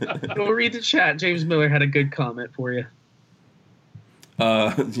 What? Go read the chat. James Miller had a good comment for you.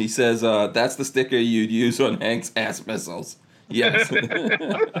 He says, that's the sticker you'd use on Hank's ass missiles. Yes.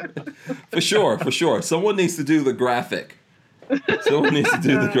 For sure. Someone needs to do the graphic. Someone needs to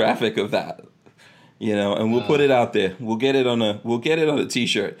do the graphic of that. You know, and we'll put it out there. We'll get it on a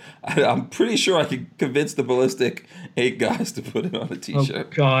t-shirt. I'm pretty sure I could convince the Ballistic 8 guys to put it on a t-shirt.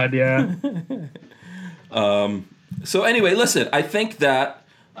 Oh God, yeah. So anyway, listen, I think that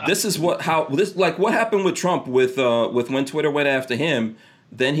this is what happened with Trump with when Twitter went after him.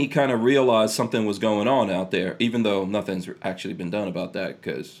 Then he kind of realized something was going on out there, even though nothing's actually been done about that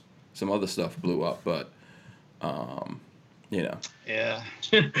because some other stuff blew up. But, you know. Yeah.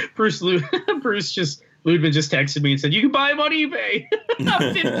 Ludman just texted me and said, you can buy him on eBay.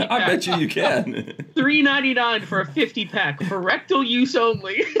 I bet you can. $3.99 for a 50-pack for rectal use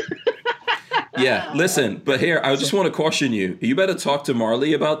only. Yeah, listen, but here, I just want to caution you. You better talk to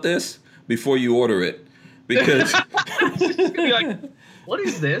Marley about this before you order it. Because she's going to be like, what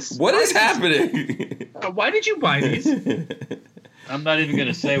is this? What is happening? Why did you buy these? I'm not even going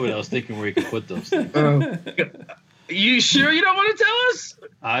to say what I was thinking where you could put those things. You sure you don't want to tell us?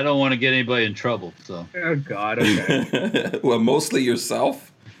 I don't want to get anybody in trouble. So. Oh, God, okay. Well, mostly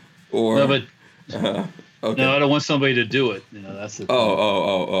yourself? Or no, but okay. No, I don't want somebody to do it. You know, that's the thing.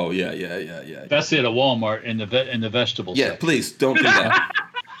 Oh, yeah. Especially at a Walmart in the vegetable section. Please don't do that.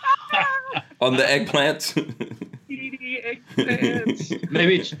 On the eggplant. Eggplants.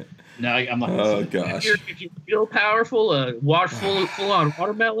 Maybe. No, I'm not. Oh gosh. If you're real powerful, full on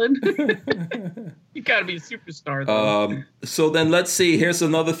watermelon. You gotta be a superstar. Though. So then let's see. Here's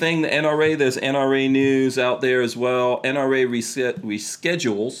another thing. The NRA. There's NRA news out there as well. NRA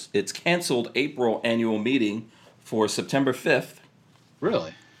reschedules its canceled April annual meeting for September 5th.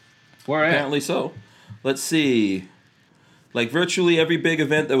 Really? Where at? Apparently so. Let's see. Like virtually every big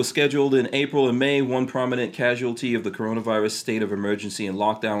event that was scheduled in April and May, one prominent casualty of the coronavirus state of emergency and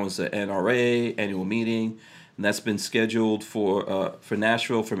lockdown was the NRA annual meeting. And that's been scheduled for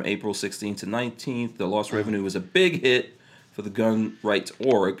Nashville from April 16th to 19th. The lost revenue was a big hit for the gun rights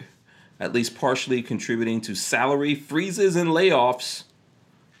org, at least partially contributing to salary freezes and layoffs.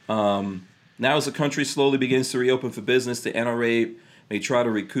 Now as the country slowly begins to reopen for business, the NRA may try to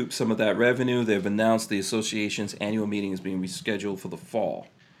recoup some of that revenue. They've announced the association's annual meeting is being rescheduled for the fall.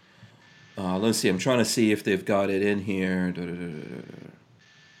 Let's see. I'm trying to see if they've got it in here.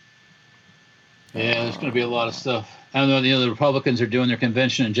 Yeah, there's going to be a lot of stuff. I know the Republicans are doing their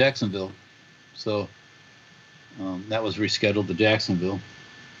convention in Jacksonville. So that was rescheduled to Jacksonville.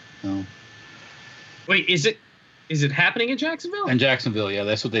 Wait, is it happening in Jacksonville? In Jacksonville, yeah,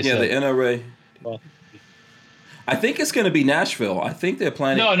 that's what they said. Yeah, the NRA. Well, I think it's going to be Nashville. I think they're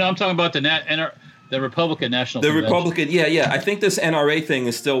planning. No, I'm talking about the Republican National Convention. Republican, yeah. I think this NRA thing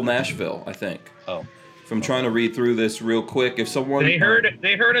is still Nashville, I think. Oh. From trying to read through this real quick. If someone They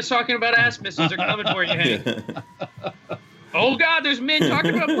heard us talking about ass missiles. They're coming for you, Hank. Oh, God, there's men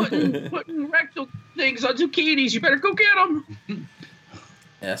talking about putting rectal things on zucchinis. You better go get them.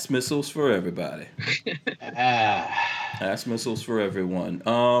 Ass missiles for everybody. Ass missiles for everyone.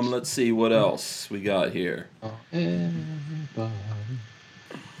 Let's see what else we got here. You know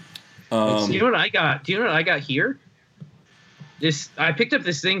what I got? Do you know what I got here? I picked up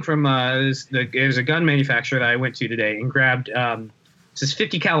this thing from there's a gun manufacturer that I went to today and grabbed this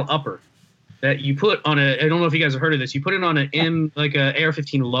 50 cal upper that you put on I don't know if you guys have heard of this. You put it on an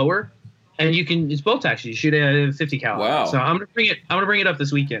AR-15 lower, And it's bolt action. You shoot a 50 caliber. Wow. So I'm gonna bring it up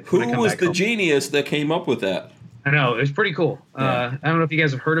this weekend. Who when I come was back the home. genius that came up with that? I know, it's pretty cool. Yeah. I don't know if you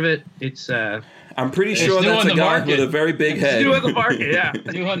guys have heard of it. It's I'm pretty It's sure new that's on a the guy market. with a very big head. new on the market, yeah.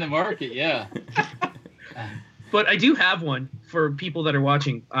 New on the market, yeah. But I do have one for people that are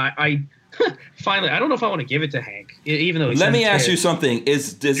watching. I finally, I don't know if I want to give it to Hank, even though he Let me says ask you it's something.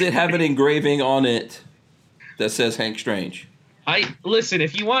 Does it have an engraving on it that says Hank Strange? Listen,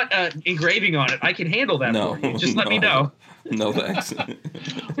 if you want engraving on it, I can handle that No. for you. Just let me know. No thanks.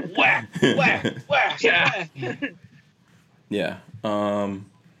 Whack, whack, whack. Yeah. Yeah.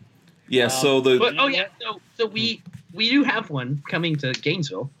 Yeah, so the But so we do have one coming to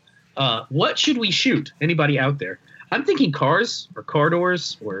Gainesville. What should we shoot? Anybody out there? I'm thinking cars or car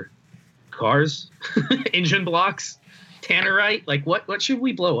doors or cars, engine blocks, tannerite. Like what should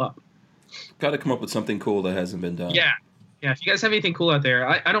we blow up? got to come up with something cool that hasn't been done. Yeah. Yeah, if you guys have anything cool out there,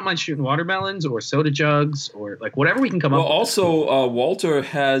 I don't mind shooting watermelons or soda jugs or like whatever we can come Well, up with. also, Walter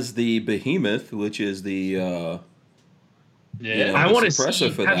has the Behemoth, which is the Yeah. Yeah. I want to suppressor see.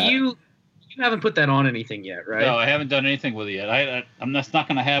 for Have that. you haven't put that on anything yet, right? No, I haven't done anything with it yet. That's not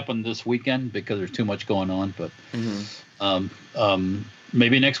going to happen this weekend because there's too much going on. But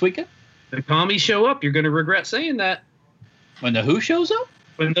maybe next weekend The commies show up, you're going to regret saying that. when the Who shows up.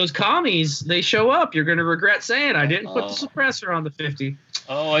 When those commies they show up, you're going to regret saying I didn't put the suppressor on the 50.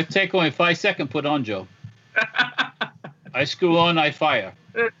 Oh, I take only 5 seconds. Put on, Joe. I screw on, I fire.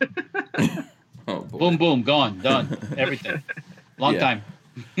 Oh, boy. Boom, boom, gone, done, everything. Long Yeah. time.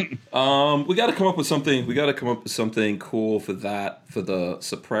 We got to come up with something. We got to come up with something cool for that, for the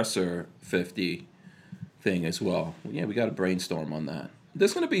suppressor 50 thing as well. Yeah, we got to brainstorm on that.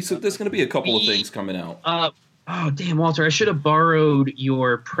 There's gonna be a couple of things coming out. Oh, damn, Walter, I should have borrowed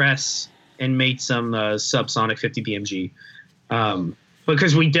your press and made some subsonic 50 BMG.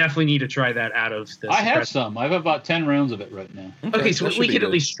 Because we definitely need to try that out of the I have suppressor. some. I have about 10 rounds of it right now. Okay, so that should we be could good.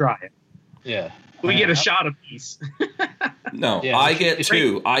 at least try it. Yeah. We get a shot apiece. No, Yeah, I it's- get it's-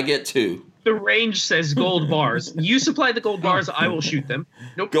 two. I get two. The range says gold bars. You supply the gold bars, I will shoot them.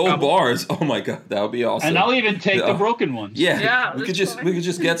 No Gold problem. bars. Oh my god, that would be awesome. And I'll even take Yeah. the broken ones. Yeah, Yeah, we that's fine. could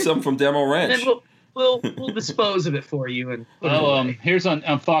just get some from Demo And Ranch. then we'll dispose of it for you and put it Well, away. here's on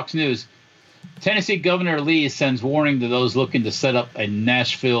Fox News. Tennessee Governor Lee sends warning to those looking to set up a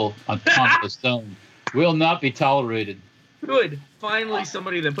Nashville autonomous zone. Will not be tolerated. Good. Finally,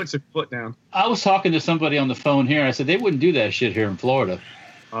 somebody that puts their foot down. I was talking to somebody on the phone here. I said they wouldn't do that shit here in Florida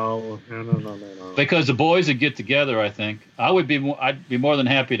Oh, no. because the boys would get together. I think I'd be more than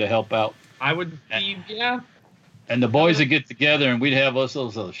happy to help out, I would be, yeah. and the boys would get together and we'd have us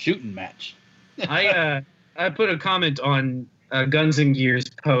a shooting match. I put a comment on Guns and Gears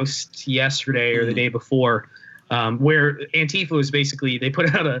post yesterday or the day before, where Antifa was basically, they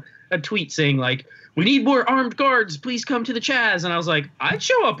put out a tweet saying like, we need more armed guards, please come to the Chaz. And I was like, I'd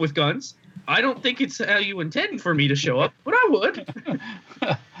show up with guns. I don't think it's how you intend for me to show up, but I would.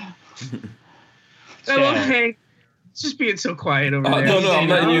 I love Hank. It's just being so quiet over there. No, I'm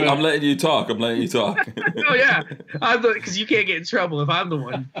Yeah. letting you talk. Oh yeah, because you can't get in trouble if I'm the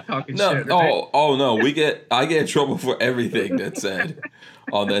one talking No, shit. Right? oh no, I get in trouble for everything that's said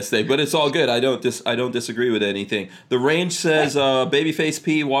on that stage, but it's all good. I don't disagree with anything. The range says, Babyface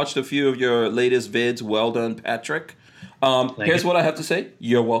P watched a few of your latest vids. Well done, Patrick. Here's you. what I have to say.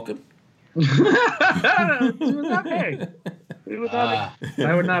 You're welcome. Without Hank. Without it,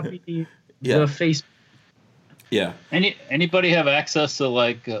 I would not be Yeah. the face. Yeah. Anybody have access to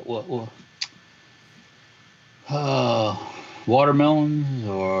like watermelons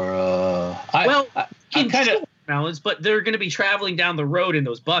or Well, I can kind of melons, but they're going to be traveling down the road in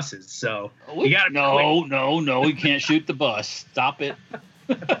those buses, so you got to no, you can't shoot the bus. Stop it.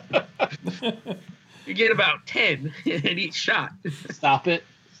 You get about 10 in each shot. Stop it.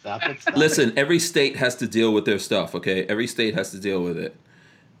 Listen, every state has to deal with their stuff. Okay, every state has to deal with it.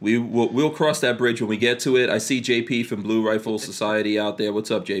 We'll cross that bridge when we get to it. I see JP from Blue Rifle Society out there.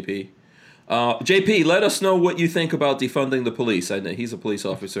 What's up, JP? JP, let us know what you think about defunding the police. I know he's a police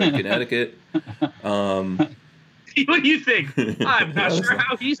officer in Connecticut. What do you think? I'm not sure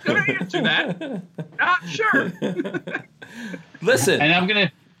how he's going to answer that. Not sure. Listen, And I'm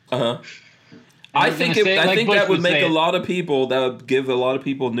gonna. I think Bush that would make say a it. lot of people. That would give a lot of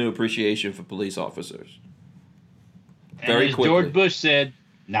people new appreciation for police officers. Very and as quickly. George Bush said,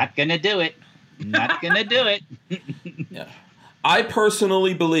 "Not gonna do it. Not gonna do it." Yeah. I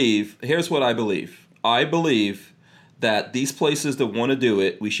personally believe, here's what I believe. I believe that these places that want to do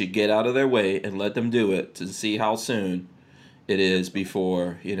it, we should get out of their way and let them do it to see how soon it is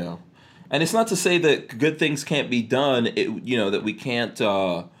before, And it's not to say that good things can't be done, that we can't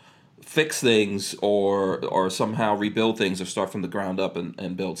fix things or somehow rebuild things or start from the ground up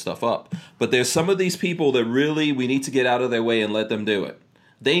and build stuff up. But there's some of these people that really we need to get out of their way and let them do it.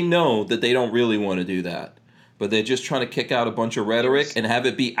 They know that they don't really want to do that, but they're just trying to kick out a bunch of rhetoric and have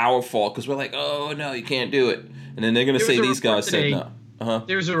it be our fault because we're like, oh no, you can't do it, and then they're going to say these guys said no.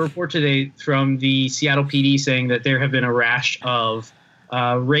 There's a report today from the Seattle PD saying that there have been a rash of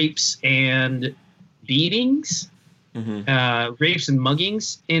rapes and beatings, rapes and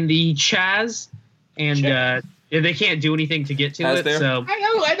muggings in the Chaz, and they can't do anything to get to it. There? So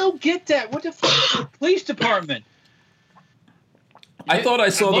I don't get that. What the fuck? Police department. I thought I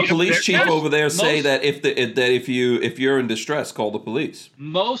saw the police chief over there say most- that if you're in distress, call the police.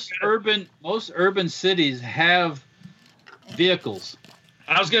 Most urban cities have vehicles.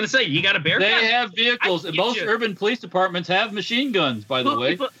 I was going to say, you got a Bearcat? They have vehicles, and most urban police departments have machine guns. By the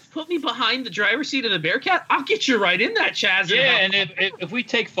way, put me behind the driver's seat of the Bearcat. I'll get you right in that, Chaz. yeah. And if we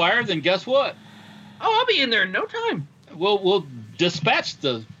take fire, then guess what? Oh, I'll be in there in no time. We'll dispatch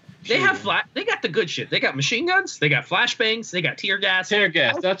the. They have They got the good shit. They got machine guns. They got flashbangs. They got tear gas. Tear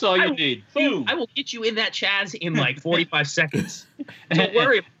gas. That's all you need. Boom. I will get you in that Chaz in like 45 seconds. Don't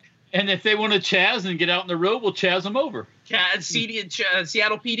worry. And if they want to Chaz and get out in the road, we'll Chaz them over.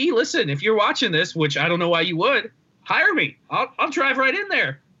 Seattle PD, listen, if you're watching this, which I don't know why you would, hire me. I'll drive right in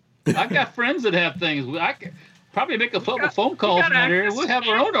there. I've got friends that have things. I could probably make a couple phone calls in that area. We'll have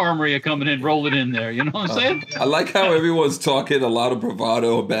our own armory coming in, rolling in there. You know what I'm saying? I like how everyone's talking a lot of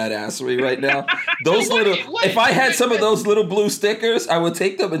bravado and badassery right now. Those if I had some of those little blue stickers, I would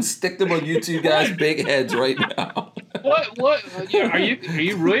take them and stick them on you two guys' big heads right now. What? Are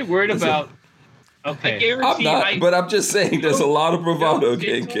you really worried about? Okay, I'm not, but I'm just saying there's a lot of bravado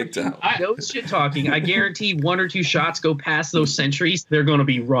getting kicked out. No shit talking. I guarantee one or two shots go past those sentries, they're going to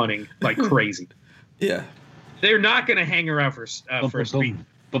be running like crazy. Yeah. They're not going to hang around for a speed.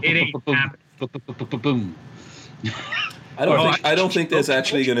 It ain't happening. Boom. I don't think there's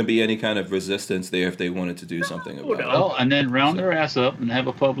actually going to be any kind of resistance there if they wanted to do something about it. Well, and then round their ass up and have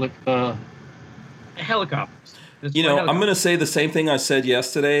a public helicopters. I'm going to say the same thing I said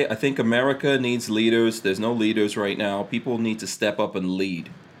yesterday. I think America needs leaders. There's no leaders right now. People need to step up and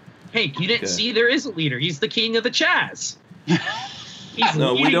lead. Hey, you didn't see there is a leader. He's the king of the Chaz.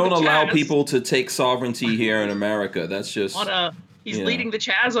 No, we don't allow people to take sovereignty here in America. That's just... He's leading the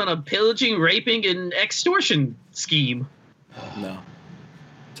Chaz on a pillaging, raping, and extortion scheme. No.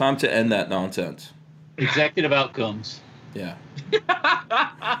 Time to end that nonsense. Executive outcomes. Yeah.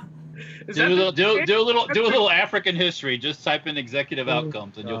 Do a little African history. Just type in executive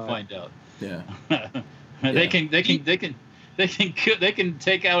outcomes, and you'll find out. Yeah. They can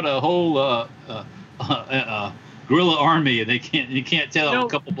take out a whole guerrilla army, and you can't tell a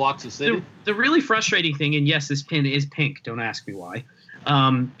couple blocks of city. The really frustrating thing, and yes, this pin is pink. Don't ask me why.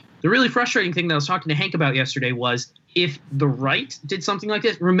 The really frustrating thing that I was talking to Hank about yesterday was if the right did something like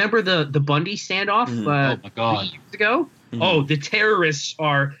this. Remember the Bundy standoff? Oh my God! 3 years ago. Mm-hmm. Oh, the terrorists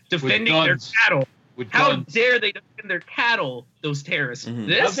are defending their cattle. How dare they defend their cattle? Those terrorists.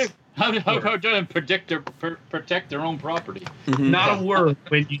 Mm-hmm. How do they protect their own property? Mm-hmm. Not a word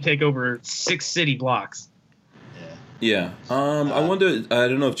when you take over 6 city blocks. Yeah. I wonder. I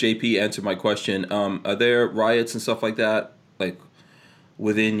don't know if JP answered my question. Are there riots and stuff like that, like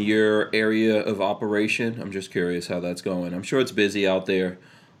within your area of operation? I'm just curious how that's going. I'm sure it's busy out there.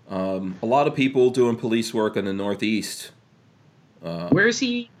 A lot of people doing police work in the Northeast. Where is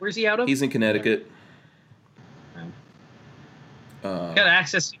he out of? He's in Connecticut. Got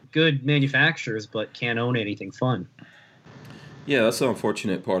access to good manufacturers, but can't own anything fun. Yeah, that's the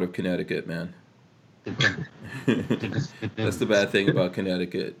unfortunate part of Connecticut, man. That's the bad thing about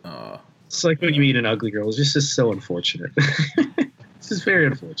Connecticut. It's like when you meet an ugly girl. It's just so unfortunate. It's just very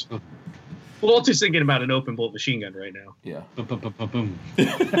unfortunate. Walter's thinking about an open bolt machine gun right now. Yeah. Boom.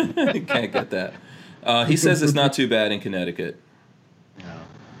 Can't get that. He says it's not too bad in Connecticut. No.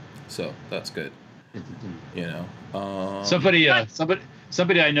 So that's good. Somebody I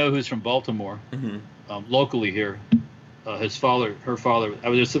know who's from Baltimore, locally here. Her father.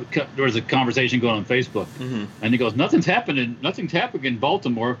 There was a conversation going on Facebook, and he goes, "Nothing's happening in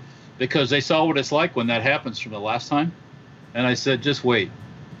Baltimore because they saw what it's like when that happens from the last time." And I said, "Just wait,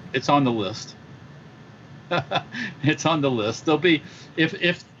 it's on the list. It's on the list. There'll be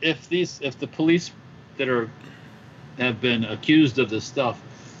if the police that have been accused of this stuff,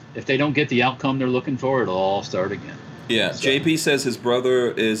 if they don't get the outcome they're looking for, it'll all start again." Yeah, so. JP says his brother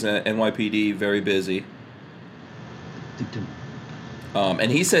is at NYPD, very busy.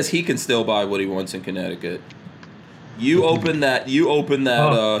 And he says he can still buy what he wants in Connecticut. You open that. You open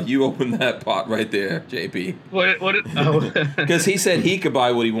that pot right there, JP. What? Oh, Because he said he could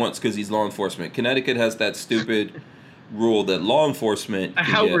buy what he wants because he's law enforcement. Connecticut has that stupid rule that law enforcement.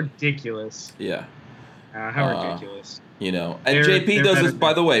 How ridiculous! Yeah. How ridiculous! You know, and JP doesn't.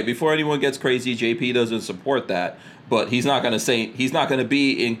 By the way, before anyone gets crazy, JP doesn't support that. But he's not going to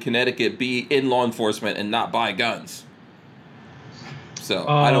be in Connecticut, be in law enforcement, and not buy guns. So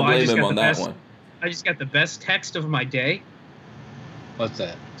I don't blame him on that one. I just got the best text of my day. What's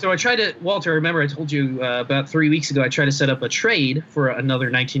that? So I tried to, Walter, remember I told you about 3 weeks ago, I tried to set up a trade for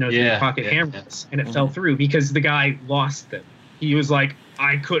another 1903 pocket hammers, and it fell through because the guy lost them. He was like,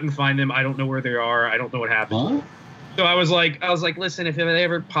 I couldn't find them. I don't know where they are. I don't know what happened. Huh? So I was like, listen, if they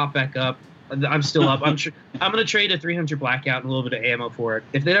ever pop back up, I'm still up. I'm going to trade a 300 blackout and a little bit of ammo for it.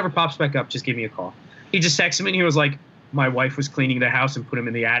 If it ever pops back up, just give me a call. He just texted me and he was like, my wife was cleaning the house and put them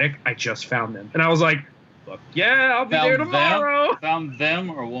in the attic. I just found them. And I was like, fuck yeah, I'll be there tomorrow. Found them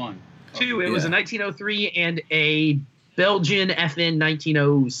or one? Two. It was a 1903 and a Belgian FN 190.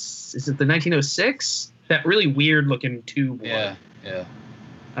 Is it the 1906? That really weird looking tube. Yeah.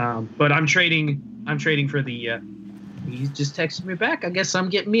 But I'm trading for the. He just texted me back. I guess I'm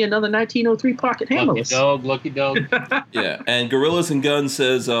getting me another 1903 pocket hammerless. Lucky dog. Yeah, and Gorillas and Guns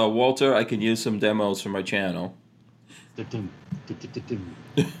says, Walter, I can use some demos for my channel.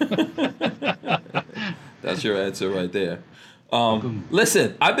 That's your answer right there.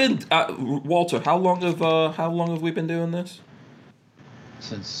 Listen, I've been Walter. How long have we been doing this?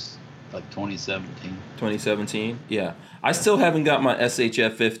 Since like 2017. 2017. Yeah, I still haven't got my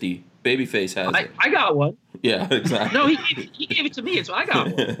SHF 50. Babyface has it. I got one. Yeah, exactly. No, he gave it to me, so I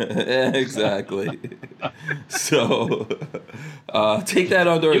got one. Yeah, exactly. So, take that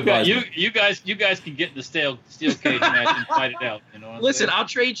under advisement. You guys can get in the steel cage match and fight it out. You know. Listen, I'll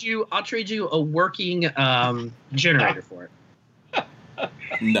trade you a working generator for it.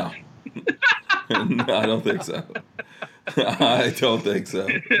 No. No, I don't think so. I don't think so.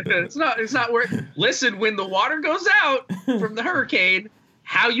 It's not worth. Listen, when the water goes out from the hurricane.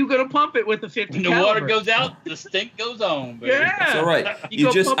 How you gonna pump it with a 50 When the water goes out, the stink goes on, baby. Yeah. It's all right.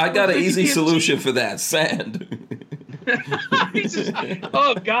 I got an easy solution for that. Sand.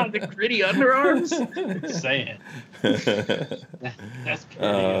 Oh, God, the gritty underarms? Sand. That's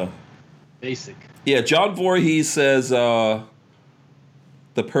pretty basic. Yeah, John Voorhees says the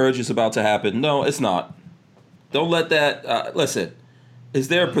purge is about to happen. No, it's not. Don't let that... listen, is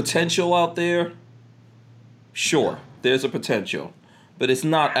there a potential out there? Sure, there's a potential. But it's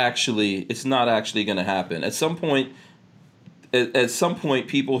not actually going to happen. At some point,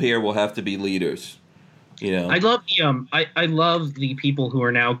 people here will have to be leaders. You know. I love the people who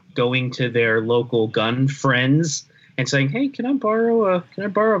are now going to their local gun friends and saying, "Hey, can I borrow a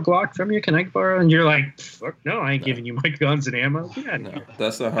Glock from you? Can I borrow?" And you're like, "Fuck no, I ain't giving you my guns and ammo." Get out of here.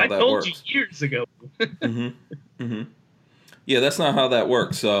 That's not how that works. I told you years ago. Yeah, that's not how that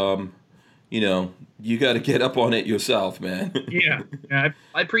works. You know, you got to get up on it yourself, man. Yeah,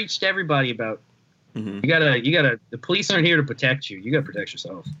 I preach to everybody about you gotta. The police aren't here to protect you. You gotta protect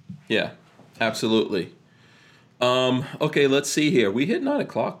yourself. Yeah, absolutely. Okay, let's see here. We hit 9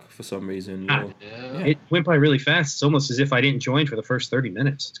 o'clock for some reason. It went by really fast. It's almost as if I didn't join for the first 30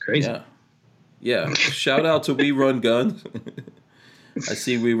 minutes. It's crazy. Yeah. Shout out to We Run Guns. I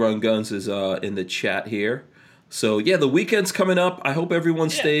see We Run Guns is in the chat here. So yeah, the weekend's coming up. I hope everyone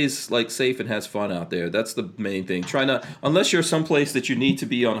stays safe and has fun out there. That's the main thing. Try not, unless you're someplace that you need to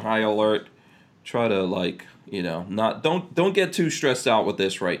be on high alert. Try to don't get too stressed out with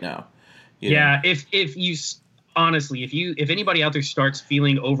this right now. You know? If anybody out there starts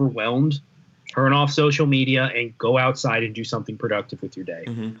feeling overwhelmed, turn off social media and go outside and do something productive with your day.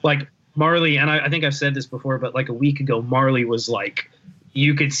 Like Marley, and I think I've said this before, but like a week ago, Marley was like,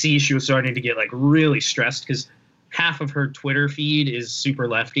 you could see she was starting to get like really stressed because half of her Twitter feed is super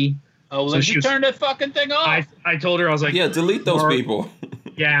lefty. Oh, well, so you turned that fucking thing off. I told her, I was like, yeah, delete those people.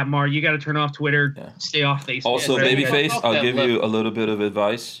 Yeah, Mar, you got to turn off Twitter. Yeah. Stay off Facebook. Also, Babyface, I'll give you a little bit of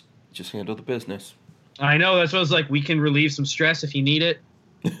advice. Just handle the business. I know. That's what I was like. We can relieve some stress if you need it.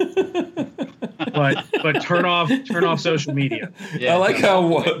 but turn off social media. Yeah, I like how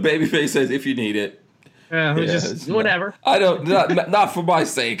Babyface says if you need it. Yeah, just whatever. I don't not for my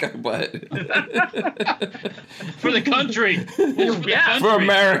sake, but for the country. For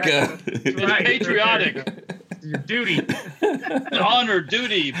America. Right. Patriotic. Your duty. Honor,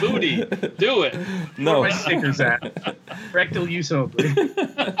 duty, booty. Do it. No. Where my stickers at? Rectal use only.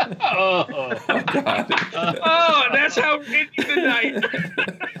 Oh, God. That's how we're ending the night.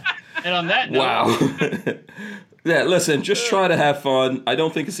 And on that note. Wow. Yeah, listen, just try to have fun. I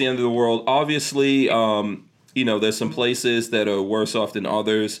don't think it's the end of the world. Obviously, there's some places that are worse off than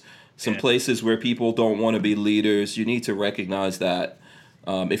others. Some places where people don't want to be leaders. You need to recognize that.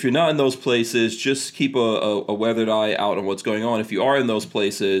 If you're not in those places, just keep a weathered eye out on what's going on. If you are in those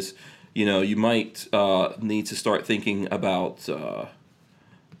places, you might need to start thinking about,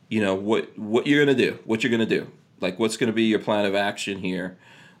 what you're going to do, what you're going to do. Like, what's going to be your plan of action here?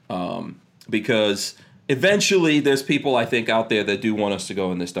 Because eventually there's people, I think, out there that do want us to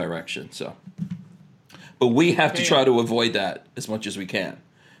go in this direction. So, but we have to try to avoid that as much as we can.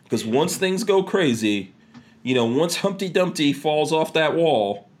 Because once things go crazy, once Humpty Dumpty falls off that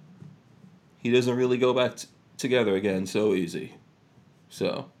wall, he doesn't really go back together again so easy.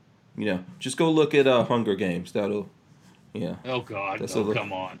 So, just go look at Hunger Games. That'll, Oh God!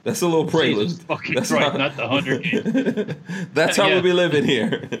 Come on. That's a little prelude. Jesus fucking Christ, not the Hunger Games. That's how we be living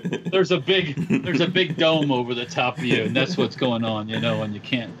here. There's a big dome over the top of you, and that's what's going on, and you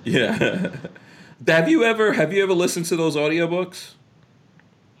can't. Yeah. Have you ever listened to those audiobooks?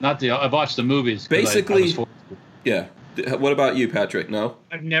 I've watched the movies. Basically, yeah. What about you, Patrick? No?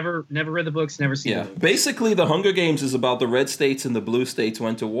 I've never read the books, never seen them. Basically, the Hunger Games is about the red states and the blue states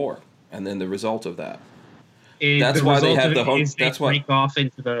went to war, and then the result of that. That's why they have the Hunger. That's why break off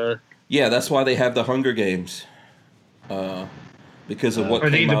into the. Yeah, that's why they have the Hunger Games. Because of what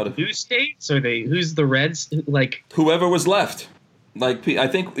came out of. Are they the blue states? Or who's the reds? Like whoever was left. Like, I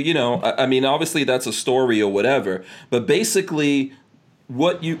think, I mean, obviously that's a story or whatever, but basically.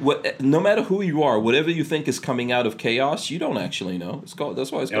 No matter who you are, whatever you think is coming out of chaos, you don't actually know.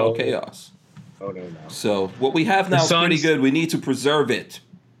 That's why it's called chaos. Oh no. So what we have now is pretty good. We need to preserve it.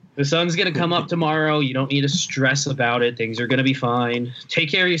 The sun's gonna come up tomorrow. You don't need to stress about it. Things are gonna be fine.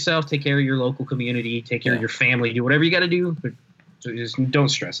 Take care of yourself. Take care of your local community. Take care of your family. Do whatever you got to do, but just don't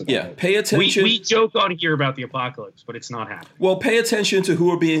stress about it. Yeah, pay attention. We joke on here about the apocalypse, but it's not happening. Well, pay attention to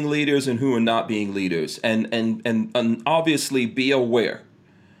who are being leaders and who are not being leaders, and obviously be aware.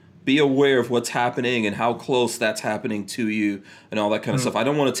 Be aware of what's happening and how close that's happening to you and all that kind of stuff. I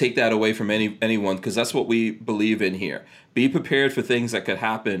don't want to take that away from anyone because that's what we believe in here. Be prepared for things that could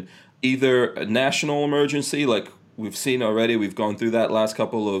happen, either a national emergency like we've seen already, we've gone through that last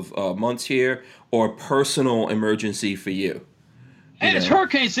couple of months here, or personal emergency for you. And it's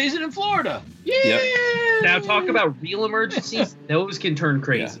hurricane season in Florida. Yeah. Yep. Now talk about real emergencies; those can turn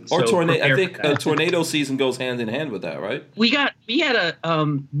crazy. Yeah. Or tornado. I think tornado season goes hand in hand with that, right? We had a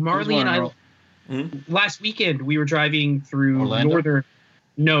Marley and I last weekend. We were driving through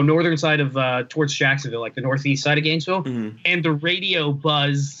northern side of towards Jacksonville, like the northeast side of Gainesville, and the radio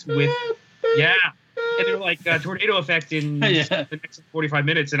buzzed with and they're like tornado effect in the next 45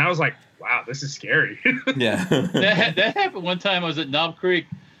 minutes, and I was like, wow, this is scary. Yeah. that happened one time. I was at Knob Creek,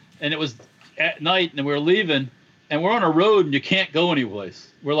 and it was at night, and we were leaving, and we're on a road, and you can't go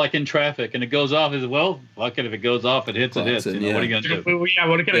anyplace. We're like in traffic, and it goes off. Is well, fuck it, if it goes off, it hits. It hits. What are you gonna do? Yeah,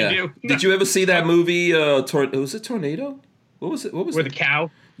 what can I do? Did you ever see that movie? Was it Tornado? What was it? With the cow?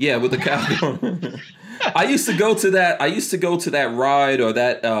 Yeah, with the cow. I used to go to that ride or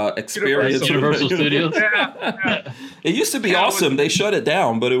that experience. Universal Studios. Yeah. It used to be awesome. They shut it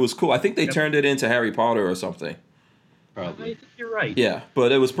down, but it was cool. I think they turned it into Harry Potter or something. Probably. I think you're right. Yeah,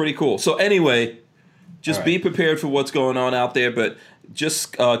 but it was pretty cool. So anyway, just be prepared for what's going on out there, but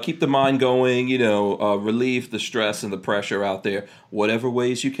just keep the mind going, relieve the stress and the pressure out there, whatever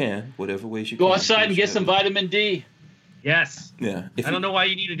ways you can. Go outside and get some vitamin D. Yes. Yeah. I don't know why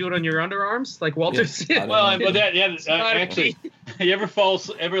you need to do it on your underarms, like Walter said. Actually, you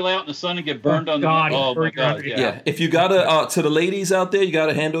ever lay out in the sun and get burned on God, the? Oh my God! Yeah. If you gotta, to the ladies out there, you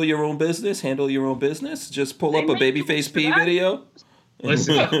gotta handle your own business. Just pull up a Babyface P video.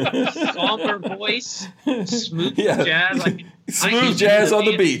 Listen, somber voice, smooth jazz. Smooth jazz on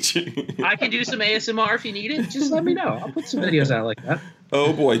the beach. I can do some ASMR if you need it. Just let me know. I'll put some videos out like that.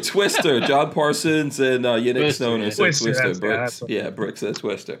 Oh boy, Twister, John Parsons and Yannick Stoner said Twister. Brooks. Brooks said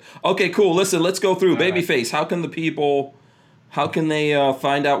Twister. Okay, cool. Listen, let's go through Babyface. How can the people? How can they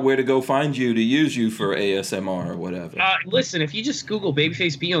find out where to go find you to use you for ASMR or whatever? Listen, if you just Google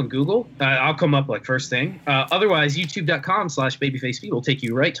Babyface B on Google, I'll come up like first thing. Otherwise, youtube.com/BabyfaceB will take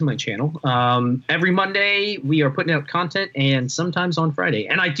you right to my channel. Every Monday, we are putting out content, and sometimes on Friday.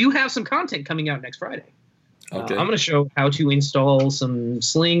 And I do have some content coming out next Friday. Okay. I'm going to show how to install some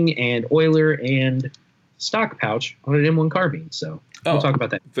sling and oiler and stock pouch on an M1 carbine. So we'll talk about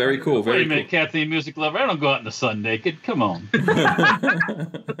that. Very cool. Wait a minute, Kathleen, music lover. I don't go out in the sun naked. Come on.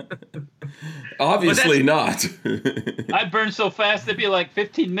 Obviously not. I'd burn so fast it'd be like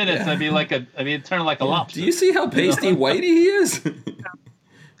 15 minutes. I'd be turning like a lobster. Do you see how pasty whitey he is?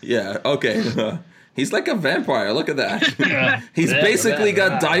 Yeah. Okay. He's like a vampire. Look at that. Yeah. He's Yeah, basically yeah.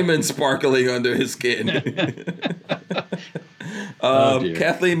 got diamonds sparkling under his skin. Dear.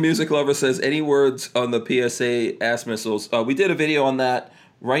 Kathleen Music Lover says, any words on the PSA ass missiles? We did a video on that.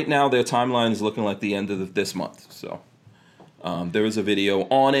 Right now, their timeline is looking like the end of this month. So there is a video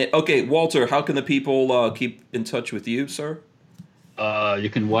on it. Okay, Walter, how can the people keep in touch with you, sir? You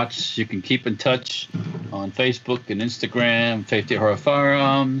can keep in touch on Facebook and Instagram, Safety Harbor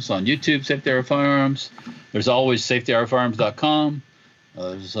Firearms, on YouTube, Safety Harbor Firearms. There's always safetyharborfirearms.com.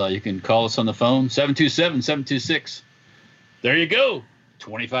 You can call us on the phone, 727-726. There you go,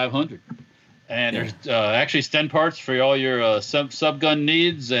 2,500. And there's actually Sten parts for all your sub-gun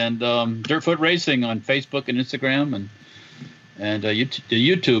needs, and Dirtfoot Racing on Facebook and Instagram, and the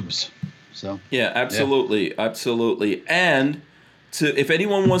YouTubes. So Yeah, absolutely, absolutely. And if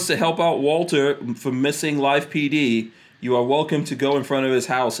anyone wants to help out Walter for missing live PD, you are welcome to go in front of his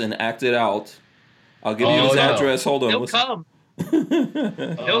house and act it out. I'll give you his address. Hold on. He'll come.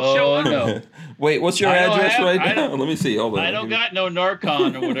 He'll show up. No. Wait, what's your I don't address have- right I now? don't- Let me see. Hold on. I don't got no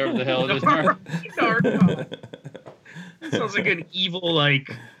Narcon or whatever the hell it is. Sounds like an evil,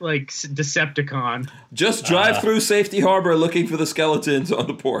 like Decepticon. Just drive through Safety Harbor looking for the skeletons on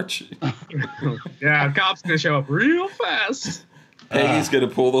the porch. Yeah, cop's gonna show up real fast. Peggy's gonna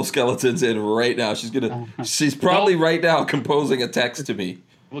pull those skeletons in right now. She's probably right now composing a text to me.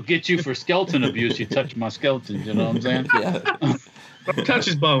 We'll get you for skeleton abuse. You touch my skeletons. You know what I'm saying? Yeah. Don't touch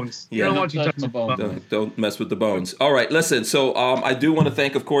his bones. Yeah, You don't don't want you touch touching my his bones. bones. Don't mess with the bones. All right, listen. So I do want to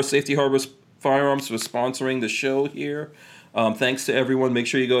thank, of course, Safety Harbor Firearms for sponsoring the show here. Thanks to everyone. Make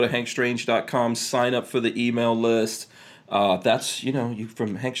sure you go to hankstrange.com, sign up for the email list. That's, you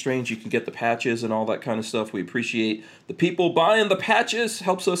from Hank Strange, you can get the patches and all that kind of stuff. We appreciate the people buying the patches.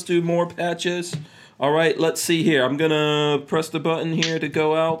 Helps us do more patches. All right, let's see here. I'm going to press the button here to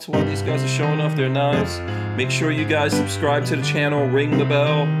go out while these guys are showing off their knives. Make sure you guys subscribe to the channel, ring the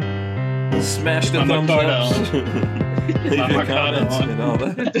bell, smash the thumbs up. Leave your comments and all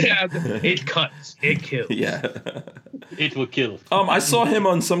that. Yeah, it cuts. It kills. Yeah. It will kill. I saw him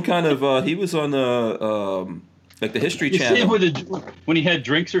on some kind of, he was on like the History You see Channel. him when he had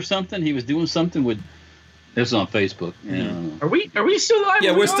drinks or something? He was doing something with. This is on Facebook. Yeah. Are we still live?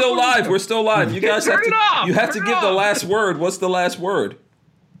 Yeah, we're still live. We're still live. You guys have Turn it to. off. You have to Turn give it the off. last word. What's the last word?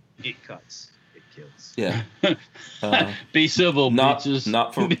 It cuts. It kills. Yeah. Be civil, Not bitches.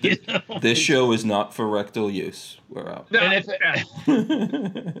 not for Be civil. this show is not for rectal use. We're out. No, And if-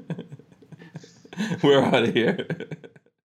 yeah. We're out of here.